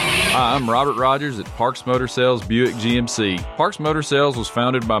 Hi, I'm Robert Rogers at Parks Motor Sales Buick GMC. Parks Motor Sales was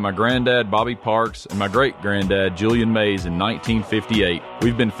founded by my granddad, Bobby Parks, and my great-granddad, Julian Mays, in 1958.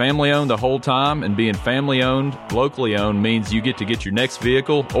 We've been family-owned the whole time, and being family-owned, locally-owned means you get to get your next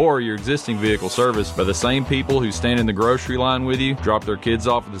vehicle or your existing vehicle serviced by the same people who stand in the grocery line with you, drop their kids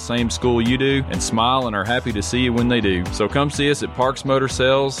off at the same school you do, and smile and are happy to see you when they do. So come see us at Parks Motor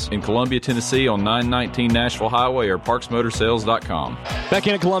Sales in Columbia, Tennessee on 919 Nashville Highway or parksmotorsales.com. Back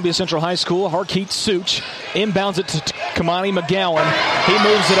in at Columbia Central High School, Harkeet Such inbounds it to Kamani McGowan. He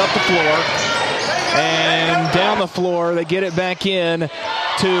moves it up the floor and down the floor. They get it back in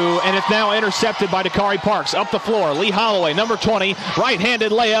and it's now intercepted by Dakari Parks. Up the floor, Lee Holloway, number 20,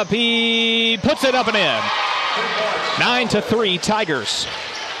 right-handed layup. He puts it up and in. 9-3 Tigers.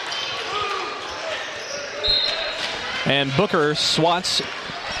 And Booker swats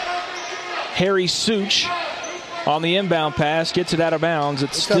Harry Such on the inbound pass, gets it out of bounds.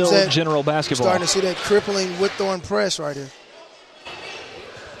 It's still General basketball. Starting to see that crippling Whitthorn press right here.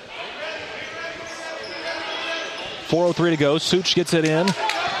 4:03 to go. Such gets it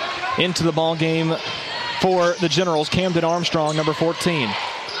into the ball game for the Generals. Camden Armstrong, number 14.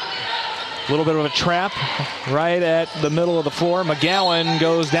 A little bit of a trap right at the middle of the floor. McGowan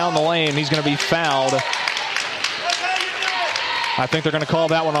goes down the lane. He's going to be fouled. I think they're going to call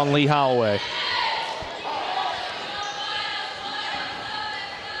that one on Lee Holloway.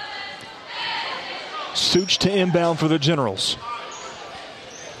 Such to inbound for the Generals.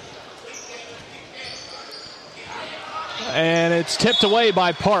 And it's tipped away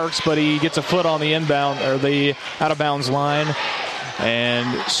by Parks, but he gets a foot on the inbound or the out-of-bounds line.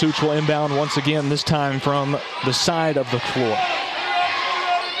 And Such will inbound once again, this time from the side of the floor.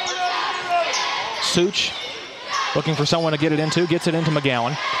 Such looking for someone to get it into, gets it into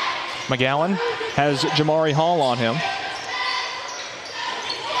McGowan. McGowan has Jamari Hall on him.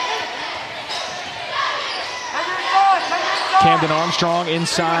 Camden Armstrong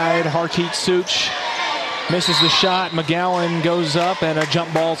inside, Harkeet Such misses the shot. McGowan goes up, and a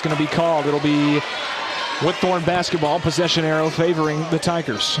jump ball is going to be called. It'll be Whitthorn basketball, possession arrow favoring the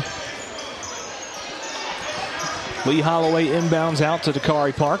Tigers. Lee Holloway inbounds out to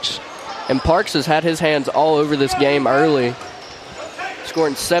Dakari Parks. And Parks has had his hands all over this game early,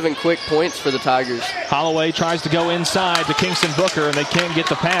 scoring 7 quick points for the Tigers. Holloway tries to go inside to Kingston Booker, and they can't get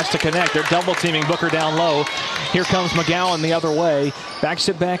the pass to connect. They're double-teaming Booker down low. Here comes McGowan the other way. Backs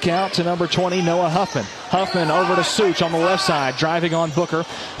it back out to number 20, Noah Huffman. Huffman over to Such on the left side, driving on Booker.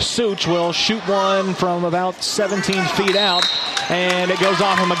 Such will shoot one from about 17 feet out, and it goes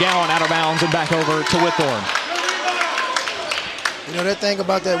off of McGowan out of bounds and back over to Whitthorn. You know, that thing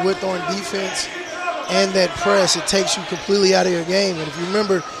about that Whitthorn defense and that press, it takes you completely out of your game. And if you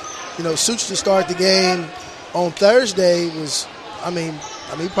remember, you know, Such to start the game on Thursday was,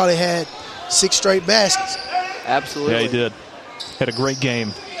 he probably had 6 straight baskets. Absolutely. Yeah, he did. Had a great game.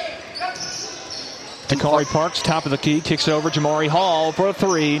 Dakari Parks, top of the key, kicks it over. Jamari Hall for a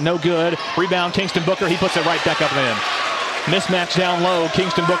 3, no good. Rebound, Kingston Booker. He puts it right back up and in. Mismatch down low.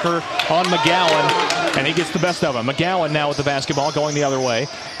 Kingston Booker on McGowan, and he gets the best of him. McGowan now with the basketball, going the other way.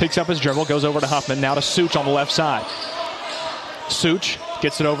 Picks up his dribble, goes over to Huffman, now to Such on the left side. Such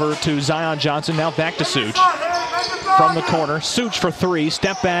gets it over to Zion Johnson, now back to Such. From the corner, Such for 3,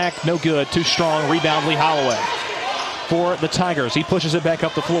 step back, no good, too strong. Rebound, Lee Holloway for the Tigers. He pushes it back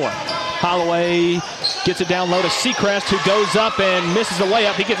up the floor. Holloway gets it down low to Seacrest, who goes up and misses the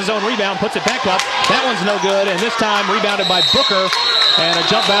layup. He gets his own rebound, puts it back up. That one's no good, and this time rebounded by Booker, and a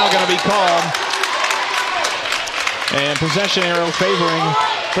jump foul going to be called. And possession arrow favoring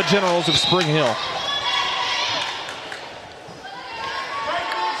the Generals of Spring Hill.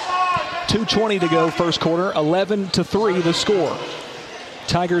 2:20 to go first quarter, 11-3 the score.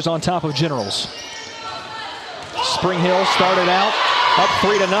 Tigers on top of Generals. Spring Hill started out up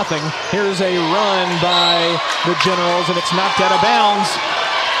 3-0. Here's a run by the Generals, and it's knocked out of bounds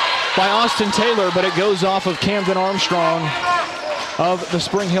by Austin Taylor, but it goes off of Camden Armstrong of the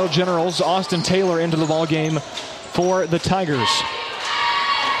Spring Hill Generals. Austin Taylor into the ball game for the Tigers.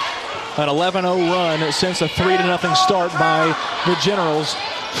 An 11-0 run since a 3-0 start by the Generals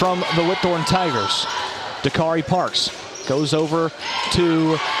from the Whitthorn Tigers. Dakari Parks goes over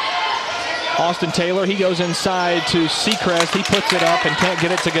to Austin Taylor. He goes inside to Seacrest. He puts it up and can't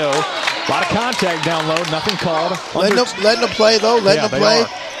get it to go. A lot of contact down low, nothing called. Letting them play, though. Letting them play.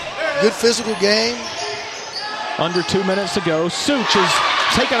 Good physical game. Under 2 minutes to go. Such is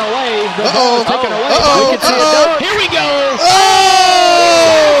taken away. The ball is taken away. Here we go.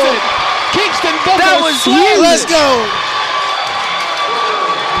 Oh! Kingston Booker. That was huge. Let's go.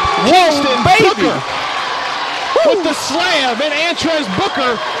 Kingston Booker with the slam, and Antrez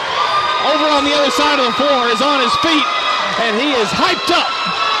Booker over on the other side of the floor is on his feet, and he is hyped up.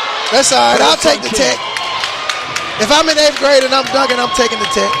 That's all right. I'll take the tech. If I'm in 8th grade and I'm dunking, I'm taking the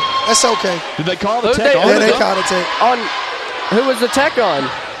tech. That's okay. Did they call the tech? Yeah, they called the tech. On who was the tech on?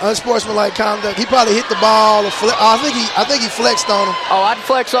 Unsportsmanlike conduct. He probably hit the ball. I think he flexed on him. Oh, I'd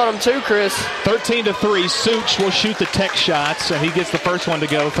flex on him too, Chris. 13-3. Such will shoot the tech shots, and he gets the first one to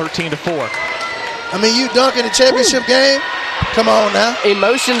go. 13-4. I mean, you dunk in a championship game? Come on now.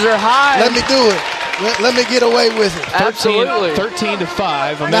 Emotions are high. Let me do it. Let me get away with it. Absolutely.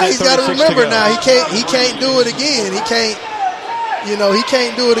 13-5. Now he's got to remember. Now he can't do it again. He can't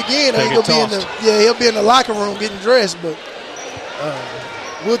do it again. He'll be in the locker room getting dressed. But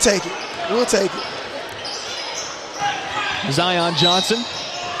we'll take it. Zion Johnson.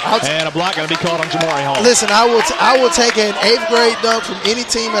 And a block going to be called on Jamari Hall. Listen, I will take an 8th grade dunk from any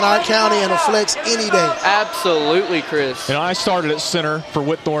team in our county and a flex any day. Absolutely, Chris. You know, I started at center for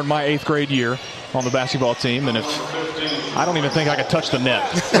Whitthorn my 8th grade year on the basketball team, and I don't even think I could touch the net.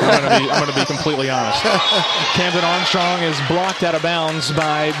 I'm going to be completely honest. Camden Armstrong is blocked out of bounds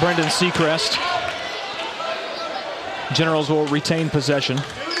by Brendan Seacrest. Generals will retain possession.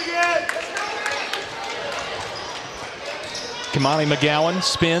 Kamani McGowan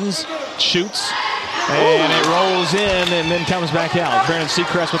spins, shoots, And it rolls in and then comes back out. Brandon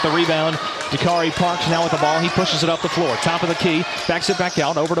Seacrest with the rebound. Dakari Parks now with the ball. He pushes it up the floor. Top of the key. Backs it back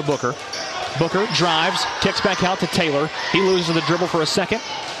out over to Booker. Booker drives. Kicks back out to Taylor. He loses the dribble for a second.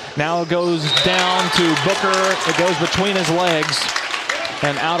 Now it goes down to Booker. It goes between his legs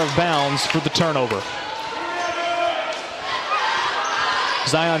and out of bounds for the turnover.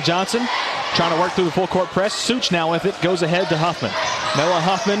 Zion Johnson trying to work through the full court press. Such now with it, goes ahead to Huffman. Noah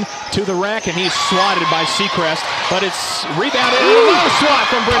Huffman to the rack, and he's swatted by Seacrest, but it's rebounded. Another swat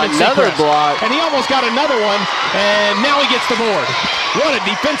from Brendan Another Seacrest. block. And he almost got another one, and now he gets the board. What a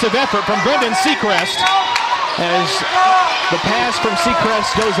defensive effort from Brendan Seacrest as the pass from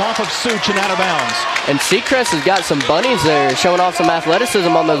Seacrest goes off of Such and out of bounds. And Seacrest has got some bunnies there, showing off some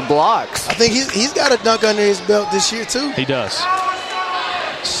athleticism on those blocks. I think he's got a dunk under his belt this year, too. He does.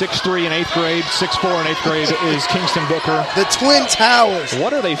 6'3" in 8th grade, 6'4" in 8th grade is Kingston Booker. The Twin Towers.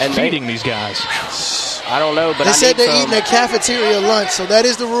 What are they feeding these guys? I don't know, but they said they're eating a cafeteria lunch, so that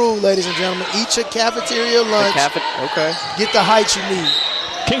is the rule, ladies and gentlemen. Eat your cafeteria lunch. Okay. Get the height you need.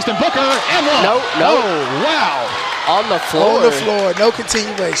 Kingston Booker and one. No. Oh, wow. On the floor. On the floor. No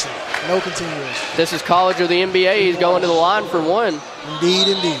continuation. No continuation. This is college or the NBA. He's going to the line for one.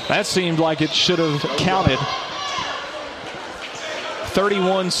 Indeed. That seemed like it should have counted.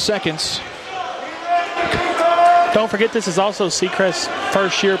 31 seconds. Don't forget, this is also Seacrest's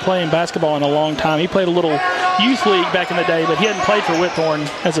first year playing basketball in a long time. He played a little youth league back in the day, but he hadn't played for Whitthorn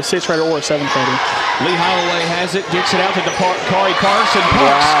as a 6th grader or a 7th grader. Lee Holloway has it, gets it out to Dakari Parks, and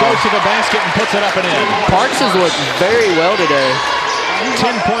Parks goes to the basket and puts it up and in. Parks has looked very well today.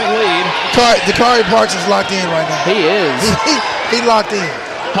 10-point lead. Dakari Parks is locked in right now. He is. He locked in.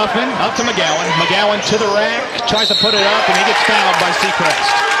 Huffman up to McGowan. McGowan to the rack, tries to put it up, and he gets fouled by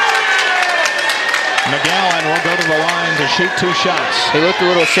Seacrest. McGowan will go to the line to shoot 2 shots. He looked a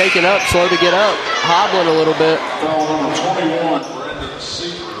little shaken up, slow to get up, hobbling a little bit.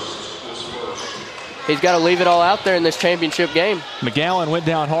 He's got to leave it all out there in this championship game. McGowan went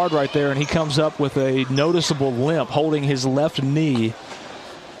down hard right there, and he comes up with a noticeable limp, holding his left knee.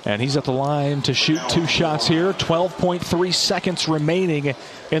 And he's at the line to shoot 2 shots here. 12.3 seconds remaining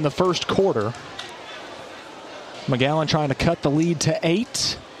in the first quarter. McGowan trying to cut the lead to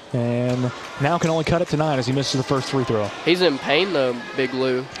 8. And now can only cut it to 9 as he misses the first free throw. He's in pain, though, Big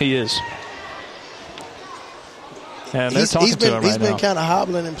Lou. He is. And they're talking to him right now. He's been kind of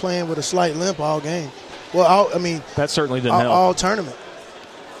hobbling and playing with a slight limp all game. Well, that certainly didn't help. All tournament.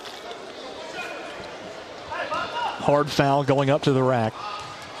 Hard foul going up to the rack.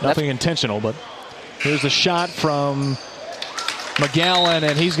 Nothing intentional, but here's the shot from McGowan,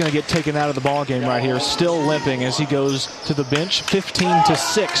 and he's going to get taken out of the ball game right here. Still limping as he goes to the bench.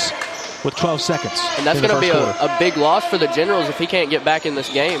 15-6 with 12 seconds. And that's going to be a big loss for the Generals if he can't get back in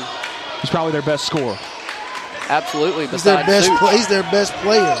this game. He's probably their best scorer. Absolutely. He's their best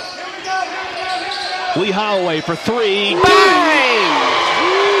player. Lee Holloway for 3. Bang!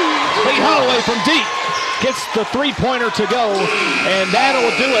 Lee Holloway from deep. Gets the 3-pointer to go, and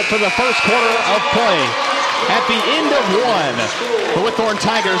that'll do it for the first quarter of play. At the end of 1, the Whitthorn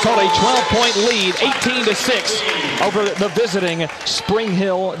Tigers hold a 12-point lead, 18-6, over the visiting Spring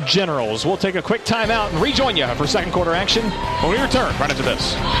Hill Generals. We'll take a quick timeout and rejoin you for second quarter action when we return right into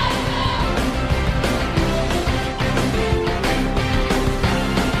this.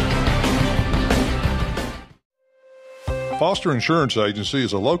 Foster Insurance Agency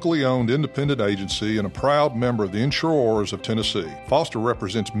is a locally owned independent agency and a proud member of the Insurers of Tennessee. Foster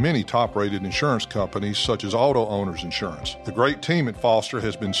represents many top-rated insurance companies such as Auto Owners Insurance. The great team at Foster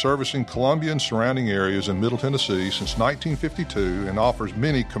has been servicing Columbia and surrounding areas in Middle Tennessee since 1952 and offers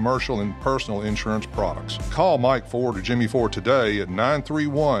many commercial and personal insurance products. Call Mike Ford or Jimmy Ford today at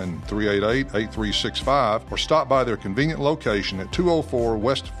 931-388-8365 or stop by their convenient location at 204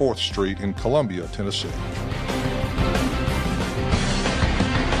 West 4th Street in Columbia, Tennessee.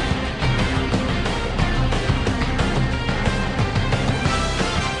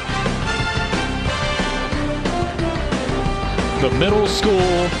 The middle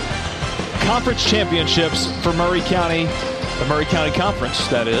school conference championships for Maury County, the Maury County Conference,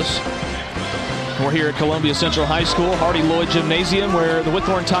 that is. We're here at Columbia Central High School, Hardy Lloyd Gymnasium, where the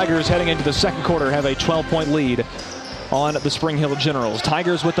Whitthorn Tigers heading into the second quarter have a 12-point lead on the Spring Hill Generals.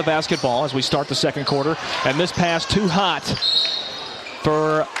 Tigers with the basketball as we start the second quarter, and this pass too hot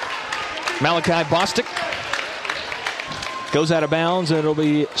for Malachi Bostic. Goes out of bounds, and it'll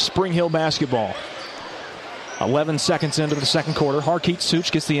be Spring Hill basketball. 11 seconds into the second quarter. Harkeet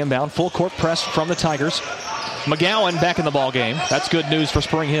Such gets the inbound. Full court press from the Tigers. McGowan back in the ball game. That's good news for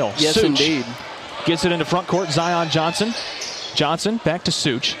Spring Hill. Yes, Such indeed. gets it into front court. Zion Johnson Johnson back to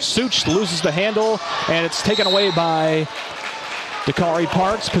Such. Such loses the handle, and it's taken away by Dakari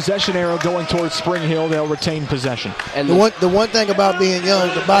Parks. Possession arrow going towards Spring Hill. They'll retain possession. And the one thing about being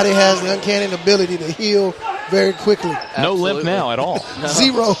young, the body has the uncanny ability to heal very quickly. No limp now at all. No.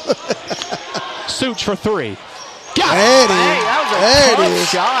 Zero. Such for three. Got it. That was a tough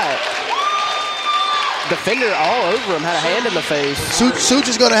shot. Defender all over him, had a hand in the face. Such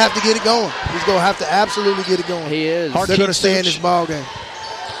is going to have to get it going. He's going to have to absolutely get it going. He is. They're going to stay in this ball game.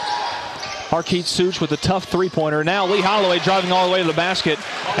 Harkeet Such with a tough three-pointer. Now Lee Holloway driving all the way to the basket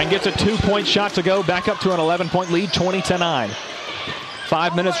and gets a 2-point shot to go. Back up to an 11-point lead, 20-9.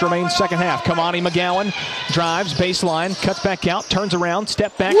 5 minutes remain second half. Kamani McGowan drives, baseline, cuts back out, turns around,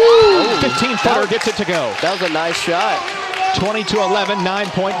 step back. 15-footer gets it to go. That was a nice shot. 20-11,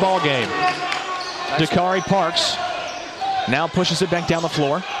 9-point ball game. Dakari Parks now pushes it back down the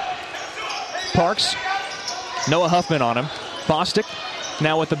floor. Parks, Noah Huffman on him. Bostic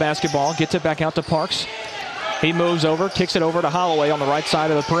now with the basketball, gets it back out to Parks. He moves over, kicks it over to Holloway on the right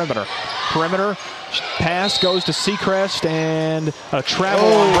side of the perimeter. Perimeter pass goes to Seacrest, and a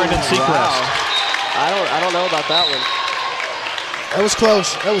travel on Brendan Seacrest. Wow. I don't know about that one. That was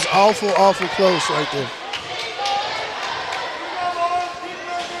close. That was awful close right there.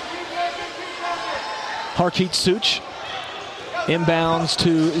 Harkeet Such inbounds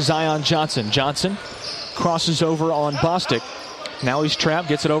to Zion Johnson. Johnson crosses over on Bostic. Now he's trapped,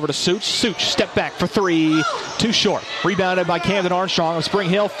 gets it over to Such. Such, step back for three, too short. Rebounded by Camden Armstrong of Spring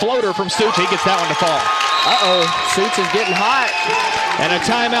Hill. Floater from Such, he gets that one to fall. Such is getting hot. And a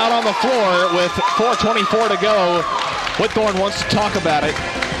timeout on the floor with 4:24 to go. Whitthorn wants to talk about it.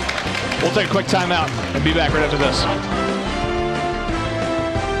 We'll take a quick timeout and be back right after this.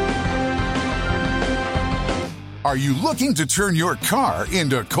 Are you looking to turn your car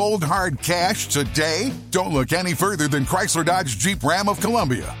into cold, hard cash today? Don't look any further than Chrysler Dodge Jeep Ram of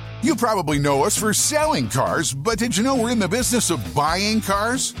Columbia. You probably know us for selling cars, but did you know we're in the business of buying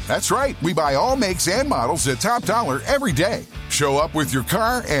cars? That's right, we buy all makes and models at top dollar every day. Show up with your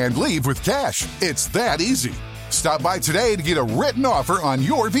car and leave with cash. It's that easy. Stop by today to get a written offer on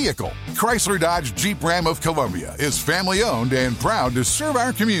your vehicle. Chrysler Dodge Jeep Ram of Columbia is family owned and proud to serve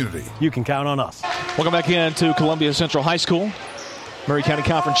our community. You can count on us. Welcome back into Columbia Central High School. Murray County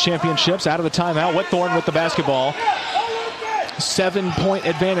Conference Championships. Out of the timeout, Whitthorn with the basketball. 7-point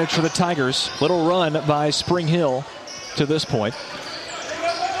advantage for the Tigers. Little run by Spring Hill to this point.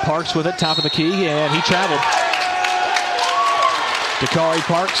 Parks with it, top of the key, and he traveled. Dakari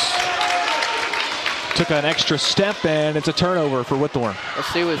Parks took an extra step, and it's a turnover for Whitthorn. Let's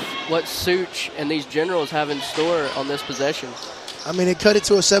see what Such and these Generals have in store on this possession. I mean, it cut it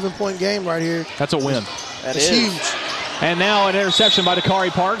to a 7-point game right here. That's a win. It's huge. And now an interception by Dakari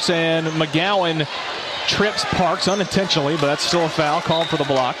Parks, and McGowan trips Parks unintentionally, but that's still a foul called for the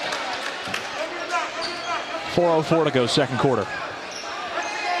block. 4:04 to go, second quarter.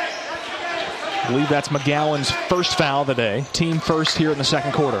 I believe that's McGowan's first foul of the day. Team first here in the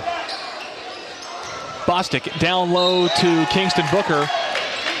second quarter. Bostic down low to Kingston Booker.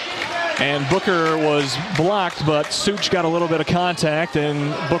 And Booker was blocked, but Such got a little bit of contact,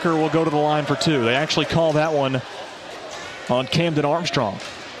 and Booker will go to the line for two. They actually call that one on Camden Armstrong.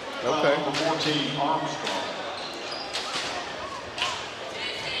 Okay.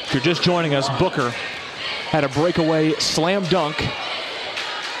 If you're just joining us, Booker had a breakaway slam dunk,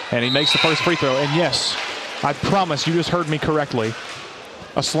 and he makes the first free throw. And yes, I promise you just heard me correctly.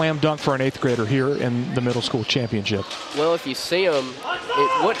 A slam dunk for an 8th grader here in the middle school championship. Well, if you see him,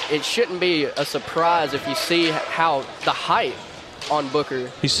 it shouldn't be a surprise if you see how the height on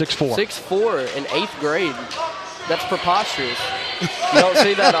Booker. He's 6'4". 6'4" in 8th grade. That's preposterous. You don't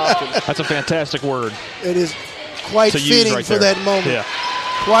see that often. That's a fantastic word. It is quite fitting right for there. that moment. Yeah.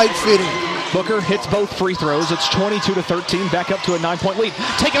 Quite fitting. Booker hits both free throws. It's 22-13, back up to a 9-point lead.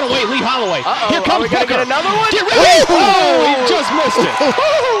 Taken away, Lee Holloway. Here comes Booker. Get another one? Get ready! Oh, he just missed it.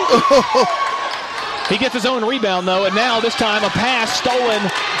 He gets his own rebound, though, and now this time a pass stolen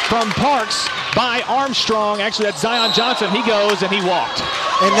from Parks by Armstrong. Actually, that's Zion Johnson. He goes, and he walked.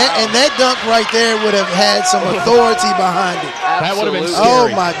 And that dunk right there would have had some authority behind it. That would have been scary.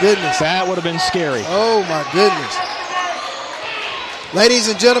 Oh, my goodness. That would have been scary. Oh, my goodness. Ladies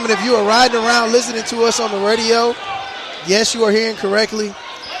and gentlemen, if you are riding around listening to us on the radio, yes, you are hearing correctly.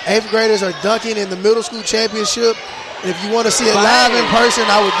 8th graders are dunking in the middle school championship. And if you want to see it live in person,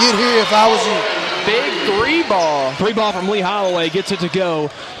 I would get here if I was you. Big three ball. Three ball from Lee Holloway gets it to go.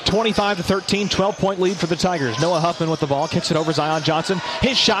 25-13, 12-point lead for the Tigers. Noah Huffman with the ball, kicks it over Zion Johnson.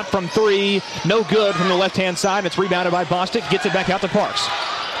 His shot from three, no good from the left-hand side. It's rebounded by Bostic, gets it back out to Parks.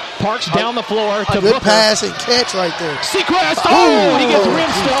 Parks down the floor to good Booker. pass and catch right there. Seacrest. Oh, he gets rim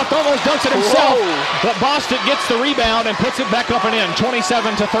stuffed, almost dunks it himself. But Boston gets the rebound and puts it back up and in,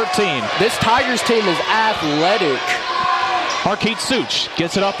 27-13. This Tigers team is athletic. Harkeet Such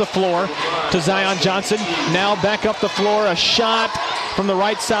gets it up the floor to Zion Johnson. Now back up the floor. A shot from the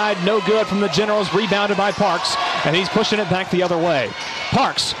right side. No good from the Generals. Rebounded by Parks. And he's pushing it back the other way.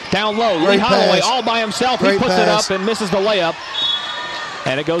 Parks down low. Lee Holloway all by himself. He puts it up and misses the layup.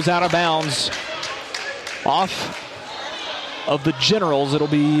 And it goes out of bounds. Off of the Generals. It'll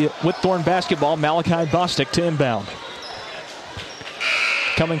be Whitthorn basketball. Malachi Bostic to inbound.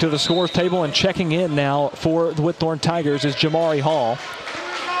 Coming to the scores table and checking in now for the Whitthorn Tigers is Jamari Hall.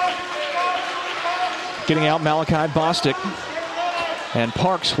 Getting out Malachi Bostic. And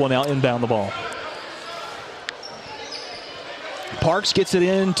Parks will now inbound the ball. Parks gets it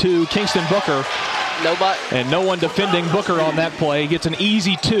into Kingston Booker. And no one defending Booker on that play. He gets an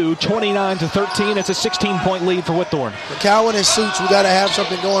easy 2, 29-13. It's a 16-point lead for Whitthorn. McCowan and Suits, we got to have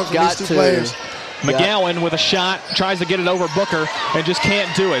something going from these two players. McGowan with a shot, tries to get it over Booker and just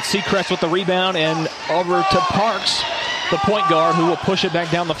can't do it. Seacrest with the rebound and over to Parks, the point guard, who will push it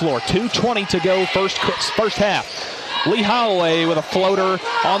back down the floor. 2:20 to go first half. Lee Holloway with a floater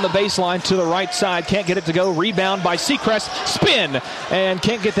on the baseline to the right side. Can't get it to go. Rebound by Seacrest. Spin. And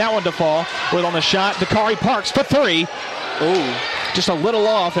can't get that one to fall. With on the shot, Dakari Parks for 3. Ooh. Just a little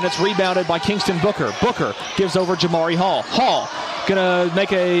off, and it's rebounded by Kingston Booker. Booker gives over Jamari Hall. Hall gonna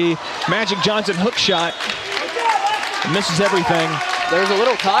make a Magic Johnson hook shot. Misses everything. There's a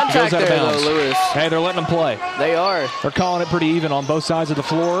little contact there, though, Lewis. Hey, they're letting them play. They are. They're calling it pretty even on both sides of the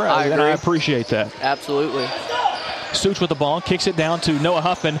floor, and I appreciate that. Absolutely. Such with the ball, kicks it down to Noah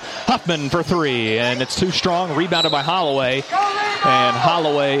Huffman. Huffman for 3, and it's too strong. Rebounded by Holloway, and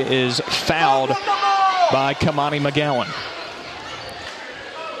Holloway is fouled by Kamani McGowan.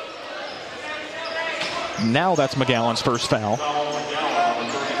 Now that's McGowan's first foul.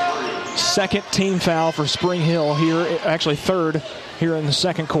 Second team foul for Spring Hill here, actually third here in the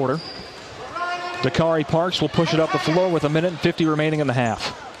second quarter. Dakari Parks will push it up the floor with 1:50 remaining in the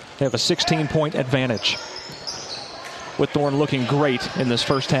half. They have a 16-point advantage. Whitthorn looking great in this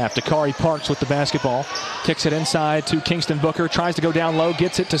first half. Dakari Parks with the basketball. Kicks it inside to Kingston Booker. Tries to go down low.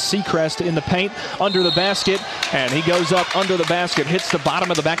 Gets it to Seacrest in the paint. Under the basket. And he goes up under the basket. Hits the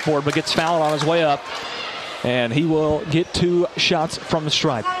bottom of the backboard but gets fouled on his way up. And he will get 2 shots from the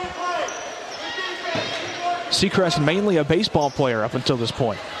stripe. Seacrest mainly a baseball player up until this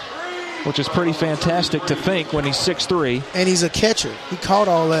point, which is pretty fantastic to think when he's 6'3". And he's a catcher. He caught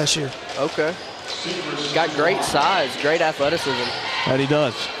all last year. Okay. Got great size, great athleticism. That he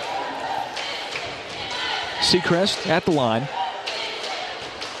does. Seacrest at the line.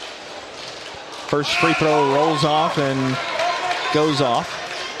 First free throw rolls off and goes off.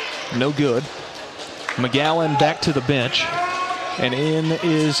 No good. McGowan back to the bench. And in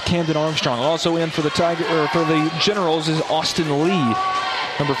is Camden Armstrong. Also in for the Generals is Austin Lee,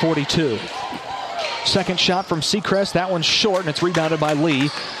 number 42. Second shot from Seacrest. That one's short, and it's rebounded by Lee.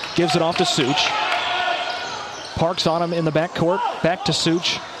 Gives it off to Such. Parks on him in the backcourt. Back to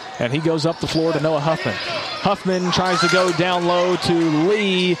Such. And he goes up the floor to Noah Huffman. Huffman tries to go down low to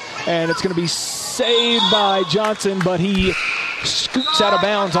Lee, and it's going to be saved by Johnson, but he scoots out of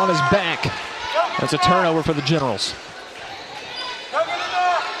bounds on his back. That's a turnover for the Generals.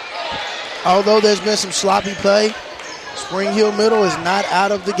 Although there's been some sloppy play, Spring Hill Middle is not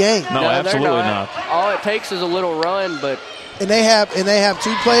out of the game. No, absolutely not. All it takes is a little run, but and they have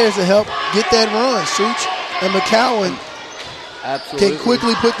 2 players to help get that run. Such and McCowan can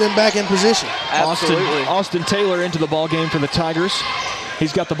quickly put them back in position. Austin Taylor into the ball game for the Tigers.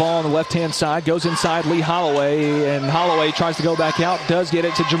 He's got the ball on the left-hand side, goes inside Lee Holloway, and Holloway tries to go back out, does get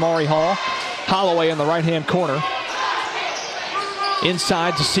it to Jamari Hall. Holloway in the right-hand corner.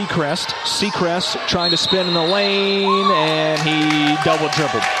 Inside to Seacrest. Seacrest trying to spin in the lane, and he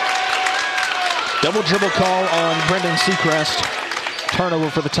double-dribbled. Double dribble call on Brendan Seacrest. Turnover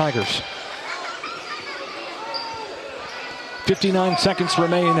for the Tigers. 59 seconds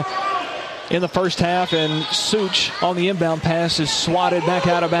remain in the first half, and Such on the inbound pass is swatted back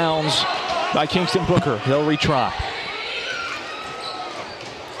out of bounds by Kingston Booker. They'll retry.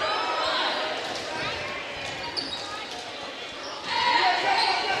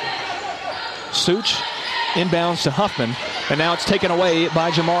 Such inbounds to Huffman, and now it's taken away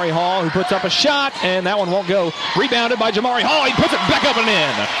by Jamari Hall, who puts up a shot, and that one won't go. Rebounded by Jamari Hall. He puts it back up and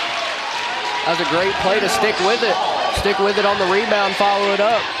in. That was a great play to stick with it. Stick with it on the rebound, follow it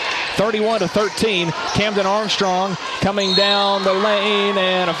up. 31-13. Camden Armstrong coming down the lane,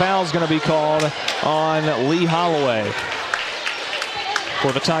 and a foul's going to be called on Lee Holloway.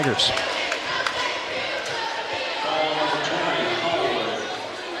 for the Tigers.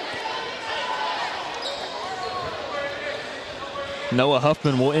 Noah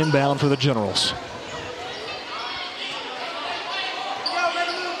Huffman will inbound for the Generals.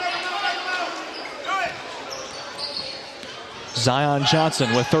 Zion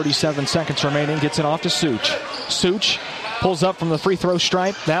Johnson with 37 seconds remaining gets it off to Such. Such pulls up from the free throw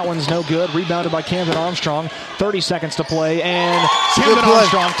stripe. That one's no good. Rebounded by Camden Armstrong. 30 seconds to play, and Camden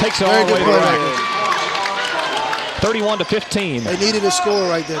Armstrong takes it all the way to the rack. 31-15. They needed a score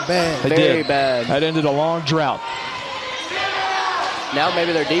right there, bad. They Very did. bad. That ended a long drought. Now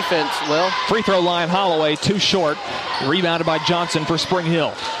maybe their defense will. Free throw line, Holloway, too short. Rebounded by Johnson for Spring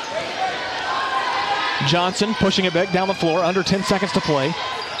Hill. Johnson pushing it back down the floor, under 10 seconds to play.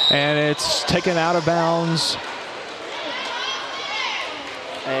 And it's taken out of bounds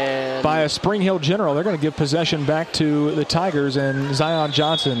by a Spring Hill General. They're going to give possession back to the Tigers, and Zion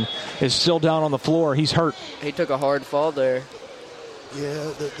Johnson is still down on the floor. He's hurt. He took a hard fall there.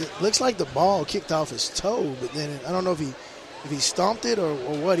 Yeah, it looks like the ball kicked off his toe, but then I don't know if he stomped it or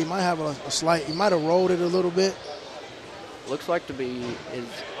what. He might have a slight, he might have rolled it a little bit. Looks like to be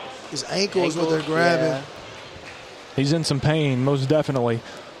his ankle is what they're grabbing. Yeah. He's in some pain, most definitely.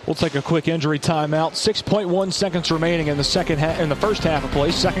 We'll take a quick injury timeout. 6.1 seconds remaining in the first half of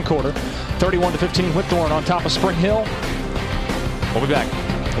play, second quarter. 31-15, Whitthorn on top of Spring Hill. We'll be back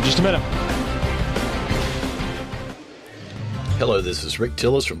in just a minute. Hello, this is Rick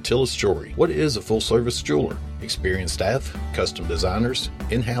Tillis from Tillis Jewelry. What is a full-service jeweler? Experienced staff, custom designers,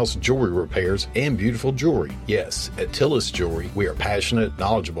 in-house jewelry repairs, and beautiful jewelry. Yes, at Tillis Jewelry, we are passionate,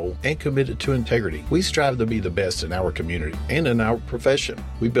 knowledgeable, and committed to integrity. We strive to be the best in our community and in our profession.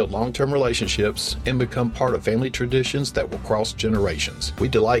 We build long-term relationships and become part of family traditions that will cross generations. We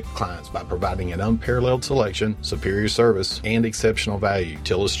delight clients by providing an unparalleled selection, superior service, and exceptional value.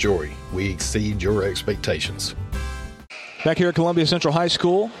 Tillis Jewelry, we exceed your expectations. Back here at Columbia Central High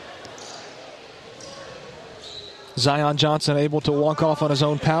School, Zion Johnson able to walk off on his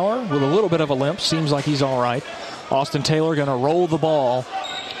own power with a little bit of a limp. Seems like he's all right. Austin Taylor going to roll the ball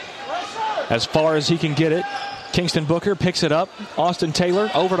as far as he can get it. Kingston Booker picks it up. Austin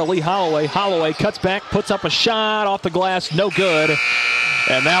Taylor over to Lee Holloway. Holloway cuts back, puts up a shot off the glass. No good.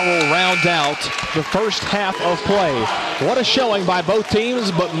 And that will round out the first half of play. What a showing by both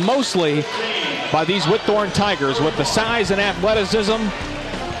teams, but mostly by these Whitthorn Tigers with the size and athleticism.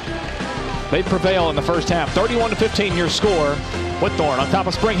 They prevail in the first half. 31-15 your score. Whitthorn on top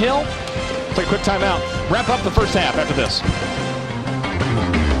of Spring Hill. Take a quick timeout. Wrap up the first half after this.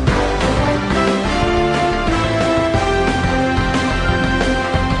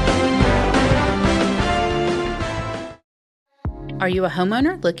 Are you a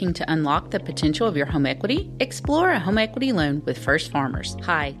homeowner looking to unlock the potential of your home equity? Explore a home equity loan with First Farmers.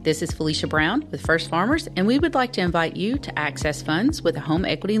 Hi, this is Felicia Brown with First Farmers, and we would like to invite you to access funds with a home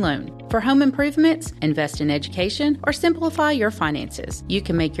equity loan. For home improvements, invest in education, or simplify your finances, you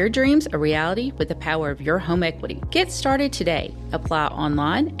can make your dreams a reality with the power of your home equity. Get started today. Apply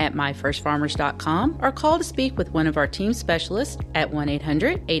online at myfirstfarmers.com or call to speak with one of our team specialists at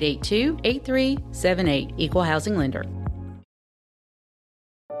 1-800-882-8378. Equal Housing Lender.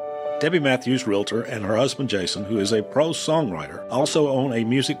 Debbie Matthews, realtor, and her husband Jason, who is a prose songwriter, also own a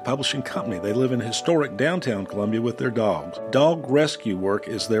music publishing company. They live in historic downtown Columbia with their dogs. Dog rescue work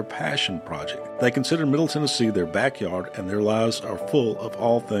is their passion project. They consider Middle Tennessee their backyard, and their lives are full of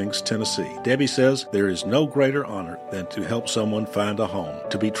all things Tennessee. Debbie says there is no greater honor than to help someone find a home.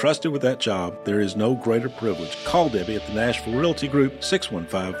 To be trusted with that job, there is no greater privilege. Call Debbie at the Nashville Realty Group,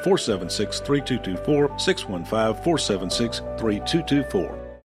 615-476-3224, 615-476-3224.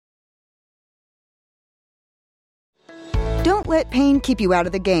 Don't let pain keep you out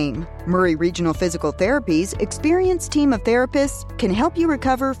of the game. Murray Regional Physical Therapy's experienced team of therapists can help you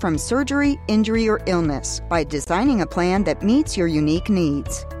recover from surgery, injury, or illness by designing a plan that meets your unique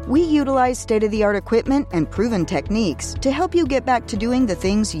needs. We utilize state-of-the-art equipment and proven techniques to help you get back to doing the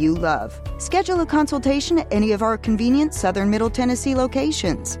things you love. Schedule a consultation at any of our convenient Southern Middle Tennessee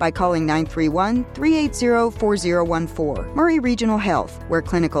locations by calling 931-380-4014. Murray Regional Health, where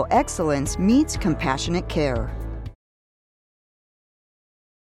clinical excellence meets compassionate care.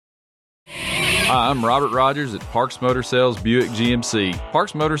 Hi, I'm Robert Rogers at Parks Motor Sales Buick GMC.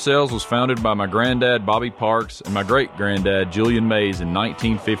 Parks Motor Sales was founded by my granddad, Bobby Parks, and my great-granddad, Julian Mays, in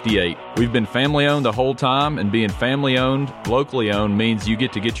 1958. We've been family-owned the whole time, and being family-owned, locally owned, means you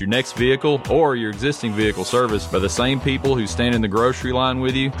get to get your next vehicle or your existing vehicle serviced by the same people who stand in the grocery line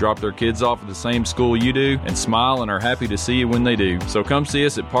with you, drop their kids off at the same school you do, and smile and are happy to see you when they do. So come see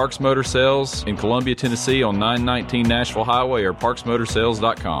us at Parks Motor Sales in Columbia, Tennessee on 919 Nashville Highway or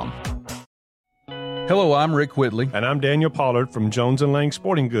parksmotorsales.com. Hello, I'm Rick Whitley. And I'm Daniel Pollard from Jones & Lang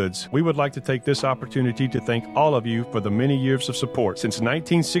Sporting Goods. We would like to take this opportunity to thank all of you for the many years of support. Since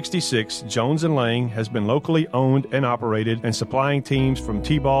 1966, Jones & Lang has been locally owned and operated and supplying teams from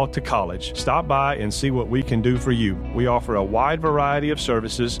T-ball to college. Stop by and see what we can do for you. We offer a wide variety of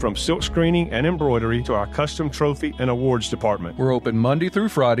services from silk screening and embroidery to our custom trophy and awards department. We're open Monday through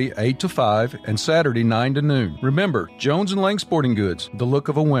Friday, 8 to 5, and Saturday, 9 to noon. Remember, Jones & Lang Sporting Goods, the look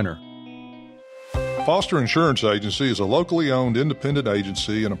of a winner. Foster Insurance Agency is a locally owned independent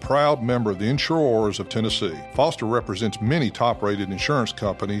agency and a proud member of the Insurers of Tennessee. Foster represents many top-rated insurance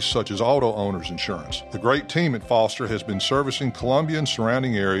companies such as Auto Owners Insurance. The great team at Foster has been servicing Columbia and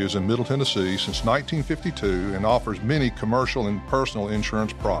surrounding areas in Middle Tennessee since 1952 and offers many commercial and personal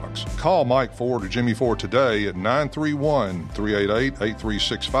insurance products. Call Mike Ford or Jimmy Ford today at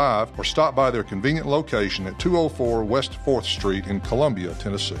 931-388-8365 or stop by their convenient location at 204 West 4th Street in Columbia,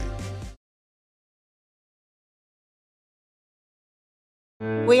 Tennessee.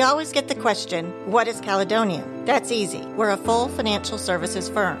 We always get the question, what is Caledonia? That's easy. We're a full financial services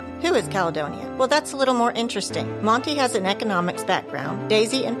firm. Who is Caledonia? Well, that's a little more interesting. Monty has an economics background.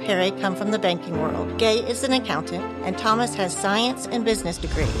 Daisy and Perry come from the banking world. Gay is an accountant, and Thomas has science and business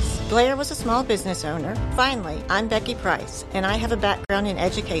degrees. Blair was a small business owner. Finally, I'm Becky Price, and I have a background in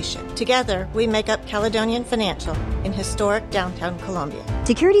education. Together, we make up Caledonian Financial in historic downtown Columbia.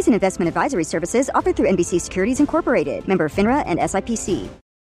 Securities and investment advisory services offered through NBC Securities Incorporated, member FINRA and SIPC.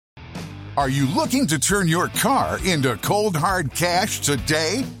 Are you looking to turn your car into cold, hard cash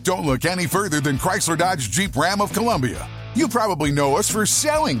today? Don't look any further than Chrysler Dodge Jeep Ram of Columbia. You probably know us for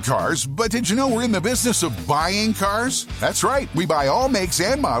selling cars, but did you know we're in the business of buying cars? That's right, we buy all makes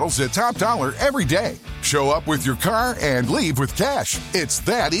and models at top dollar every day. Show up with your car and leave with cash. It's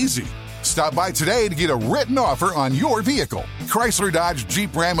that easy. Stop by today to get a written offer on your vehicle. Chrysler Dodge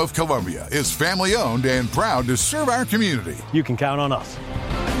Jeep Ram of Columbia is family owned and proud to serve our community. You can count on us.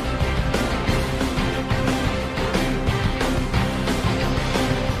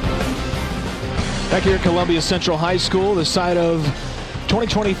 Back here at Columbia Central High School, the site of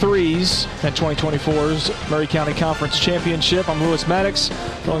 2023's and 2024's Murray County Conference Championship. I'm Lewis Maddox,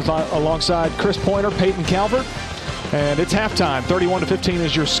 alongside Chris Pointer, Peyton Calvert. And it's halftime. 31-15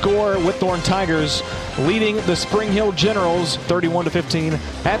 is your score. Whitthorn Tigers leading the Spring Hill Generals 31-15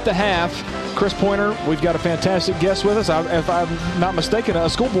 at the half. Chris Pointer, we've got a fantastic guest with us. If I'm not mistaken, a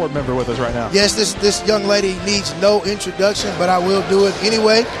school board member with us right now. Yes, this young lady needs no introduction, but I will do it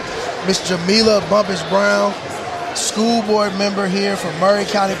anyway. Miss Jamila Bumpus Brown, school board member here from Murray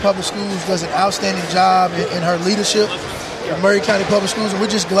County Public Schools, does an outstanding job in her leadership at Murray County Public Schools. And we're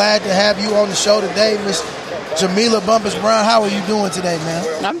just glad to have you on the show today, Miss Jamila Bumpus Brown. How are you doing today,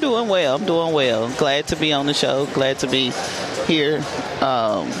 man? I'm doing well. Glad to be on the show. Glad to be here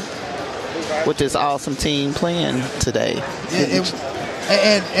with this awesome team playing today.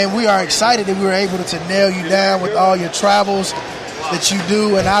 And we are excited that we were able to nail you down with all your travels that you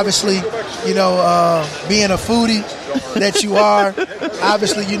do, and obviously, being a foodie that you are,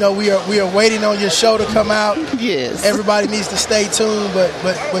 obviously, we are waiting on your show to come out. Yes. Everybody needs to stay tuned, but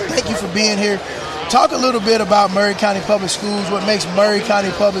thank you for being here. Talk a little bit about Murray County Public Schools. What makes Murray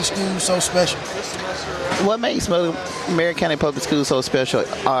County Public Schools so special? What makes Murray County Public Schools so special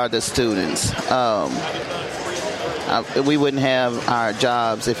are the students. We wouldn't have our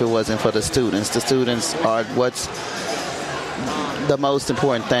jobs if it wasn't for the students. The students are what's the most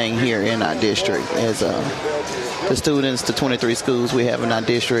important thing here in our district is the students, the 23 schools we have in our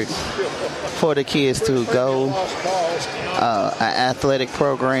district, for the kids to go, our athletic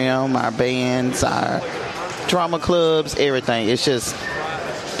program, our bands, our drama clubs, everything. It's just,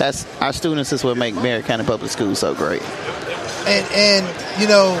 our students is what make Murray County Public Schools so great. And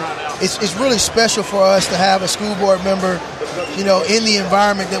it's really special for us to have a school board member, in the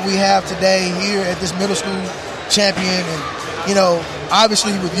environment that we have today here at this middle school champion. And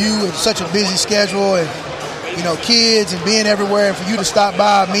obviously with you, it's such a busy schedule and, kids and being everywhere, and for you to stop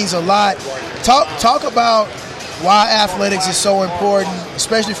by means a lot. Talk about why athletics is so important,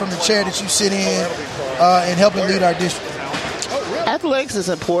 especially from the chair that you sit in and helping lead our district. Athletics is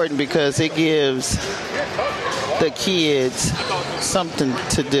important because it gives the kids something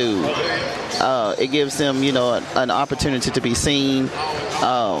to do. It gives them, an opportunity to be seen,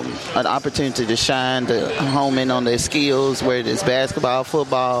 an opportunity to shine, to home in on their skills, whether it's basketball,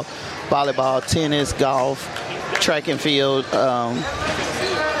 football, volleyball, tennis, golf, track and field.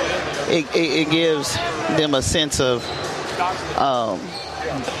 It gives them a sense of,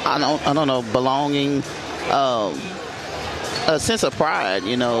 I don't know, belonging, a sense of pride,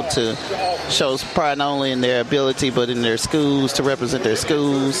 to show pride not only in their ability but in their schools, to represent their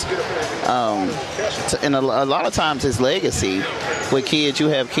schools. And a lot of times it's legacy. With kids, you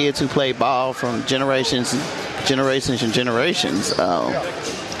have kids who play ball from generations and generations.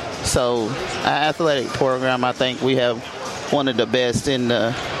 So our athletic program, I think we have one of the best in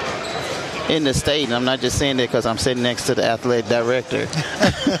the state, and I'm not just saying that because I'm sitting next to the athletic director.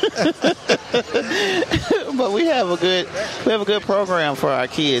 But we have a good program for our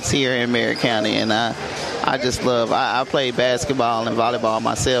kids here in Merritt County, and I just love. I play basketball and volleyball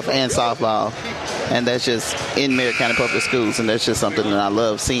myself and softball, and that's just in Merritt County Public Schools, and that's just something that I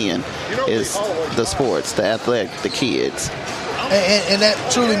love seeing is the sports, the athletic, the kids. And that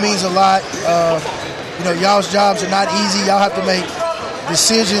truly means a lot. Y'all's jobs are not easy. Y'all have to make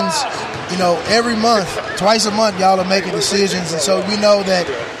decisions. Every month, twice a month, y'all are making decisions. And so we know that,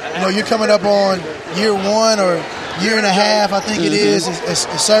 you're coming up on year 1 or year and a half, I think it is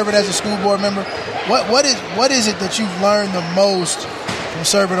serving as a school board member. What is it that you've learned the most from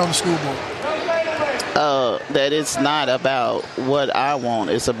serving on the school board? That it's not about what I want.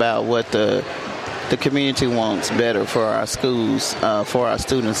 It's about what the community wants better for our schools, for our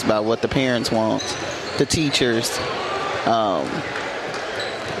students, about what the parents want, the teachers.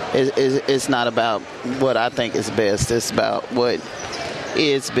 It's not about what I think is best. It's about what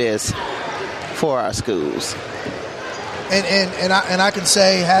is best for our schools. And I can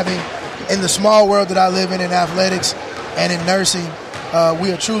say, having in the small world that I live in athletics and in nursing,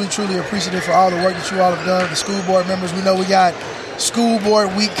 we are truly, truly appreciative for all the work that you all have done. The school board members, we know we got school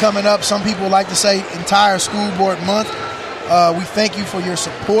board week coming up. Some people like to say entire school board month. We thank you for your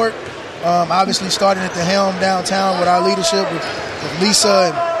support. Obviously, starting at the helm downtown with our leadership with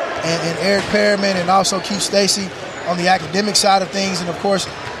Lisa and Eric Perriman, and also Keith Stacy on the academic side of things. And, of course,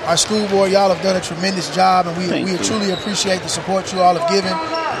 our school board, y'all have done a tremendous job, and we truly appreciate the support you all have given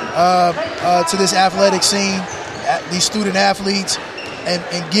to this athletic scene, these student athletes,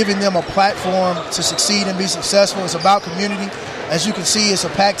 and giving them a platform to succeed and be successful. It's about community. As you can see, it's a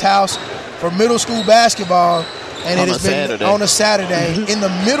packed house for middle school basketball, and it has been on a Saturday in the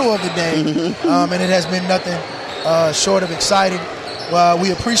middle of the day, and it has been nothing short of exciting.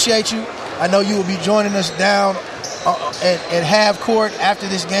 We appreciate you. I know you will be joining us down at half court after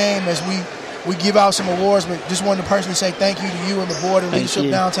this game as we give out some awards, but just wanted to personally say thank you to you and the board and leadership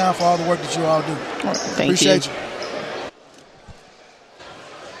downtown for all the work that you all do. Appreciate you.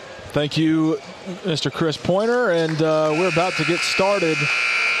 Thank you, Mr. Chris Pointer, and we're about to get started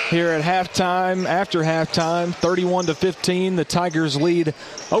here at halftime. After halftime, 31-15, the Tigers lead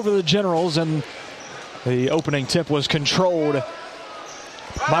over the Generals, and the opening tip was controlled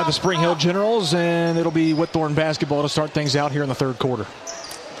by the Spring Hill Generals, and it'll be Whitthorn basketball to start things out here in the third quarter.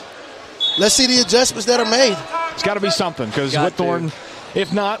 Let's see the adjustments that are made. It's got to be something, because Whitthorn,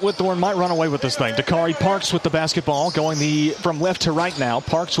 if not, Whitthorn might run away with this thing. Dakari Parks with the basketball, going from left to right now.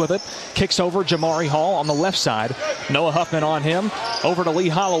 Parks with it, kicks over Jamari Hall on the left side. Noah Huffman on him. Over to Lee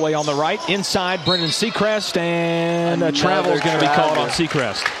Holloway on the right. Inside, Brendan Seacrest, and a travel is going to be called on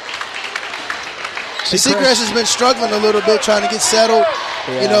Seacrest. Seacrest has been struggling a little bit trying to get settled.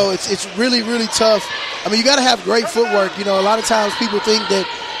 Yeah. It's really, really tough. I mean, you got to have great footwork. A lot of times people think that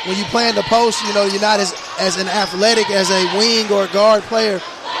when you play in the post, you're not as an athletic as a wing or a guard player.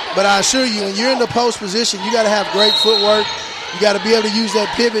 But I assure you, when you're in the post position, you got to have great footwork. You got to be able to use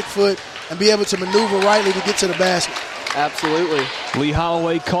that pivot foot and be able to maneuver rightly to get to the basket. Absolutely. Lee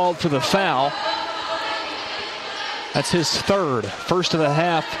Holloway called for the foul. That's his third, first of the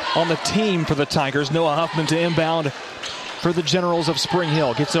half on the team for the Tigers. Noah Huffman to inbound for the Generals of Spring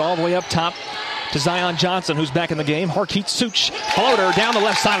Hill. Gets it all the way up top to Zion Johnson, who's back in the game. Harkeet Such, floater down the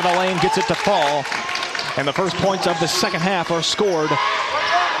left side of the lane, gets it to fall. And the first points of the second half are scored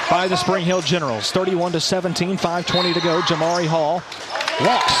by the Spring Hill Generals. 31-17, 5:20 to go. Jamari Hall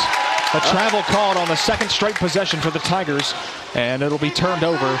walks. A travel called on the second straight possession for the Tigers, and it'll be turned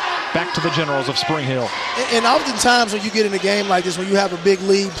over back to the Generals of Spring Hill. And oftentimes when you get in a game like this, when you have a big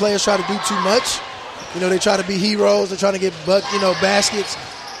lead, players try to do too much. They try to be heroes. They're trying to get baskets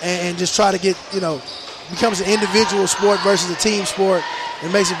and just try to get, becomes an individual sport versus a team sport.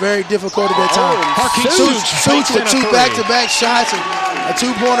 It makes it very difficult at that time. Such with two back-to-back shots, and a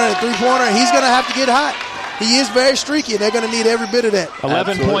two-pointer and a three-pointer, and he's going to have to get hot. he is very streaky, and they're going to need every bit of that.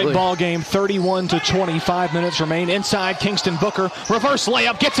 11-point ball game, 31-25 minutes remain. Inside, Kingston Booker, reverse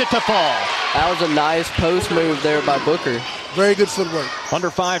layup, gets it to fall. That was a nice post move there by Booker. Very good footwork. Under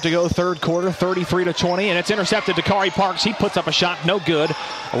 5 to go, third quarter, 33-20, and it's intercepted. Dakari Parks, he puts up a shot, no good.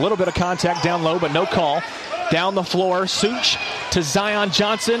 A little bit of contact down low, but no call. Down the floor, Such to Zion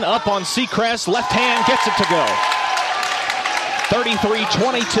Johnson, up on Seacrest, left hand, gets it to go.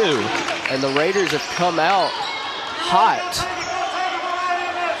 33-22. And the Raiders have come out hot.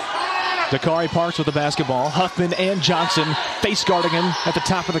 Dakari Parks with the basketball. Huffman and Johnson face guarding him at the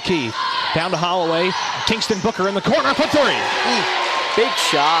top of the key. Down to Holloway. Kingston Booker in the corner for three. Big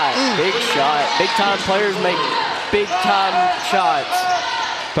shot. Big shot. Big time players make big time shots.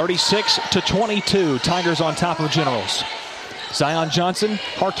 36-22. Tigers on top of Generals. Zion Johnson,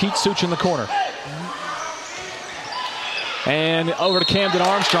 Harkeet Such in the corner. And over to Camden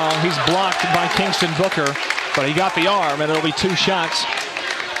Armstrong. He's blocked by Kingston Booker, but he got the arm, and it'll be 2 shots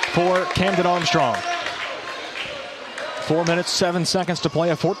for Camden Armstrong. 4 minutes, 7 seconds to play,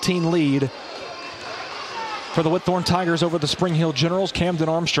 a 14 lead for the Whitthorn Tigers over the Spring Hill Generals. Camden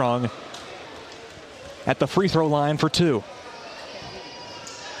Armstrong at the free throw line for 2.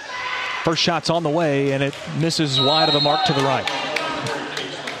 First shot's on the way, and it misses wide of the mark to the right.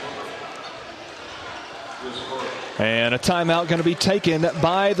 And a timeout going to be taken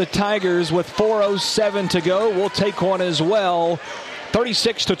by the Tigers with 4:07 to go. We'll take one as well.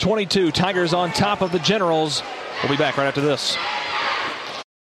 36-22. Tigers on top of the Generals. We'll be back right after this.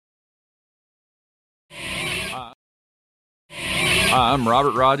 Hi, I'm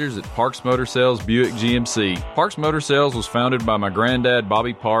Robert Rogers at Parks Motor Sales Buick GMC. Parks Motor Sales was founded by my granddad,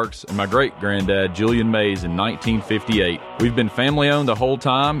 Bobby Parks, and my great-granddad, Julian Mays, in 1958. We've been family-owned the whole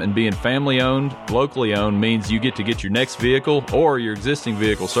time, and being family-owned, locally-owned means you get to get your next vehicle or your existing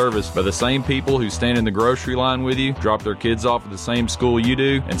vehicle serviced by the same people who stand in the grocery line with you, drop their kids off at the same school you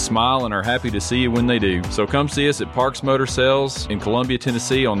do, and smile and are happy to see you when they do. So come see us at Parks Motor Sales in Columbia,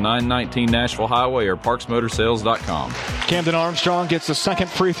 Tennessee on 919 Nashville Highway or parksmotorsales.com. Camden Armstrong gets the second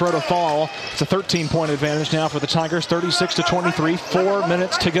free throw to fall. It's a 13-point advantage now for the Tigers, 36-23. 4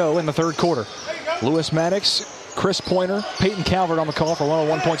 minutes to go in the third quarter. Lewis Maddox, Chris Pointer, Peyton Calvert on the call for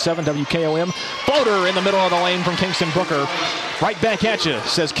 101.7 WKOM. Floater in the middle of the lane from Kingston Booker. Right back at you,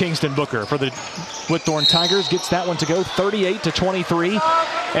 says Kingston Booker for the Whitthorn Tigers. Gets that one to go, 38-23.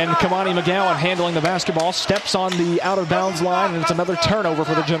 And Kamani McGowan handling the basketball. Steps on the out-of-bounds line, and it's another turnover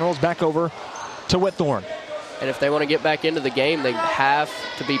for the Generals. Back over to Whitthorn. And if they want to get back into the game, they have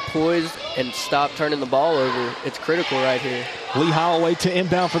to be poised and stop turning the ball over. It's critical right here. Lee Holloway to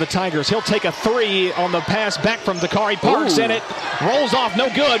inbound for the Tigers. He'll take a three on the pass back from Dakari Parks, and it rolls off,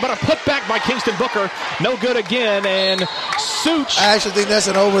 no good, but a putback by Kingston Booker, no good again, and Such. I actually think that's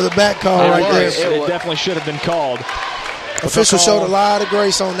an over-the-back call there. It definitely should have been called. Official showed a lot of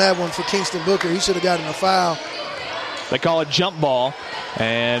grace on that one for Kingston Booker. He should have gotten a foul. They call it jump ball,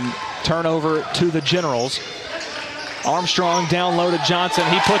 and turnover to the Generals. Armstrong down low to Johnson.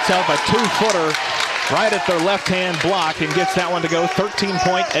 He puts up a 2-footer right at their left-hand block and gets that one to go.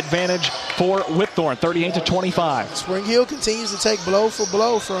 13-point advantage for Whitthorn, 38-25. Spring Hill continues to take blow for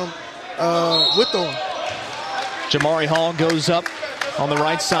blow from Whitthorn. Jamari Hall goes up on the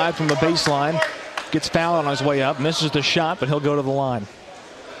right side from the baseline. Gets fouled on his way up. Misses the shot, but he'll go to the line.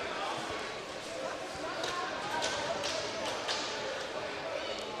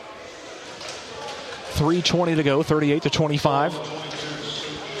 .320 to go, 38-25.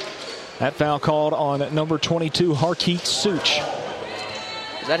 That foul called on number 22, Harkeet Such.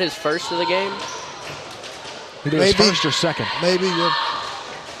 Is that his first of the game? It is first or second. Maybe, yeah.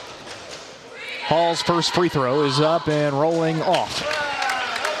 Hall's first free throw is up and rolling off.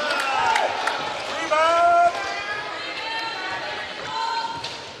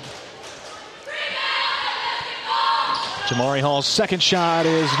 Jamari Hall's second shot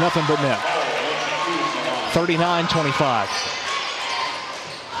is nothing but net. 39-25.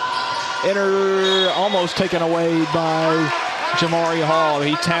 Almost taken away by Jamari Hall.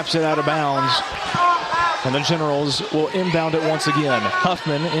 He taps it out of bounds. And the Generals will inbound it once again.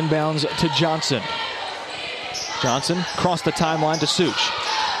 Huffman inbounds to Johnson. Johnson across the timeline to Such.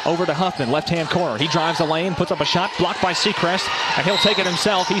 Over to Huffman, left-hand corner. He drives the lane, puts up a shot, blocked by Seacrest, and he'll take it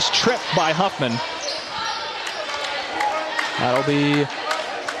himself. He's tripped by Huffman. That'll be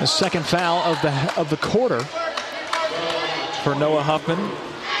the second foul of the quarter for Noah Huffman.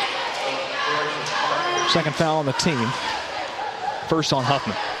 Second foul on the team. First on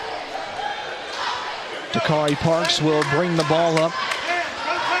Huffman. Dakari Parks will bring the ball up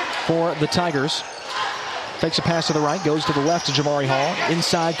for the Tigers. Fakes a pass to the right, goes to the left to Jamari Hall.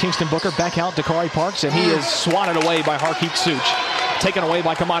 Inside, Kingston Booker, back out to Dakari Parks, and he is swatted away by Harkeet Such. Taken away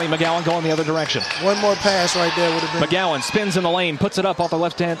by Kamani McGowan, going the other direction. One more pass right there would have been. McGowan spins in the lane, puts it up off the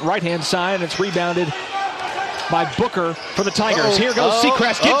right-hand side, and it's rebounded by Booker for the Tigers. Here goes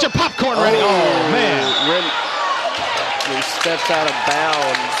Seacrest. Get your popcorn ready. Oh, man. He steps out of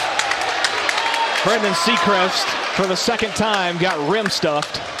bounds. Brendan Seacrest, for the second time, got rim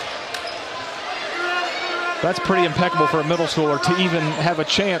stuffed. That's pretty impeccable for a middle schooler to even have a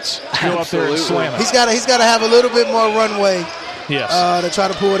chance to go up there and slam it. He's got to have a little bit more runway. Yes. To try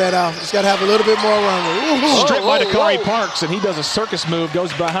to pull that out. He's got to have a little bit more runway. Stripped by Dakari Parks, and he does a circus move,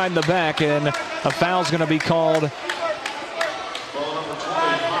 goes behind the back, and a foul's going to be called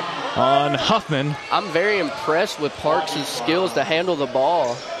on Huffman. I'm very impressed with Parks' skills to handle the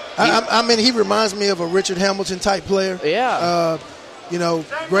ball. I mean, he reminds me of a Richard Hamilton type player. Yeah.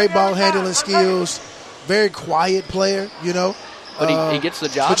 Great ball handling skills. Very quiet player, But he gets the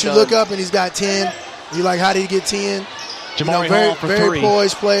job But you done. look up and he's got 10. You're like, how did he get 10? Jamari Hall for very 3.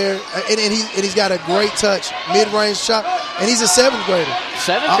 Poised player, and he's got a great touch, mid-range shot, and he's a 7th grader.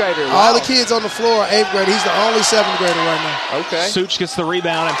 7th grader, wow. All the kids on the floor are 8th grader. He's the only 7th grader right now. Okay. Such gets the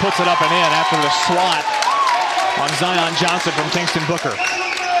rebound and puts it up and in after the swat on Zion Johnson from Kingston Booker.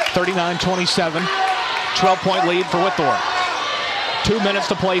 39-27, 12-point lead for Whitthorn. 2 minutes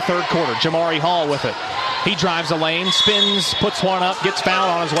to play third quarter. Jamari Hall with it. He drives the lane, spins, puts one up, gets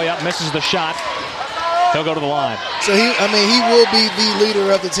fouled on his way up, misses the shot. He'll go to the line. So he will be the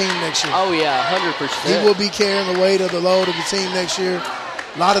leader of the team next year. Oh yeah, 100%. He will be carrying the weight of the load of the team next year.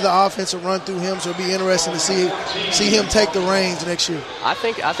 A lot of the offense will run through him, so it'll be interesting to see him take the reins next year. I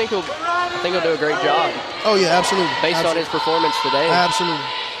think he'll do a great job. Oh yeah, absolutely. Based on his performance today. Absolutely.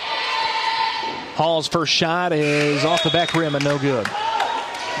 Hall's first shot is off the back rim and no good.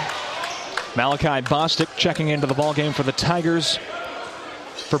 Malachi Bostic checking into the ballgame for the Tigers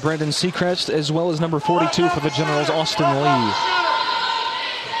for Brendan Seacrest, as well as number 42 for the Generals, Austin Lee.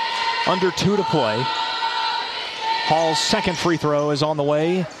 Under 2 to play. Hall's second free throw is on the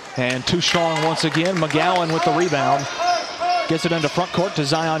way, and too strong once again. McGowan with the rebound. Gets it into front court to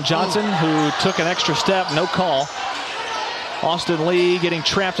Zion Johnson, who took an extra step, no call. Austin Lee getting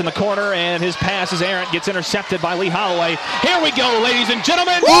trapped in the corner, and his pass is errant, gets intercepted by Lee Holloway. Here we go, ladies and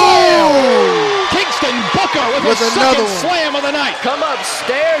gentlemen. Whoa! Kingston Booker with his second slam of the night. Come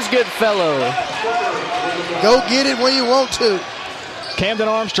upstairs, good fellow. Go get it when you want to. Camden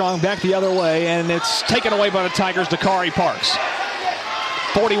Armstrong back the other way, and it's taken away by the Tigers, Dakari Parks.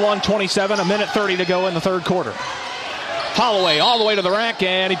 41-27, a minute 30 to go in the third quarter. Holloway all the way to the rack,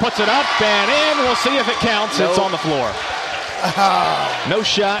 and he puts it up and in. We'll see if it counts. Nope. It's on the floor. No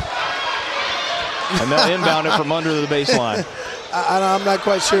shot. And they'll inbound it from under the baseline. I'm not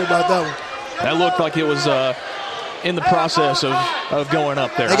quite sure about that one. That looked like it was in the process of going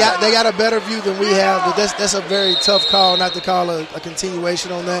up there. They got a better view than we have, but that's a very tough call not to call a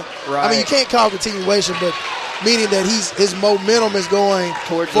continuation on that. Right. I mean, you can't call continuation, but meaning that his momentum is going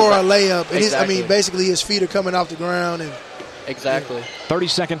towards for a layup. And exactly. Basically his feet are coming off the ground. And exactly.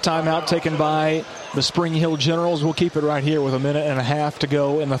 30-second timeout taken by the Spring Hill Generals. We'll keep it right here with a minute and a half to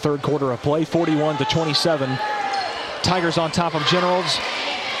go in the third quarter of play. 41-27. Tigers on top of Generals.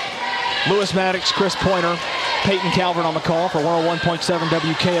 Lewis Maddox, Chris Pointer, Peyton Calvert on the call for 101.7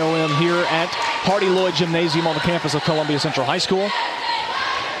 WKOM here at Hardy Lloyd Gymnasium on the campus of Columbia Central High School.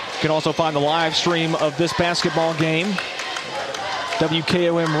 You can also find the live stream of this basketball game.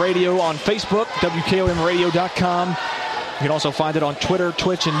 WKOM Radio on Facebook, WKOMradio.com. You can also find it on Twitter,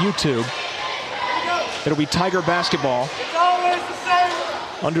 Twitch, and YouTube. It'll be Tiger basketball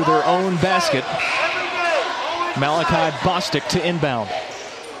under their own basket. Malachi Bostic to inbound.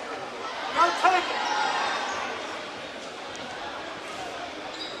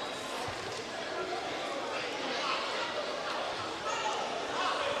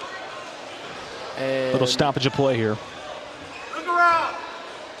 Little stoppage of play here.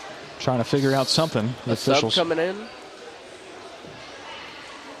 Trying to figure out something. The officials sub coming in.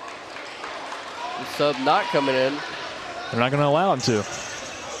 The sub not coming in. They're not going to allow him to.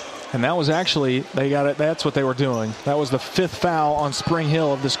 And that was actually, they got it. That's what they were doing. That was the 5th foul on Spring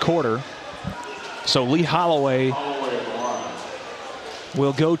Hill of this quarter. So Lee Holloway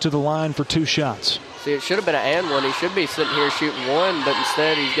will go to the line for 2 shots. See, it should have been an and one. He should be sitting here shooting 1, but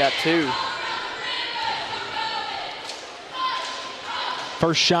instead he's got 2.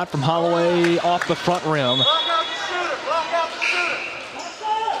 First shot from Holloway off the front rim.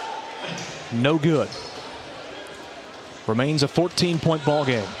 No good. Remains a 14-point ball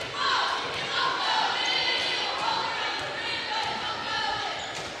game.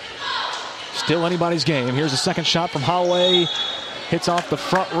 Still anybody's game. Here's a second shot from Holloway. Hits off the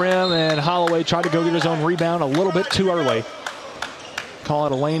front rim, and Holloway tried to go get his own rebound a little bit too early. Call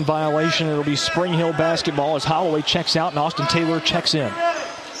it a lane violation. It'll be Spring Hill basketball as Holloway checks out and Austin Taylor checks in.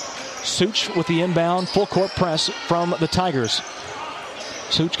 Such with the inbound, full court press from the Tigers.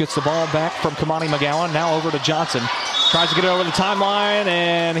 Such gets the ball back from Kamani McGowan, now over to Johnson. Tries to get it over the timeline,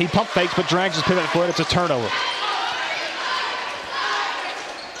 and he pump fakes but drags his pivot foot. It's a turnover.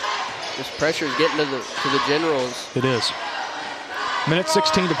 This pressure is getting to the Generals. It is. Minute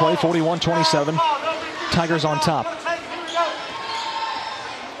 16 to play, 41-27. Tigers on top.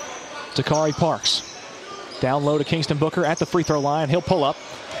 Takari Parks. Down low to Kingston Booker at the free throw line. He'll pull up,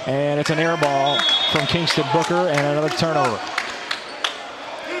 and it's an air ball from Kingston Booker and another turnover.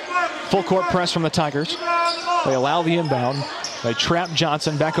 Full court press from the Tigers. They allow the inbound. They trap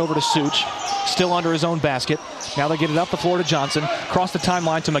Johnson back over to Such. Still under his own basket. Now they get it up the floor to Johnson. Cross the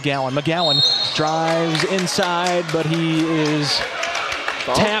timeline to McGowan. McGowan drives inside, but he is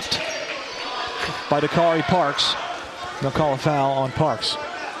tapped by Dakari Parks. They'll call a foul on Parks.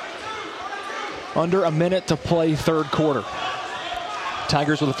 Under a minute to play third quarter.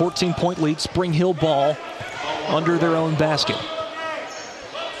 Tigers with a 14-point lead. Spring Hill ball under their own basket.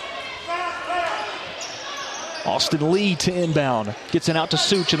 Austin Lee to inbound. Gets it out to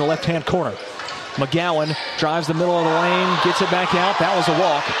Such in the left-hand corner. McGowan drives the middle of the lane, gets it back out. That was a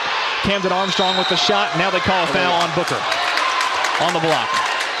walk. Camden Armstrong with the shot. Now they call a foul on Booker. On the block.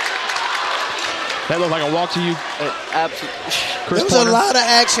 That looked like a walk to you. Absolutely. There was a lot of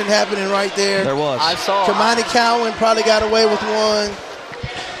action happening right there. There was. I saw. Kamani Cowan probably got away with one.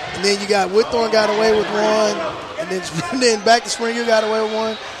 And then you got Whitthorn got away with one. And then back to Spring Hill got away with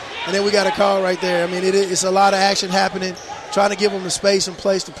one. And then we got a call right there. I mean, it's a lot of action happening, trying to give them the space and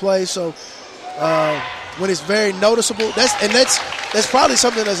place to play. So when it's very noticeable, that's probably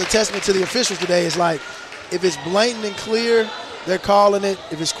something that's a testament to the officials today. Is like, if it's blatant and clear, they're calling it.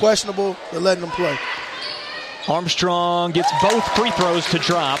 If it's questionable, they're letting them play. Armstrong gets both free throws to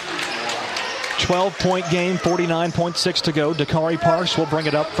drop. 12-point game, 49.6 to go. Dakari Parks will bring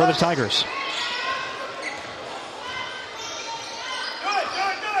it up for the Tigers.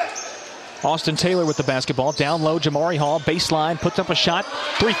 Austin Taylor with the basketball. Down low, Jamari Hall, baseline, puts up a shot,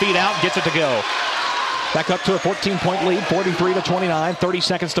 3 feet out, gets it to go. Back up to a 14-point lead, 43-29, 30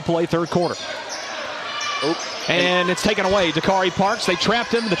 seconds to play third quarter. And it's taken away. Dakari Parks, they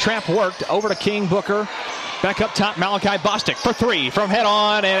trapped him. The trap worked. Over to King Booker. Back up top, Malachi Bostic for three from head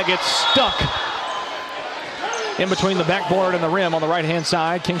on, and it gets stuck in between the backboard and the rim on the right-hand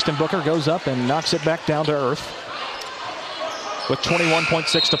side. Kingston Booker goes up and knocks it back down to earth with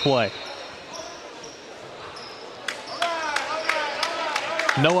 21.6 to play.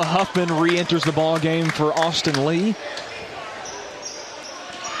 Noah Huffman re-enters the ball game for Austin Lee.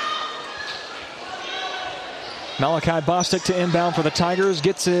 Malachi Bostic to inbound for the Tigers.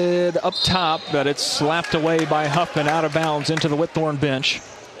 Gets it up top, but it's slapped away by Huffman out of bounds into the Whitthorn bench.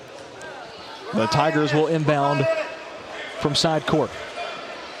 The Tigers will inbound from side court.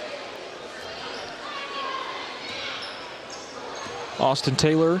 Austin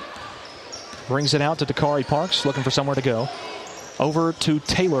Taylor brings it out to Dakari Parks, looking for somewhere to go. Over to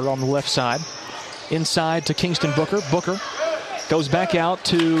Taylor on the left side. Inside to Kingston Booker. Booker goes back out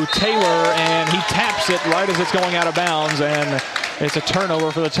to Taylor, and he taps it right as it's going out of bounds, and it's a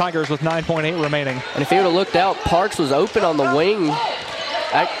turnover for the Tigers with 9.8 remaining. And if he would have looked out, Parks was open on the wing.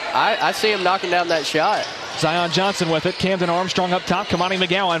 I see him knocking down that shot. Zion Johnson with it. Camden Armstrong up top. Kamani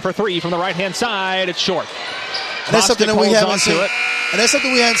McGowan for three from the right-hand side. It's short. And that's something that we haven't seen. And that's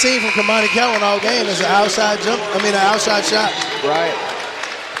something we haven't seen from Kamani Cowan all game. Is an outside an outside shot. Right.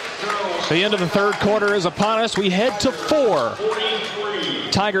 The end of the third quarter is upon us. We head to 4.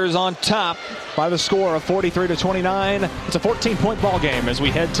 Tigers on top by the score of 43-29. It's a 14-point ball game as we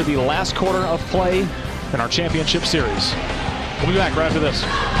head to the last quarter of play in our championship series. We'll be back right after this.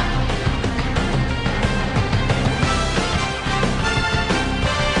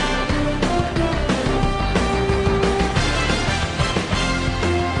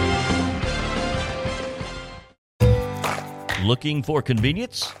 Looking for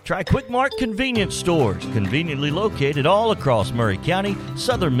convenience? Try Quick Mart Convenience Stores, conveniently located all across Murray County,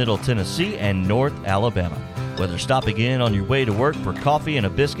 southern Middle Tennessee, and North Alabama. Whether stopping in on your way to work for coffee and a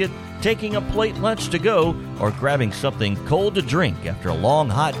biscuit, taking a plate lunch to go, or grabbing something cold to drink after a long,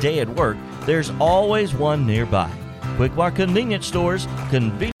 hot day at work, there's always one nearby. Quick Mart Convenience Stores,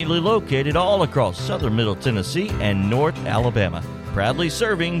 conveniently located all across southern Middle Tennessee and North Alabama. Proudly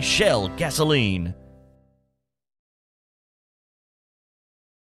serving Shell gasoline.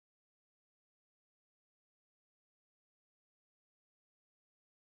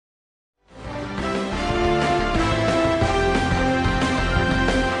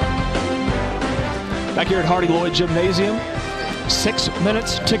 Back here at Hardy Lloyd Gymnasium, 6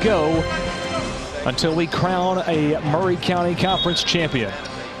 minutes to go until we crown a Maury County Conference champion.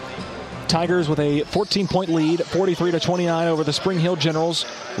 Tigers with a 14-point lead, 43-29 over the Spring Hill Generals.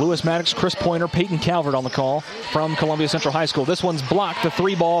 Lewis Maddox, Chris Pointer, Peyton Calvert on the call from Columbia Central High School. This one's blocked. The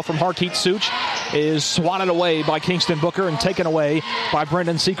 3 ball from Harkeet Such is swatted away by Kingston Booker and taken away by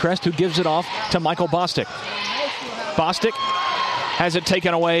Brendan Seacrest, who gives it off to Michael Bostic. Bostic has it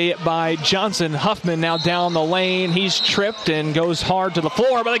taken away by Johnson. Huffman now down the lane. He's tripped and goes hard to the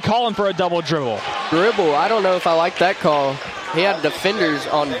floor, but they call him for a double dribble. Dribble, I don't know if I like that call. He had defenders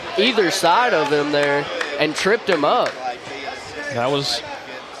on either side of him there and tripped him up. That was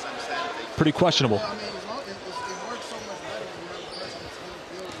pretty questionable.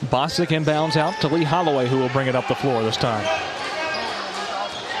 Bostic inbounds out to Lee Holloway, who will bring it up the floor this time.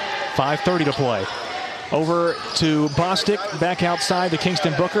 5:30 to play. Over to Bostic, back outside to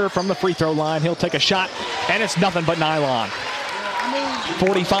Kingston Booker from the free throw line. He'll take a shot, and it's nothing but nylon.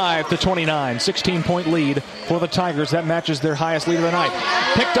 45-29, 16-point lead for the Tigers. That matches their highest lead of the night.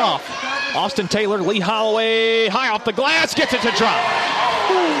 Picked off. Austin Taylor, Lee Holloway, high off the glass, gets it to drop.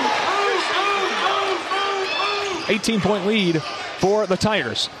 18-point lead for the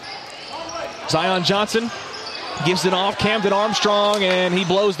Tigers. Zion Johnson gives it off. Camden Armstrong, and he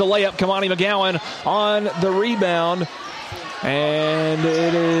blows the layup. Kamani McGowan on the rebound. And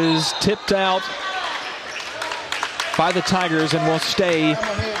it is tipped out by the Tigers and will stay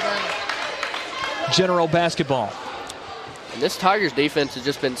General basketball. And this Tigers defense has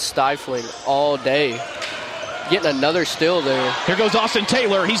just been stifling all day. Getting another steal there. Here goes Austin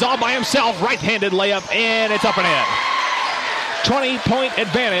Taylor. He's all by himself. Right-handed layup, and it's up and in. 20-point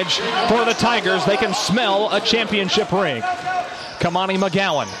advantage for the Tigers. They can smell a championship ring. Kamani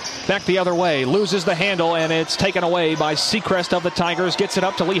McGowan back the other way, loses the handle, and it's taken away by Seacrest of the Tigers. Gets it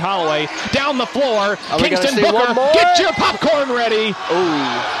up to Lee Holloway. Down the floor, Kingston Booker, get your popcorn ready.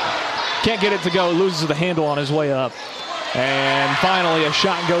 Ooh. Can't get it to go, loses the handle on his way up. And finally a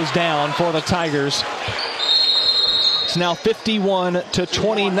shot goes down for the Tigers. It's now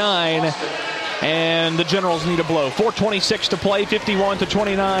 51-29. And the Generals need a blow. 4:26 to play,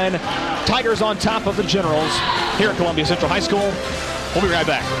 51-29. Tigers on top of the Generals here at Columbia Central High School. We'll be right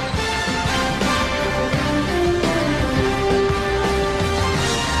back.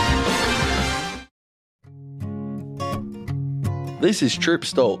 This is Tripp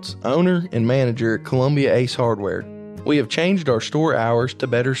Stoltz, owner and manager at Columbia Ace Hardware. We have changed our store hours to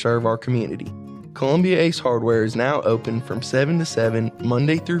better serve our community. Columbia Ace Hardware is now open from 7 to 7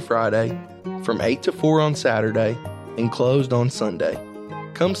 Monday through Friday, from 8 to 4 on Saturday, and closed on Sunday.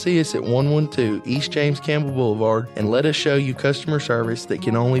 Come see us at 112 East James Campbell Boulevard and let us show you customer service that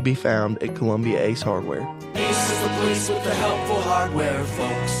can only be found at Columbia Ace Hardware. Ace is the place with the helpful hardware,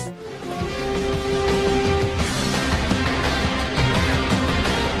 folks.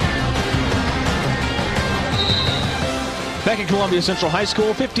 Back at Columbia Central High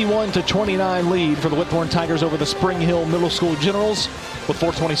School, 51-29 lead for the Whitthorn Tigers over the Spring Hill Middle School Generals. With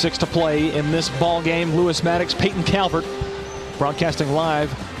 4:26 to play in this ball game, Lewis Maddox, Peyton Calvert, broadcasting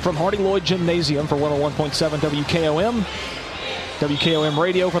live from Hardy Lloyd Gymnasium for 101.7 WKOM. WKOM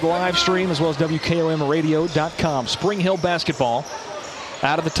Radio for the live stream, as well as WKOMradio.com. Spring Hill basketball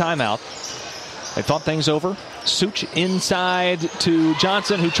out of the timeout. They thought things over. Such inside to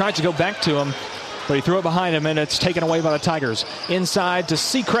Johnson, who tried to go back to him, but he threw it behind him, and it's taken away by the Tigers. Inside to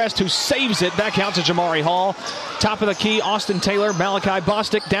Seacrest, who saves it. Back out to Jamari Hall. Top of the key, Austin Taylor. Malachi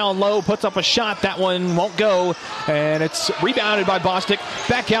Bostic down low, puts up a shot. That one won't go, and it's rebounded by Bostic.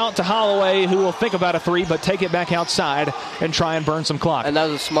 Back out to Holloway, who will think about a three, but take it back outside and try and burn some clock. And that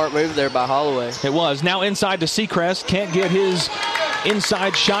was a smart move there by Holloway. It was. Now inside to Seacrest. Can't get his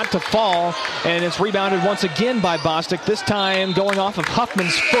inside shot to fall, and it's rebounded once again by Bostic, this time going off of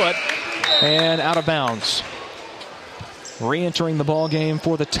Huffman's foot. And out of bounds. Re-entering the ball game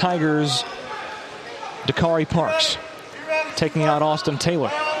for the Tigers, Dakari Parks, taking out Austin Taylor.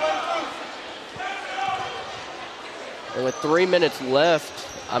 And with 3 minutes left,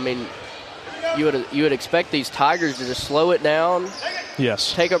 I mean, you would expect these Tigers to just slow it down.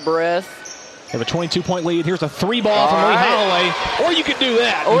 Yes. Take a breath. They have a 22-point lead. Here's a three ball from Lee Holloway. Or you could do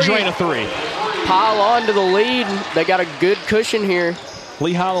that and drain a three. Pile on to the lead. They got a good cushion here.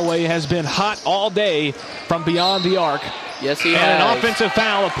 Lee Holloway has been hot all day from beyond the arc. Yes, he has. has. An offensive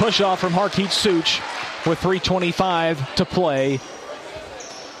foul, a push-off from Harkeet Such with 3:25 to play.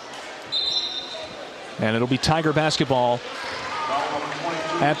 And it'll be Tiger basketball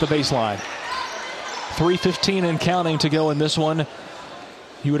at the baseline. 3:15 and counting to go in this one.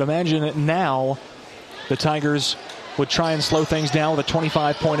 You would imagine that now the Tigers would try and slow things down with a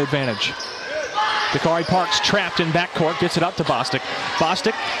 25-point advantage. Dakari Parks trapped in backcourt, gets it up to Bostic.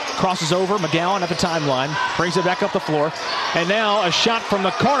 Bostic crosses over, McGowan at the timeline, brings it back up the floor. And now a shot from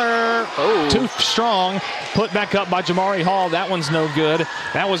the corner, too strong, put back up by Jamari Hall. That one's no good.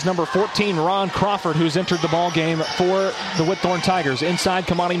 That was number 14, Ron Crawford, who's entered the ball game for the Whitthorn Tigers. Inside,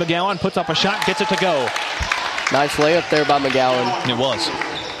 Kamani McGowan puts up a shot, gets it to go. Nice layup there by McGowan. It was.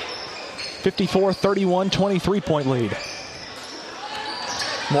 54-31, 23-point lead.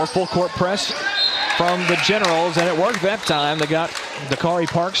 More full court press from the Generals, and it worked that time. They got Dakari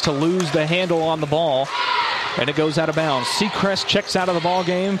Parks to lose the handle on the ball, and it goes out of bounds. Seacrest checks out of the ball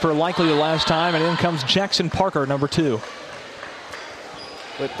game for likely the last time, and in comes Jackson Parker, number 2.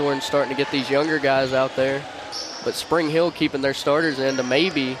 Whitthorn starting to get these younger guys out there, but Spring Hill keeping their starters in to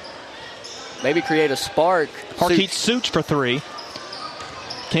maybe create a spark. Harkeet Such for 3.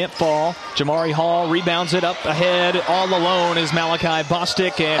 Can't fall. Jamari Hall rebounds it up ahead. All alone is Malachi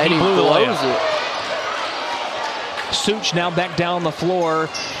Bostic, and he blew the layup. Such now back down the floor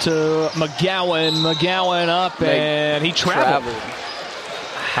to McGowan. McGowan up, and he traveled.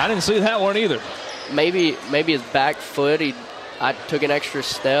 I didn't see that one either. Maybe his back foot, I took an extra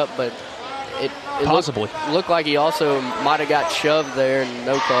step, but it possibly looked like he also might have got shoved there, and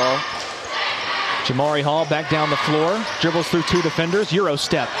no call. Jamari Hall back down the floor, dribbles through 2 defenders, Euro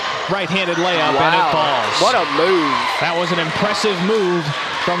step, right-handed layup, and it falls. What a move. That was an impressive move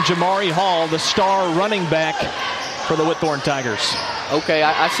from Jamari Hall, the star running back for the Whitthorn Tigers. Okay,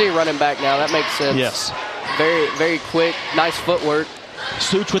 I see running back now. That makes sense. Yes. Very, very quick, nice footwork.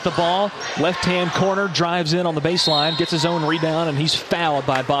 Such with the ball, left-hand corner, drives in on the baseline, gets his own rebound, and he's fouled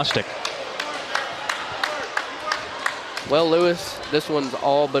by Bostic. Well, Lewis, this one's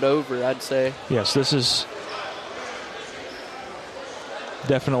all but over, I'd say. Yes, this is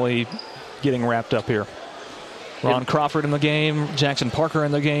definitely getting wrapped up here. Ron Crawford in the game, Jackson Parker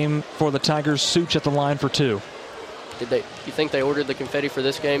in the game for the Tigers. Such at the line for 2. You think they ordered the confetti for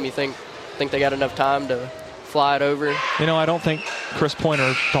this game? You think they got enough time to fly it over? You know, I don't think Chris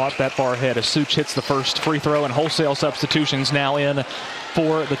Pointer thought that far ahead as Such hits the first free throw, and wholesale substitutions now in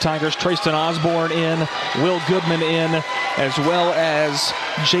for the Tigers. Trayston Osborne in, Will Goodman in, as well as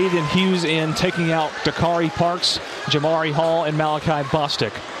Jaden Hughes in, taking out Dakari Parks, Jamari Hall, and Malachi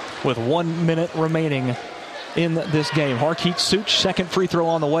Bostic with 1 minute remaining in this game. Harkeet Such, second free throw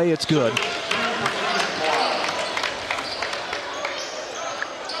on the way. It's good.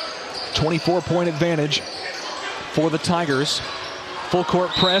 24-point advantage for the Tigers. Full court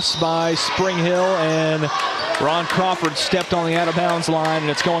press by Spring Hill, and Ron Crawford stepped on the out-of-bounds line,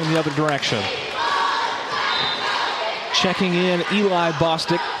 and it's going the other direction. Checking in, Eli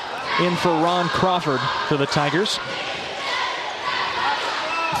Bostic in for Ron Crawford for the Tigers.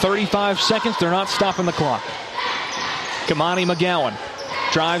 35 seconds, they're not stopping the clock. Kamani McGowan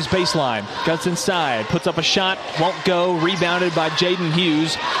drives baseline, cuts inside, puts up a shot, won't go, rebounded by Jaden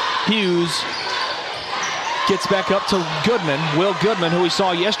Hughes. Hughes gets back up to Goodman, Will Goodman, who we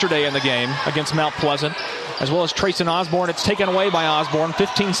saw yesterday in the game against Mount Pleasant, as well as Trayston Osborne. It's taken away by Osborne.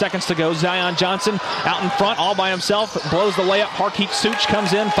 15 seconds to go. Zion Johnson out in front all by himself, blows the layup. Harkeet Such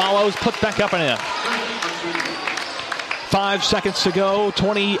comes in, follows, puts back up and in. 5 seconds to go,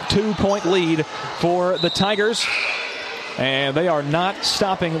 22-point lead for the Tigers, and they are not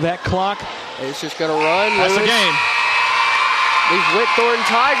stopping that clock. It's just going to run. That's the game. These Whitthorn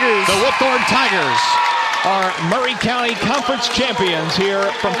Tigers. The Whitthorn Tigers are Murray County Conference champions here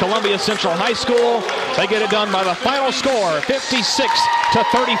from Columbia Central High School. They get it done by the final score,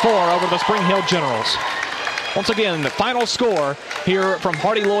 56-34 over the Spring Hill Generals. Once again, the final score here from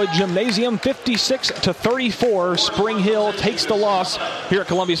Hardy Lloyd Gymnasium, 56-34. Spring Hill takes the loss here at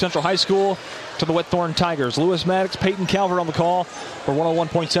Columbia Central High School to the Whitthorn Tigers. Lewis Maddox, Peyton Calvert on the call for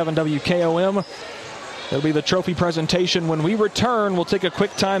 101.7 WKOM. It'll be the trophy presentation. When we return, we'll take a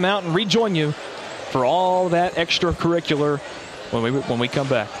quick timeout and rejoin you for all that extracurricular when we come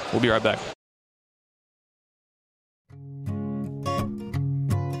back. We'll be right back.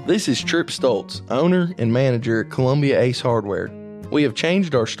 This is Tripp Stoltz, owner and manager at Columbia Ace Hardware. We have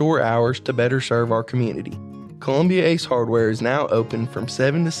changed our store hours to better serve our community. Columbia Ace Hardware is now open from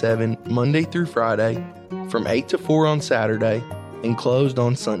 7 to 7 Monday through Friday, from 8 to 4 on Saturday, and closed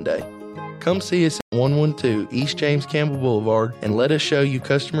on Sunday. Come see us at 112 East James Campbell Boulevard and let us show you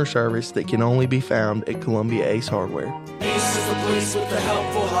customer service that can only be found at Columbia Ace Hardware. Ace is the place with the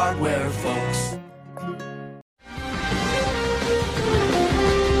helpful hardware, folks.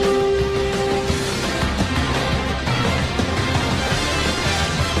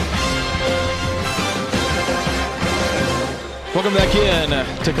 Welcome back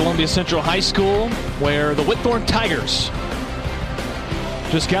in to Columbia Central High School, where the Whitthorn Tigers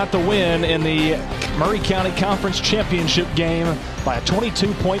just got the win in the Murray County Conference Championship game by a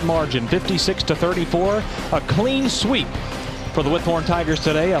 22-point margin, 56-34. A clean sweep for the Whitthorn Tigers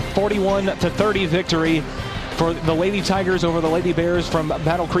today, a 41-30 victory for the Lady Tigers over the Lady Bears from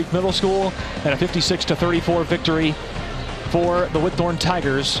Battle Creek Middle School, and a 56-34 victory for the Whitthorn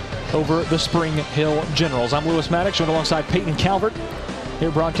Tigers over the Spring Hill Generals. I'm Lewis Maddox, joined alongside Peyton Calvert,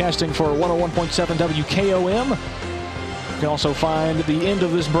 here broadcasting for 101.7 WKOM. You can also find the end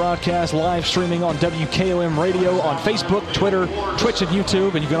of this broadcast live streaming on WKOM Radio on Facebook, Twitter, Twitch, and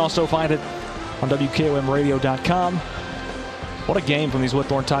YouTube, and you can also find it on WKOMradio.com. What a game from these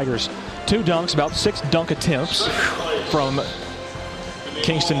Whitthorn Tigers. 2 dunks, about 6 dunk attempts from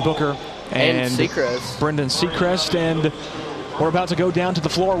Kingston Booker and Seacrest. Brendan Seacrest. And we're about to go down to the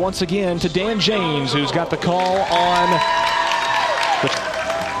floor once again to Dan James, who's got the call on the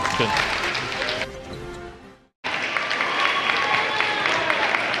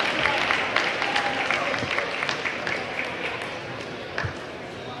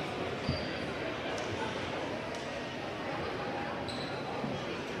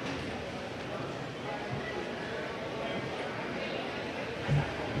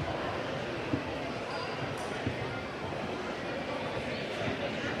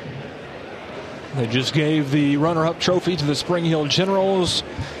They just gave the runner-up trophy to the Spring Hill Generals.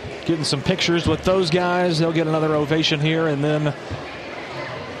 Getting some pictures with those guys. They'll get another ovation here, and then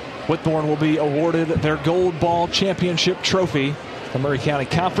Whitthorn will be awarded their Gold Ball Championship trophy. The Murray County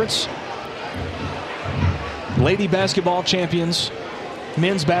Conference Lady basketball champions,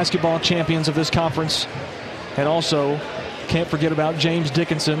 men's basketball champions of this conference, and also can't forget about James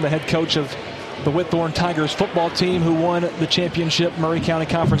Dickinson, the head coach of the Whitthorn Tigers football team, who won the championship, Murray County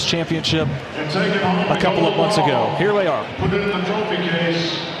Conference Championship, a couple of months ago. Here they are. Put it in the trophy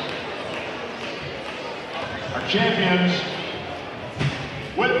case. Our champions,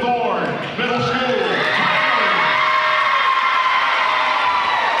 Whitthorn Middle School.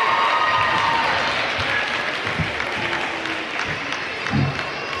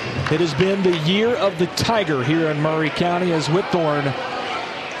 It has been the year of the Tiger here in Murray County, as Whitthorn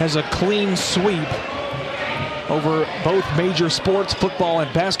has a clean sweep over both major sports, football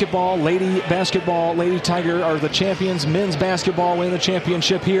and basketball. Lady basketball, Lady Tiger are the champions. Men's basketball win the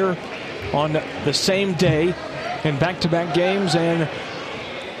championship here on the same day in back-to-back games. And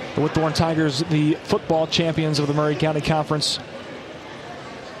the Whitthorn Tigers, the football champions of the Murray County Conference,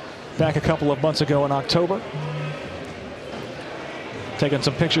 back a couple of months ago in October. Taking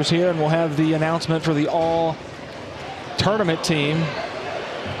some pictures here, and we'll have the announcement for the all-tournament team.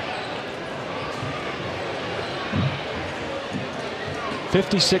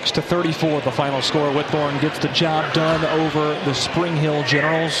 (56-34) the final score. Whitthorn gets the job done over the Spring Hill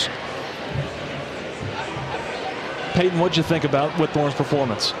Generals. Peyton, what'd you think about Whitthorn's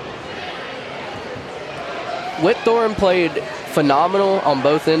performance? Whitthorn played phenomenal on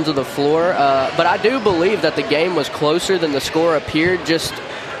both ends of the floor, but I do believe that the game was closer than the score appeared. Just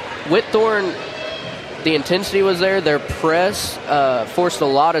Whitthorn, the intensity was there. Their press forced a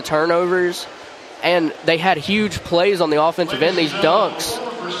lot of turnovers, and they had huge plays on the offensive end. These dunks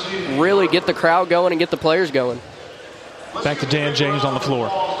really get the crowd going and get the players going. Back to Dan James on the floor.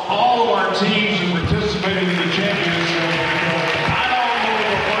 All of our teams who participated in the championship, I don't know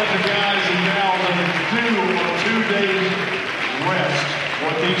if a bunch of guys and gals that do a 2 days rest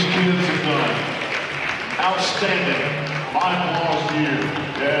what these kids have done. Outstanding. My applause to you.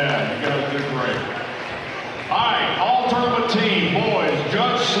 Yeah, you guys did great. All right, all-tournament team, boys.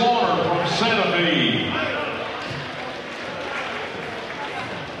 Judge Slaughter from Santa Fe.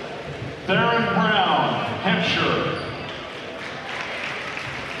 Theron Brown, Hampshire.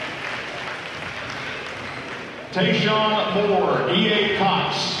 Tayshawn Moore, E.A.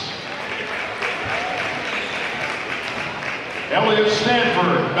 Cox. Elliott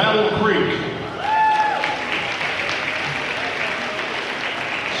Stanford, Battle Creek.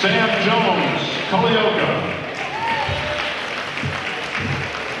 Sam Jones, Culleoka.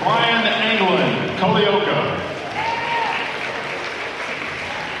 Brian Anglin, Culleoka.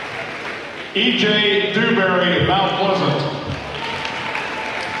 E.J. Dewberry, Mount Pleasant.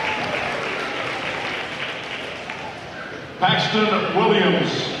 Paxton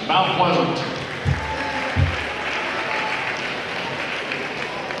Williams, Mount Pleasant.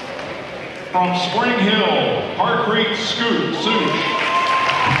 From Spring Hill, Hartcreek Such.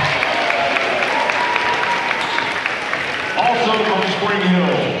 Also from Spring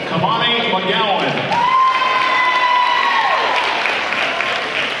Hill, Kamani McGowan.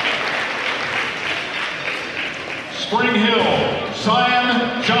 Spring Hill,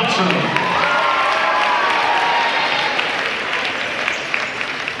 Zion Johnson.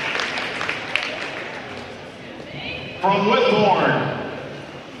 From Whitthorn,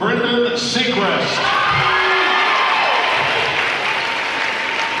 Brendan Seacrest.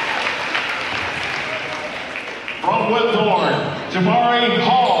 From Whitthorn, Jamari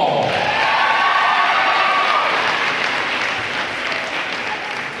Hall.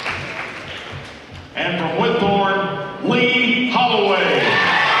 And from Whitthorn, Lee Holloway.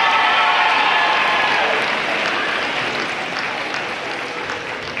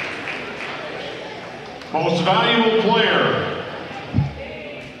 Most valuable player.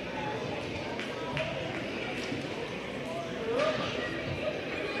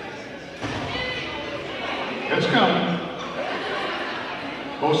 It's coming.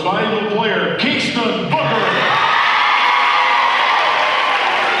 Most valuable player, Kingston Booker.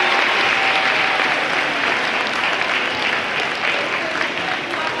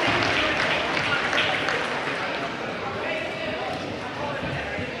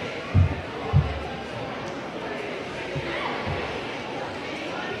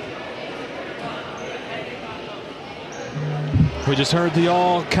 We just heard the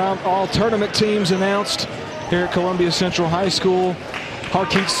all tournament teams announced here at Columbia Central High School.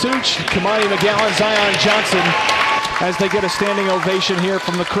 Harkeet Such, Kamani McGowan, Zion Johnson, as they get a standing ovation here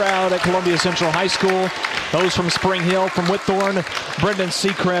from the crowd at Columbia Central High School. Those from Spring Hill, from Whitthorn, Brendan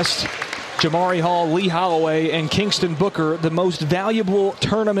Seacrest, Jamari Hall, Lee Holloway, and Kingston Booker, the most valuable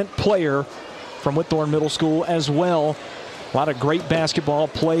tournament player from Whitthorn Middle School as well. A lot of great basketball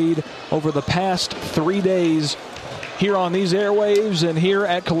played over the past 3 days here on these airwaves and here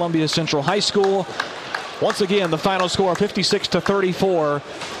at Columbia Central High School. Once again, the final score, 56-34.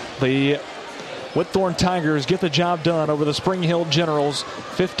 The Whitthorn Tigers get the job done over the Spring Hill Generals,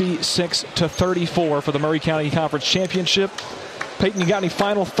 56-34 for the Maury County Conference Championship. Peyton, you got any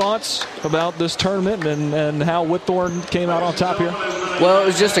final thoughts about this tournament and how Whitthorn came out on top here? Well, it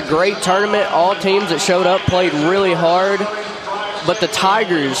was just a great tournament. All teams that showed up played really hard. But the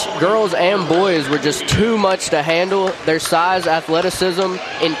Tigers, girls and boys, were just too much to handle. Their size, athleticism,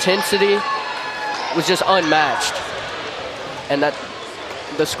 intensity was just unmatched. And that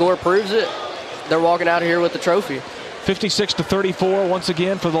the score proves it. They're walking out of here with the trophy. 56-34 once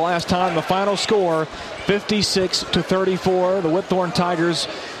again for the last time. The final score, 56-34. The Whitthorn Tigers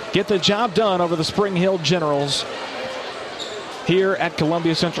get the job done over the Spring Hill Generals here at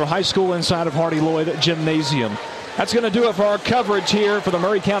Columbia Central High School inside of Hardy Lloyd Gymnasium. That's going to do it for our coverage here for the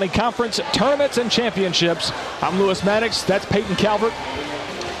Maury County Conference Tournaments and Championships. I'm Lewis Maddox. That's Peyton Calvert.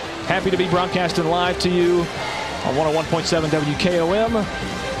 Happy to be broadcasting live to you on 101.7 WKOM.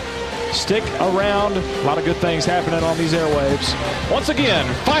 Stick around. A lot of good things happening on these airwaves. Once again,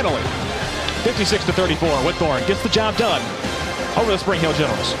 finally, 56-34, Whitthorn gets the job done over the Spring Hill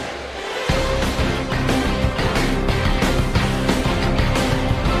Generals.